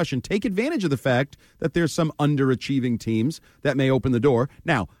that discussion. Take advantage of the fact that there's some underachieving teams that may open the door.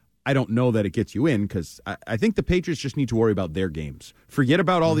 Now, I don't know that it gets you in because I think the Patriots just need to worry about their games. Forget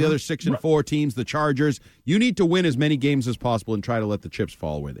about all the other 6 and 4 teams, the Chargers. You need to win as many games as possible and try to let the chips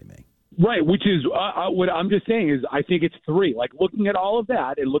fall where they may. Right, which is what I'm just saying is I think it's 3. Like looking at all of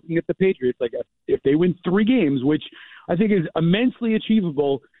that and looking at the Patriots, like if they win 3 games, which I think is immensely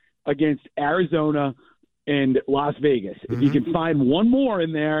achievable against Arizona and Las Vegas. If you can find one more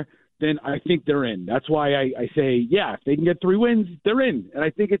in there, then I think they're in. That's why I say, yeah, if they can get 3 wins, they're in. And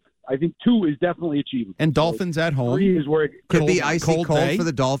I think 2 is definitely achievable. And Dolphins at home. 3 is where it Could be icy cold day for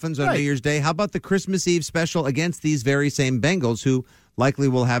the Dolphins on Right. New Year's Day. How about the Christmas Eve special against these very same Bengals who likely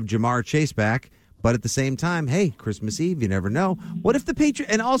will have Jamar Chase back? But at the same time, hey, Christmas Eve, you never know. What if the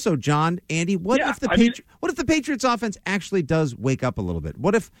Patriots, and also John, Andy, what if the Patriots offense actually does wake up a little bit?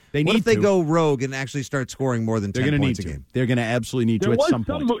 What if they go rogue and actually start scoring more than 10 points a game? They're going to absolutely need there to at was some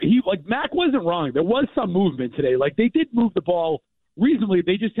point. Mac wasn't wrong. There was some movement today. Like they did move the ball reasonably.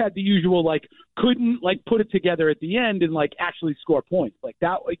 They just had the usual couldn't put it together at the end and actually score points like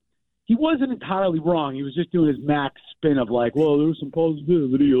that. he wasn't entirely wrong. He was just doing his Max spin of like, well, there was some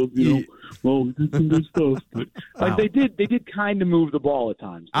positivity, you know. Well, we did some good stuff. But like they did kind of move the ball at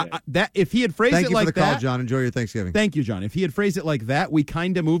times. That if he had phrased Thank it you like for the that, call, John. Enjoy your Thanksgiving. Thank you, John. If he had phrased it like that, we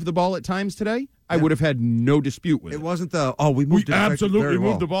kind of moved the ball at times today. I would have had no dispute with it. It wasn't we moved it absolutely very moved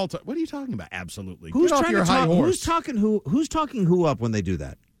well. the ball. What are you talking about? Absolutely. Who's Get off trying your to high talk? horse. Who's talking who up when they do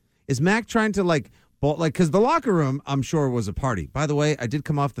that? Is Mac trying to because the locker room, I'm sure, was a party. By the way, I did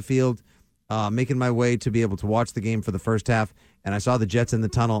come off the field, making my way to be able to watch the game for the first half, and I saw the Jets in the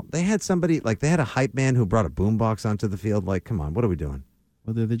tunnel. They had somebody they had a hype man who brought a boombox onto the field. Like, come on, what are we doing?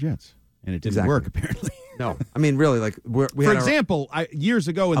 Well, they're the Jets, and it didn't work apparently. No, I mean really. For example, years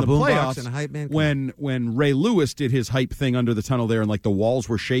ago in the playoffs, and a hype man, when Ray Lewis did his hype thing under the tunnel there, and the walls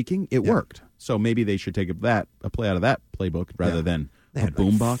were shaking, it worked. So maybe they should take a play out of that playbook rather than they a had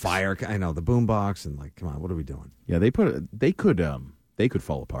boombox. Fire, I know the boombox, and come on, what are we doing? Yeah, they could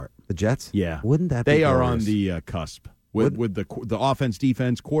fall apart. The Jets, yeah, wouldn't that? They be are glorious? on the cusp with the offense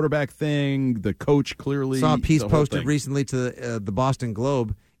defense quarterback thing. The coach clearly saw a piece the whole posted thing. recently to the Boston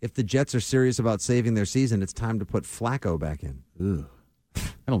Globe. If the Jets are serious about saving their season, it's time to put Flacco back in. Ugh.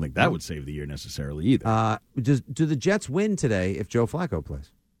 I don't think that would save the year necessarily either. Do the Jets win today if Joe Flacco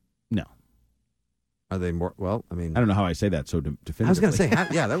plays? No. Are they more? Well, I mean, I don't know how I say that so definitively. I was going to say,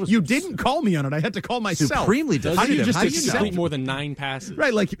 that was you didn't call me on it. I had to call myself. Supremely How do you just complete more than 9 passes?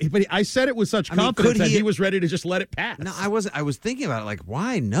 Right, but I said it with such confidence that he was ready to just let it pass. No, I was thinking about it.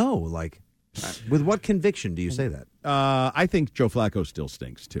 Why no? With what conviction do you say that? I think Joe Flacco still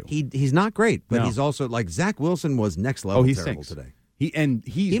stinks too. He's not great, but he's also Zach Wilson was next level he terrible stinks today.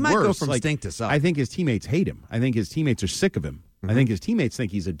 He might worse. go from stink to suck. I think his teammates hate him. I think his teammates are sick of him. I think his teammates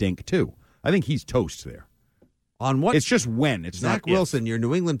think he's a dink too. I think he's toast there. On what? It's just when. It's Zach not Wilson, your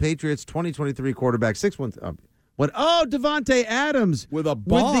New England Patriots 2023 quarterback, 6'1". What? Oh, Devontae Adams with a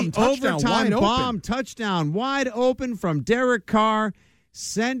bomb with the touchdown, overtime wide bomb open. touchdown, wide open from Derek Carr,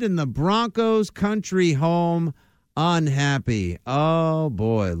 sending the Broncos country home unhappy. Oh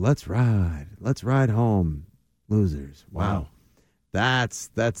boy, let's ride home, losers. Wow,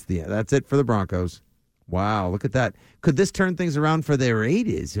 that's it for the Broncos. Wow, look at that. Could this turn things around for their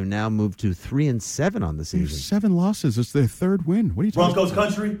Raiders, who now move to 3-7 on the season? 7 losses. It's their third win. What are you talking Broncos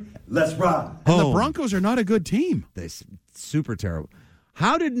about? country, let's ride. And the Broncos are not a good team. They're super terrible.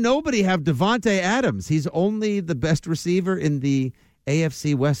 How did nobody have Devontae Adams? He's only the best receiver in the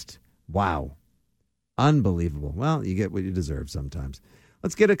AFC West. Wow. Unbelievable. Well, you get what you deserve sometimes.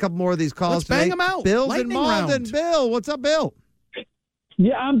 Let's get a couple more of these calls. Let's bang today. them out. Bill's Lightning in Malden. round. Bill, what's up, Bill?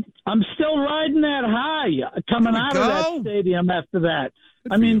 Yeah, I'm still riding that high coming out of that stadium after that.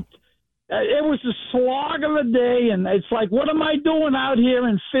 I mean, it was a slog of a day, and it's like, what am I doing out here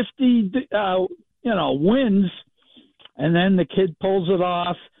in 50, wins? And then the kid pulls it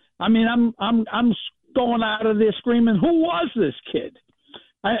off. I mean, I'm going out of there screaming, who was this kid?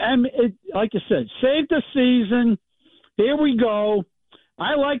 Like I said, save the season. Here we go.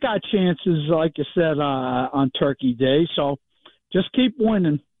 I like our chances, like you said, on Turkey Day. So just keep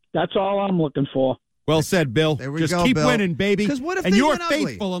winning. That's all I'm looking for. Well said, Bill. There we just go, keep Bill. winning, baby. 'Cause what if and they you're went ugly?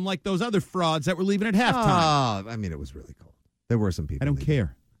 faithful, unlike those other frauds that were leaving at halftime. I mean, it was really cold. There were some people. I don't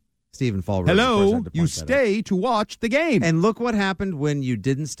care. Stephen Fall. Hello, you stay to watch the game. And look what happened when you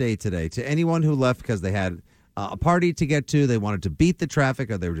didn't stay today. To anyone who left because they had a party to get to, they wanted to beat the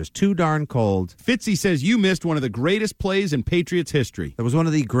traffic, or they were just too darn cold. Fitzy says you missed one of the greatest plays in Patriots history. It was one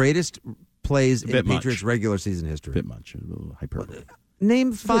of the greatest plays in bit much. Patriots regular season history. A bit much, a little hyperbole. Name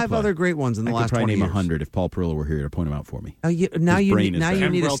It's a good 5 play. other great ones in the I last could probably 20 name years. 100 if Paul Perillo were here to point them out for me. Now His you brain need, is now there. you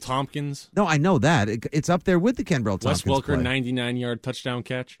need Kenbrell Tompkins. No, I know that. It's up there with the Kenbrell Tompkins Wes Welker, play. 99-yard touchdown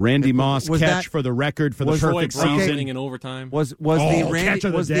catch. Randy Moss was catch that- for the record for the was perfect Troy Brown season. winning in overtime. Was the Randy catch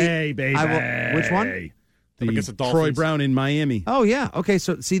of the was day, baby. which one? Against the Troy Dolphins. Brown in Miami. Oh yeah. Okay.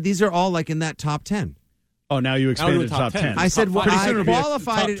 So see, these are all like in that top 10. Oh, now you expanded to top 10. I said, well, I it'll be a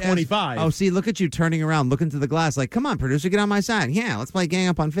qualified top it as 25. Oh, see, look at you turning around, looking to the glass, like, come on, producer, get on my side. Yeah, let's play gang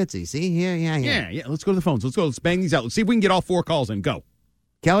up on Fitzy. See, here, yeah. Yeah. Let's go to the phones. Let's go. Let's bang these out. Let's see if we can get all 4 calls in. Go.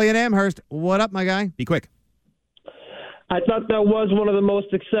 Kelly and Amherst, what up, my guy? Be quick. I thought that was one of the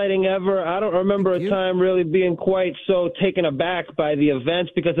most exciting ever. I don't remember a time really being quite so taken aback by the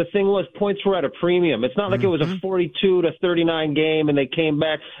events, because the thing was, points were at a premium. It's not like it was a 42-39 game and they came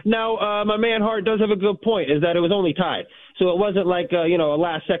back. Now, my man Hart does have a good point, is that it was only tied. So it wasn't like, a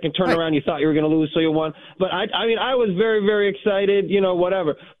last-second turnaround. You thought you were going to lose, so you won. But, I was very, very excited,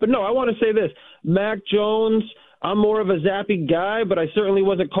 whatever. But, no, I want to say this. Mac Jones, I'm more of a Zappy guy, but I certainly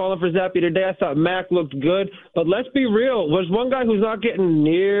wasn't calling for Zappy today. I thought Mac looked good. But let's be real. There's one guy who's not getting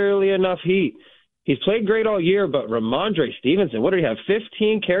nearly enough heat. He's played great all year, but Ramondre Stevenson, what did he have,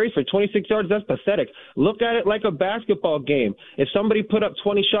 15 carries for 26 yards? That's pathetic. Look at it like a basketball game. If somebody put up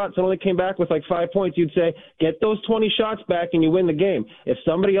 20 shots and only came back with like 5 points, you'd say, get those 20 shots back and you win the game. If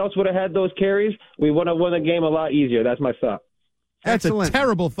somebody else would have had those carries, we would have won the game a lot easier. That's my thought. That's Excellent. a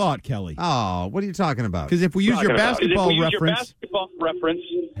terrible thought, Kelly. Oh, what are you talking about? Because if we use your basketball reference... reference.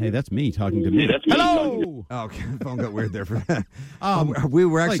 Hey, that's me talking to me. Hello! Oh, okay. The phone got weird there for that. We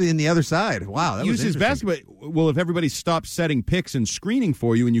were actually in the other side. Wow, that was uses basketball. Well, if everybody stopped setting picks and screening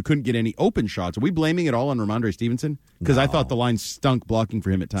for you and you couldn't get any open shots, are we blaming it all on Ramondre Stevenson? Because I thought the line stunk blocking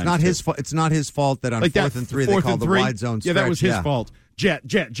for him at times. It's not his fault that on like 4th and 3 they called the wide zone stretch. Yeah, that was his fault. Jet.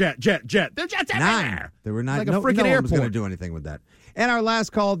 There are jets 9. There were 9. Like a no freaking one airport. was going to do anything with that. And our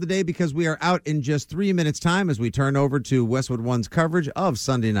last call of the day, because we are out in just 3 minutes' time as we turn over to Westwood One's coverage of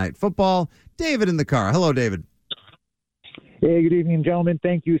Sunday Night Football. David in the car. Hello, David. Hey, good evening, gentlemen.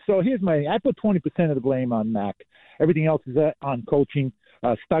 Thank you. So I put 20% of the blame on Mac. Everything else is on coaching,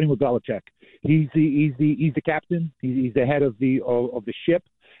 starting with Belichick. He's the captain. He's the head of the ship.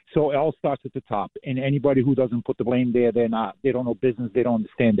 So it all starts at the top. And anybody who doesn't put the blame there, they don't know business. They don't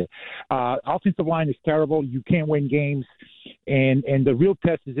understand it. Offensive line is terrible. You can't win games. And the real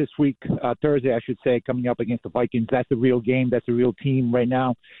test is this week, Thursday, I should say, coming up against the Vikings. That's the real game. That's the real team right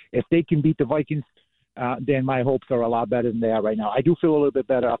now. If they can beat the Vikings, then my hopes are a lot better than they are right now. I do feel a little bit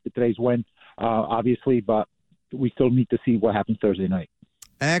better after today's win, obviously, but we still need to see what happens Thursday night.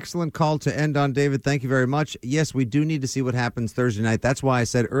 Excellent call to end on, David. Thank you very much. Yes, we do need to see what happens Thursday night. That's why I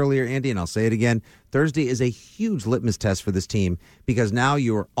said earlier, Andy, and I'll say it again, Thursday is a huge litmus test for this team because now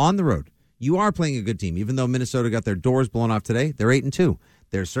you're on the road. You are playing a good team. Even though Minnesota got their doors blown off today, they're 8-2.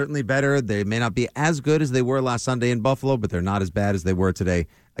 They're certainly better. They may not be as good as they were last Sunday in Buffalo, but they're not as bad as they were today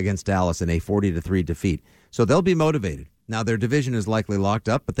against Dallas in a 40-3 defeat. So they'll be motivated. Now, their division is likely locked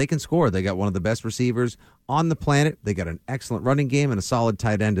up, but they can score. They got one of the best receivers on the planet. They got an excellent running game and a solid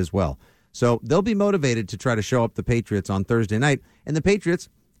tight end as well. So they'll be motivated to try to show up the Patriots on Thursday night. And the Patriots,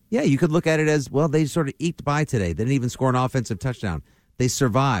 yeah, you could look at it as, well, they sort of eked by today. They didn't even score an offensive touchdown. They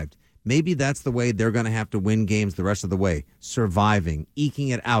survived. Maybe that's the way they're going to have to win games the rest of the way, surviving, eking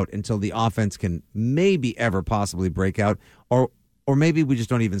it out until the offense can maybe ever possibly break out, or maybe we just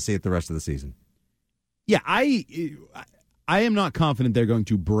don't even see it the rest of the season. Yeah, I am not confident they're going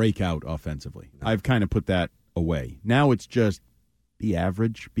to break out offensively. I've kind of put that away. Now it's just be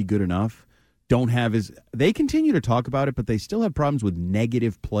average, be good enough. They continue to talk about it, but they still have problems with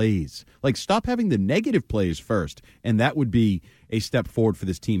negative plays. Like, stop having the negative plays first, and that would be a step forward for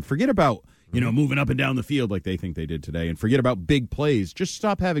this team. Forget about, moving up and down the field like they think they did today, and forget about big plays. Just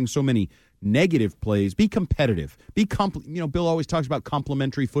stop having so many negative plays. Be competitive. Bill always talks about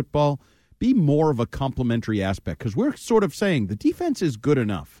complementary football. Be more of a complementary aspect, because we're sort of saying the defense is good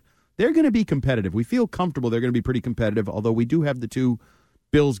enough. They're going to be competitive. We feel comfortable they're going to be pretty competitive, although we do have the two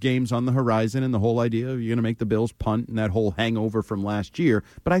Bills games on the horizon and the whole idea of you're going to make the Bills punt and that whole hangover from last year.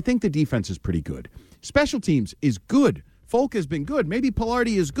 But I think the defense is pretty good. Special teams is good. Folk has been good. Maybe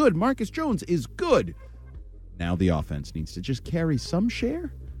Pilardi is good. Marcus Jones is good. Now the offense needs to just carry some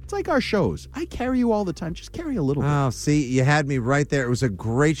share. It's like our shows. I carry you all the time. Just carry a little bit. Oh, see, you had me right there. It was a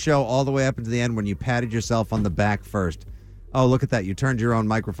great show all the way up into the end when you patted yourself on the back first. Oh, look at that. You turned your own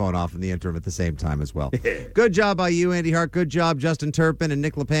microphone off in the interim at the same time as well. Good job by you, Andy Hart. Good job, Justin Turpin and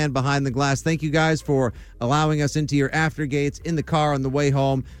Nick LePan behind the glass. Thank you guys for allowing us into your aftergates, in the car on the way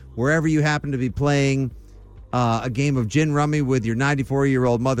home, wherever you happen to be playing a game of gin rummy with your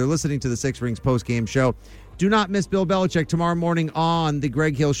 94-year-old mother, listening to the Six Rings post-game show. Do not miss Bill Belichick tomorrow morning on the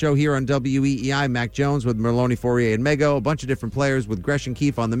Greg Hill Show here on WEEI. Mac Jones with Merlone, Fourier, and Mego. A bunch of different players with Gresham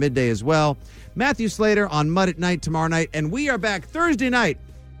Keefe on the midday as well. Matthew Slater on Mud at Night tomorrow night. And we are back Thursday night,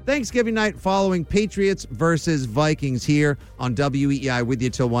 Thanksgiving night, following Patriots versus Vikings here on WEEI with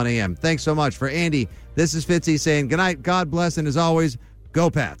you till 1 a.m. Thanks so much. For Andy, this is Fitzy saying good night, God bless, and as always, go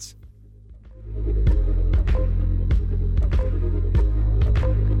Pats.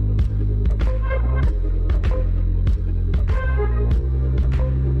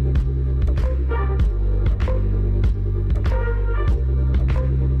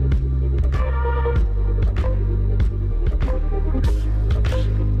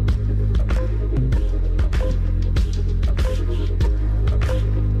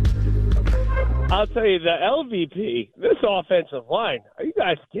 I'll tell you, the LVP, this offensive line, are you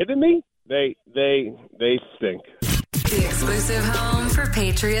guys kidding me? They stink. The exclusive home for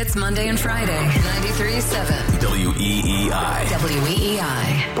Patriots Monday and Friday, 93.7 WEEI.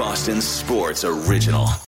 WEEI. Boston Sports Original.